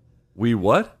about, Luke? We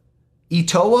what?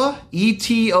 Etowa?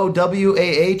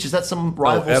 E-T-O-W-A-H? Is that some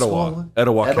rival school?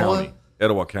 Etowah County.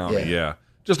 Etowah County, yeah.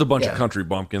 Just a bunch of country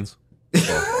bumpkins.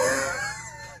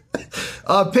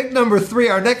 Pick number 3,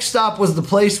 our next stop was the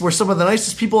place where some of the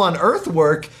nicest people on earth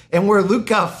work and where Luke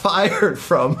got fired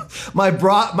from. My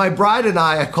bride and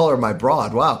I call her my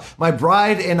broad, wow. My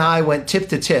bride and I went tip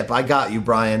to tip. I got you,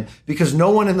 Brian, because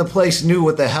no one in the place knew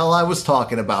what the hell I was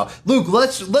talking about. Luke,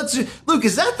 Luke,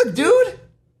 is that the dude?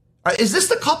 Is this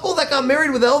the couple that got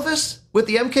married with Elvis with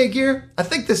the MK gear? I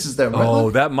think this is them. Right, oh,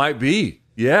 Luke? that might be.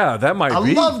 Yeah, that might be.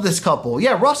 I love this couple.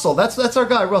 Yeah, Russell. That's our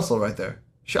guy, Russell, right there.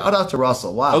 Shout out to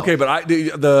Russell. Wow. Okay, but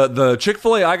the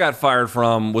Chick-fil-A I got fired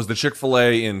from was the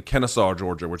Chick-fil-A in Kennesaw,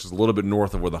 Georgia, which is a little bit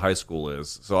north of where the high school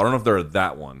is. So I don't know if they're at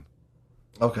that one.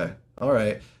 Okay. All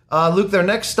right. Luke, their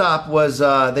next stop was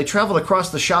they traveled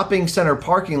across the shopping center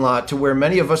parking lot to where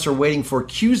many of us are waiting for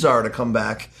Qzar to come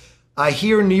back. I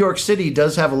hear New York City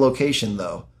does have a location,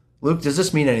 though. Luke, does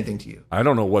this mean anything to you? I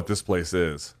don't know what this place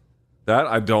is. That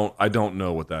I don't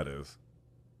know what that is.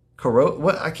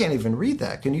 What? I can't even read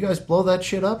that. Can you guys blow that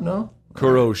shit up? No?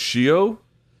 Kuroshio?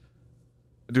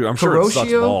 Dude, I'm sure it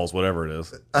sucks balls, whatever it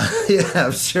is. Yeah,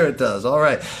 I'm sure it does. All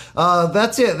right.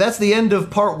 That's it. That's the end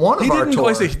of part 1 of our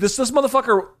tour. This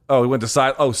motherfucker... Oh, he went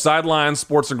to Sidelines.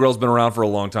 Sports and Grill's been around for a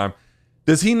long time.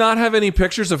 Does he not have any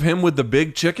pictures of him with the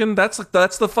big chicken? That's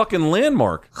the fucking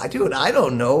landmark. I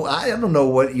don't know. I don't know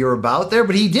what you're about there,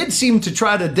 but he did seem to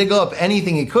try to dig up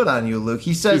anything he could on you, Luke.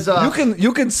 He says,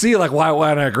 you can see like why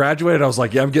when I graduated, I was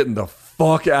like, yeah, I'm getting the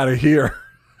fuck out of here.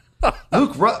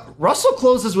 Luke, Russell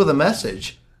closes with a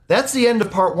message. That's the end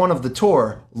of part 1 of the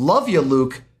tour. Love you,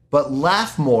 Luke, but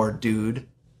laugh more, dude.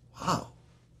 Wow.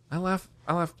 I laugh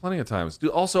plenty of times, dude.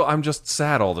 Also, I'm just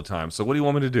sad all the time. So what do you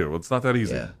want me to do? It's not that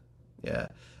easy. Yeah.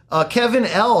 Kevin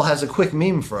L. has a quick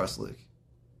meme for us, Luke.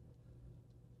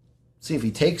 See if he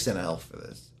takes an L for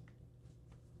this.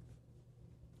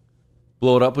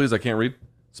 Blow it up, please. I can't read.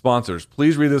 Sponsors,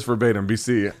 please read this verbatim.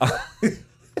 BC. Is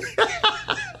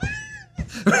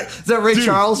that Ray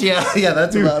Charles? Yeah,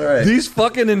 that's about right. These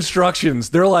fucking instructions,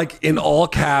 they're like in all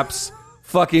caps,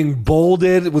 fucking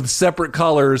bolded with separate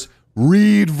colors.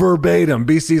 Read verbatim.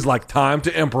 BC's like, time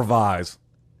to improvise.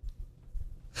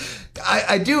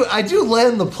 I do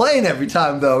land the plane every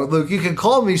time though. Luke, you can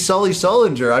call me Sully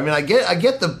Sullinger. I mean, I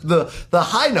get the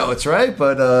high notes, right?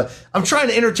 But I'm trying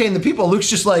to entertain the people. Luke's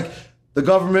just like, the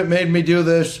government made me do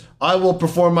this. I will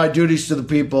perform my duties to the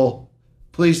people.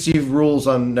 Please see rules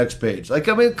on the next page. Like,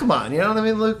 I mean, come on, you know what I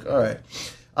mean, Luke? All right.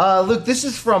 Luke, this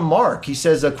is from Mark. He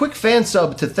says, a quick fan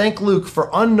sub to thank Luke for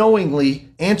unknowingly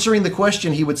answering the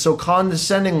question he would so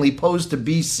condescendingly pose to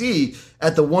BC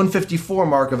at the 154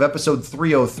 mark of episode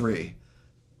 303.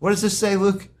 What does this say,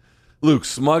 Luke? Luke,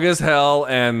 smug as hell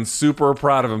and super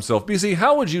proud of himself. BC,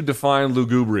 how would you define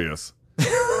lugubrious?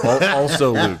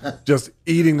 Also, Luke, just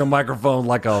eating the microphone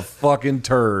like a fucking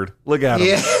turd. Look at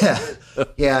him.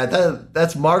 Yeah,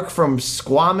 that's Mark from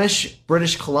Squamish,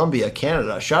 British Columbia,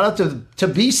 Canada. Shout out to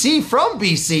BC from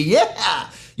BC. Yeah.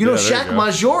 You know, Shaq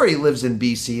Majori lives in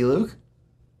BC, Luke.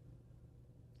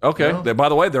 Okay. You know? By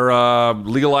the way, they're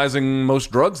legalizing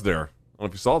most drugs there. I don't know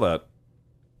if you saw that.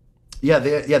 Yeah,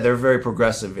 they're a very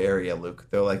progressive area, Luke.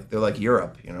 They're like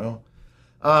Europe, you know.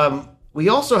 We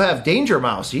also have Danger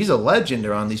Mouse. He's a legend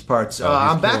around these parts.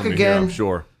 I'm back again. Here, I'm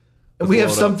sure. We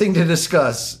have something to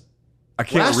discuss. I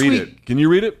can't read it. Can you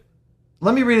read it?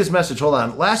 Let me read his message. Hold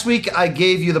on. Last week, I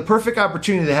gave you the perfect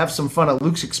opportunity to have some fun at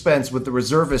Luke's expense with the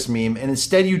reservist meme, and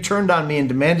instead you turned on me and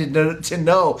demanded to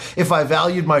know if I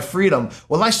valued my freedom.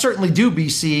 Well, I certainly do,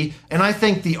 BC, and I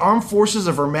thank the armed forces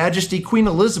of Her Majesty Queen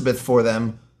Elizabeth for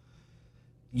them.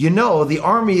 You know, the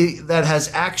army that has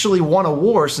actually won a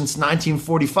war since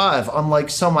 1945, unlike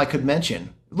some I could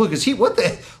mention. Look, is he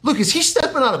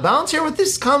stepping out of bounds here with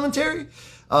this commentary?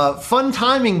 Fun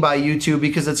timing by you two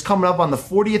because it's coming up on the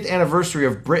 40th anniversary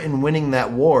of Britain winning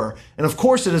that war. And of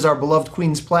course it is our beloved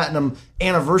Queen's Platinum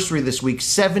anniversary this week,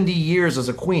 70 years as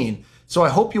a queen. So I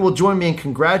hope you will join me in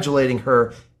congratulating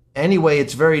her. Anyway,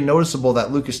 it's very noticeable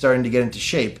that Luke is starting to get into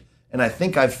shape, and I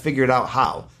think I've figured out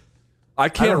how. I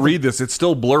can't read this. It's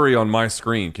still blurry on my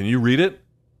screen. Can you read it?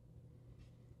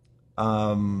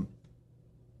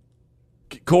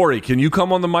 Corey, can you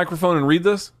come on the microphone and read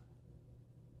this?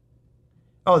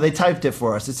 Oh, they typed it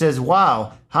for us. It says,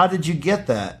 wow, how did you get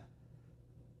that?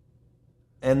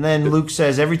 And then Luke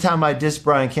says, every time I diss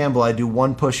Brian Campbell, I do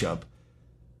one push-up.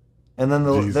 And then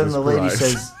the lady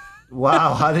says,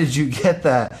 wow, how did you get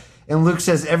that? And Luke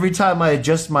says, every time I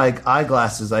adjust my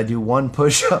eyeglasses, I do one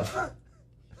push-up.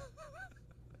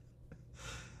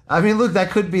 I mean, Luke,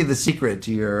 that could be the secret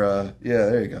to your. Yeah,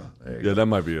 there you go. Yeah, that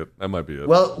might be it.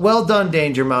 Well done,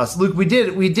 Danger Mouse. Luke, we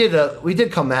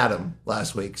did come at him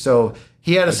last week, so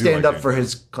he had to stand up for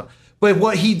his. But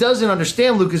what he doesn't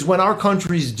understand, Luke, is when our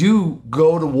countries do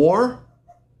go to war,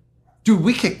 dude,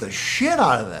 we kick the shit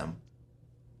out of them.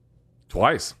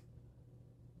 Twice.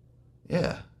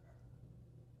 Yeah.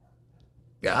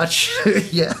 Gotcha.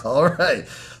 Yeah. All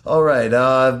right.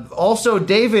 Also,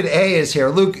 David A is here.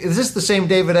 Luke, is this the same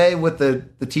David A with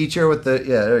the teacher with the?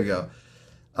 Yeah, there you go.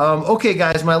 Okay,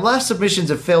 guys, my last submissions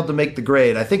have failed to make the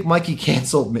grade. I think Mikey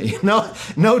canceled me.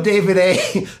 No, David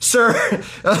A. Sir,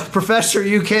 Professor,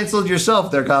 you canceled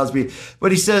yourself there, Cosby.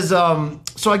 But he says,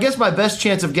 so I guess my best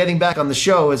chance of getting back on the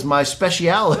show is my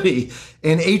speciality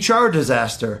in HR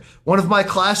disaster. One of my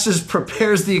classes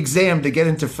prepares the exam to get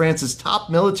into France's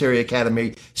top military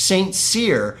academy, Saint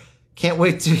Cyr. Can't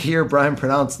wait to hear Brian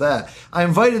pronounce that. I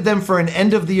invited them for an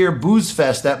end-of-the-year booze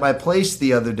fest at my place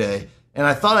the other day, and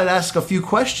I thought I'd ask a few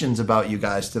questions about you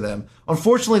guys to them.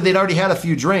 Unfortunately, they'd already had a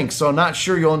few drinks, so I'm not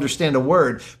sure you'll understand a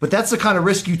word, but that's the kind of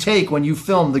risk you take when you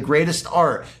film the greatest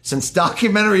art since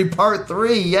documentary part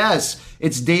 3. Yes,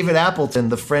 it's David Appleton,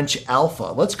 the French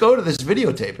Alpha. Let's go to this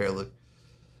videotape here, Luke.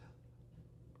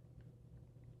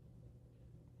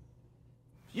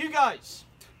 You guys,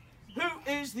 who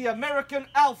is the American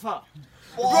Alpha?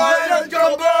 Brian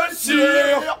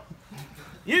Kambosos!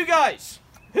 You guys,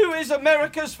 who is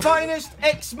America's finest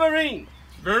ex-Marine?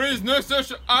 There is no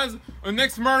such as an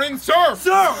ex-Marine, sir!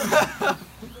 Sir!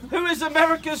 Who is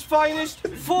America's finest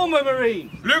former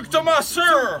Marine? Luke Thomas,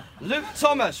 sir! Luke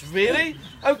Thomas, really?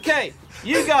 Okay,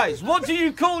 you guys, what do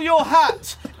you call your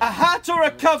hat? A hat or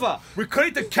a cover? We call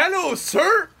it a calo,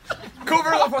 sir!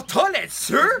 Covers are for toilets,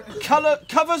 sir!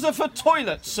 Covers are for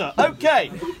toilets, sir. Okay,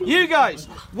 you guys,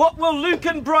 what will Luke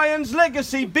and Brian's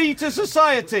legacy be to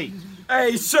society?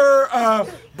 Hey, sir,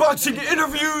 boxing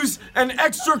interviews and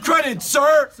extra credit,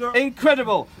 sir!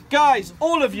 Incredible. Guys,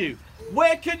 all of you,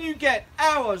 where can you get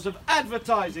hours of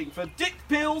advertising for dick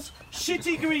pills,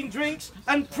 shitty green drinks,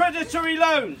 and predatory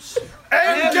loans?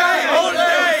 MJ all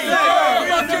day!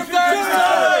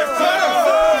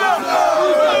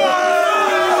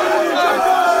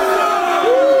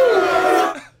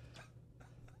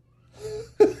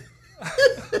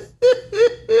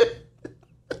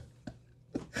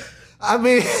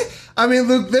 I mean,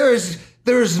 Luke, there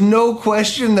is no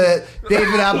question that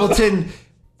David Appleton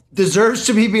deserves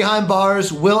to be behind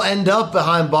bars, will end up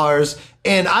behind bars,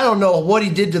 and I don't know what he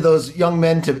did to those young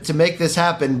men to make this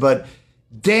happen, but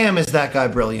damn, is that guy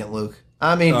brilliant, Luke.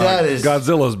 I mean, that is...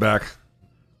 Godzilla's back.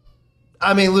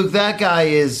 I mean, Luke, that guy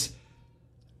is...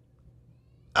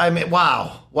 I mean,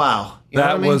 wow. You know what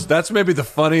I mean? That's maybe the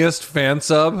funniest fan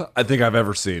sub I think I've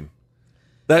ever seen.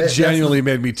 That genuinely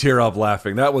made me tear up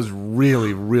laughing. That was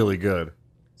really, really good.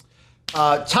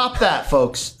 Top that,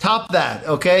 folks. Top that,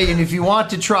 okay? And if you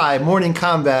want to try Morning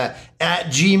Kombat at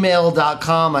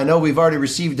gmail.com, I know we've already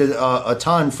received a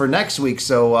ton for next week,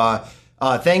 so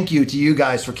thank you to you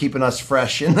guys for keeping us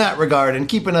fresh in that regard and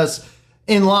keeping us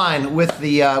in line with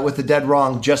the dead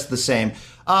wrong just the same.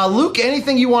 Luke,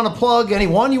 anything you want to plug?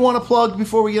 Anyone you want to plug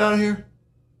before we get out of here?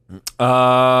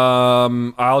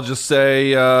 I'll just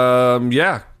say,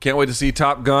 can't wait to see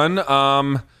Top Gun.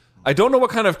 I don't know what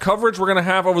kind of coverage we're going to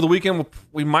have over the weekend.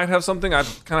 We might have something. I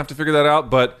kind of have to figure that out.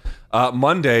 But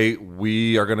Monday,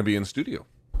 we are going to be in studio.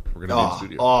 We're going to be in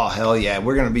studio. Oh, hell yeah.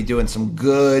 We're going to be doing some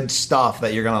good stuff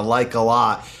that you're going to like a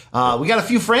lot. We got a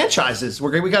few franchises.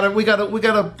 We got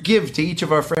to give to each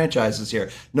of our franchises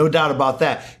here. No doubt about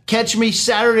that. Catch me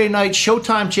Saturday night,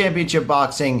 Showtime Championship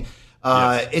Boxing.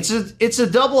 Yes. It's a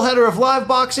doubleheader of live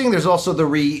boxing. There's also the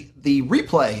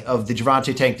replay of the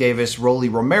Gervonta Tank Davis Rolly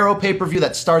Romero pay-per-view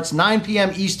that starts 9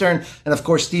 p.m. Eastern, and of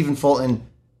course Stephen Fulton,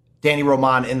 Danny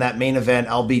Roman in that main event.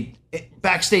 I'll be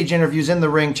backstage interviews in the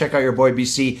ring. Check out your boy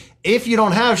BC. If you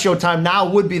don't have Showtime, now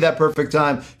would be that perfect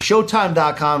time.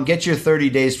 Showtime.com. Get your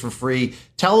 30 days for free.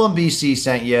 Tell them BC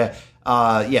sent you.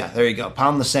 There you go.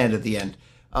 Pound the sand at the end.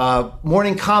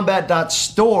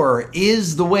 morningkombat.store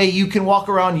is the way you can walk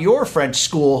around your French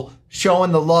school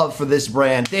showing the love for this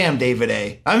brand. Damn, David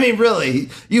A. I mean, really,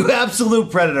 you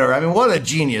absolute predator. I mean, what a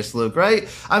genius, Luke, right?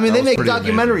 I mean, they make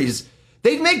documentaries. Amazing.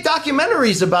 They make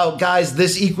documentaries about guys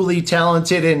this equally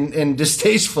talented and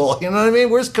distasteful. You know what I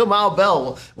mean? Where's Kamal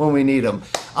Bell when we need him?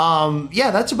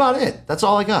 That's about it. That's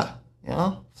all I got. You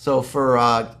know? So for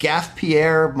Gaff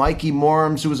Pierre, Mikey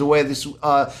Morms, who was away this,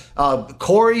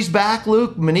 Corey's back,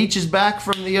 Luke, Manich is back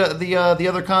from the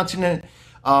other continent.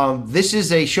 This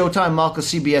is a Showtime Malka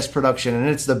CBS production, and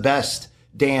it's the best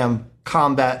damn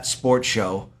combat sports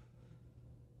show.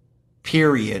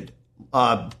 Period.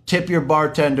 Tip your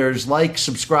bartenders, like,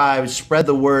 subscribe, spread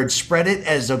the word, spread it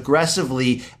as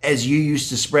aggressively as you used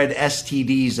to spread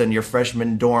STDs in your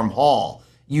freshman dorm hall.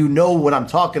 You know what I'm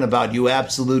talking about, you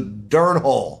absolute dirt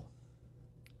hole.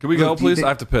 Can we go, please? I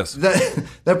have to piss.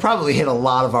 That probably hit a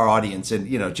lot of our audience,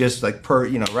 and just like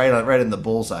right in the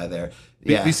bullseye there.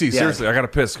 Yeah, BC, seriously, I got to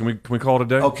piss. Can we call it a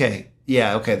day? Okay,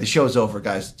 yeah, okay. The show's over,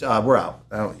 guys. We're out.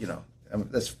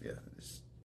 That's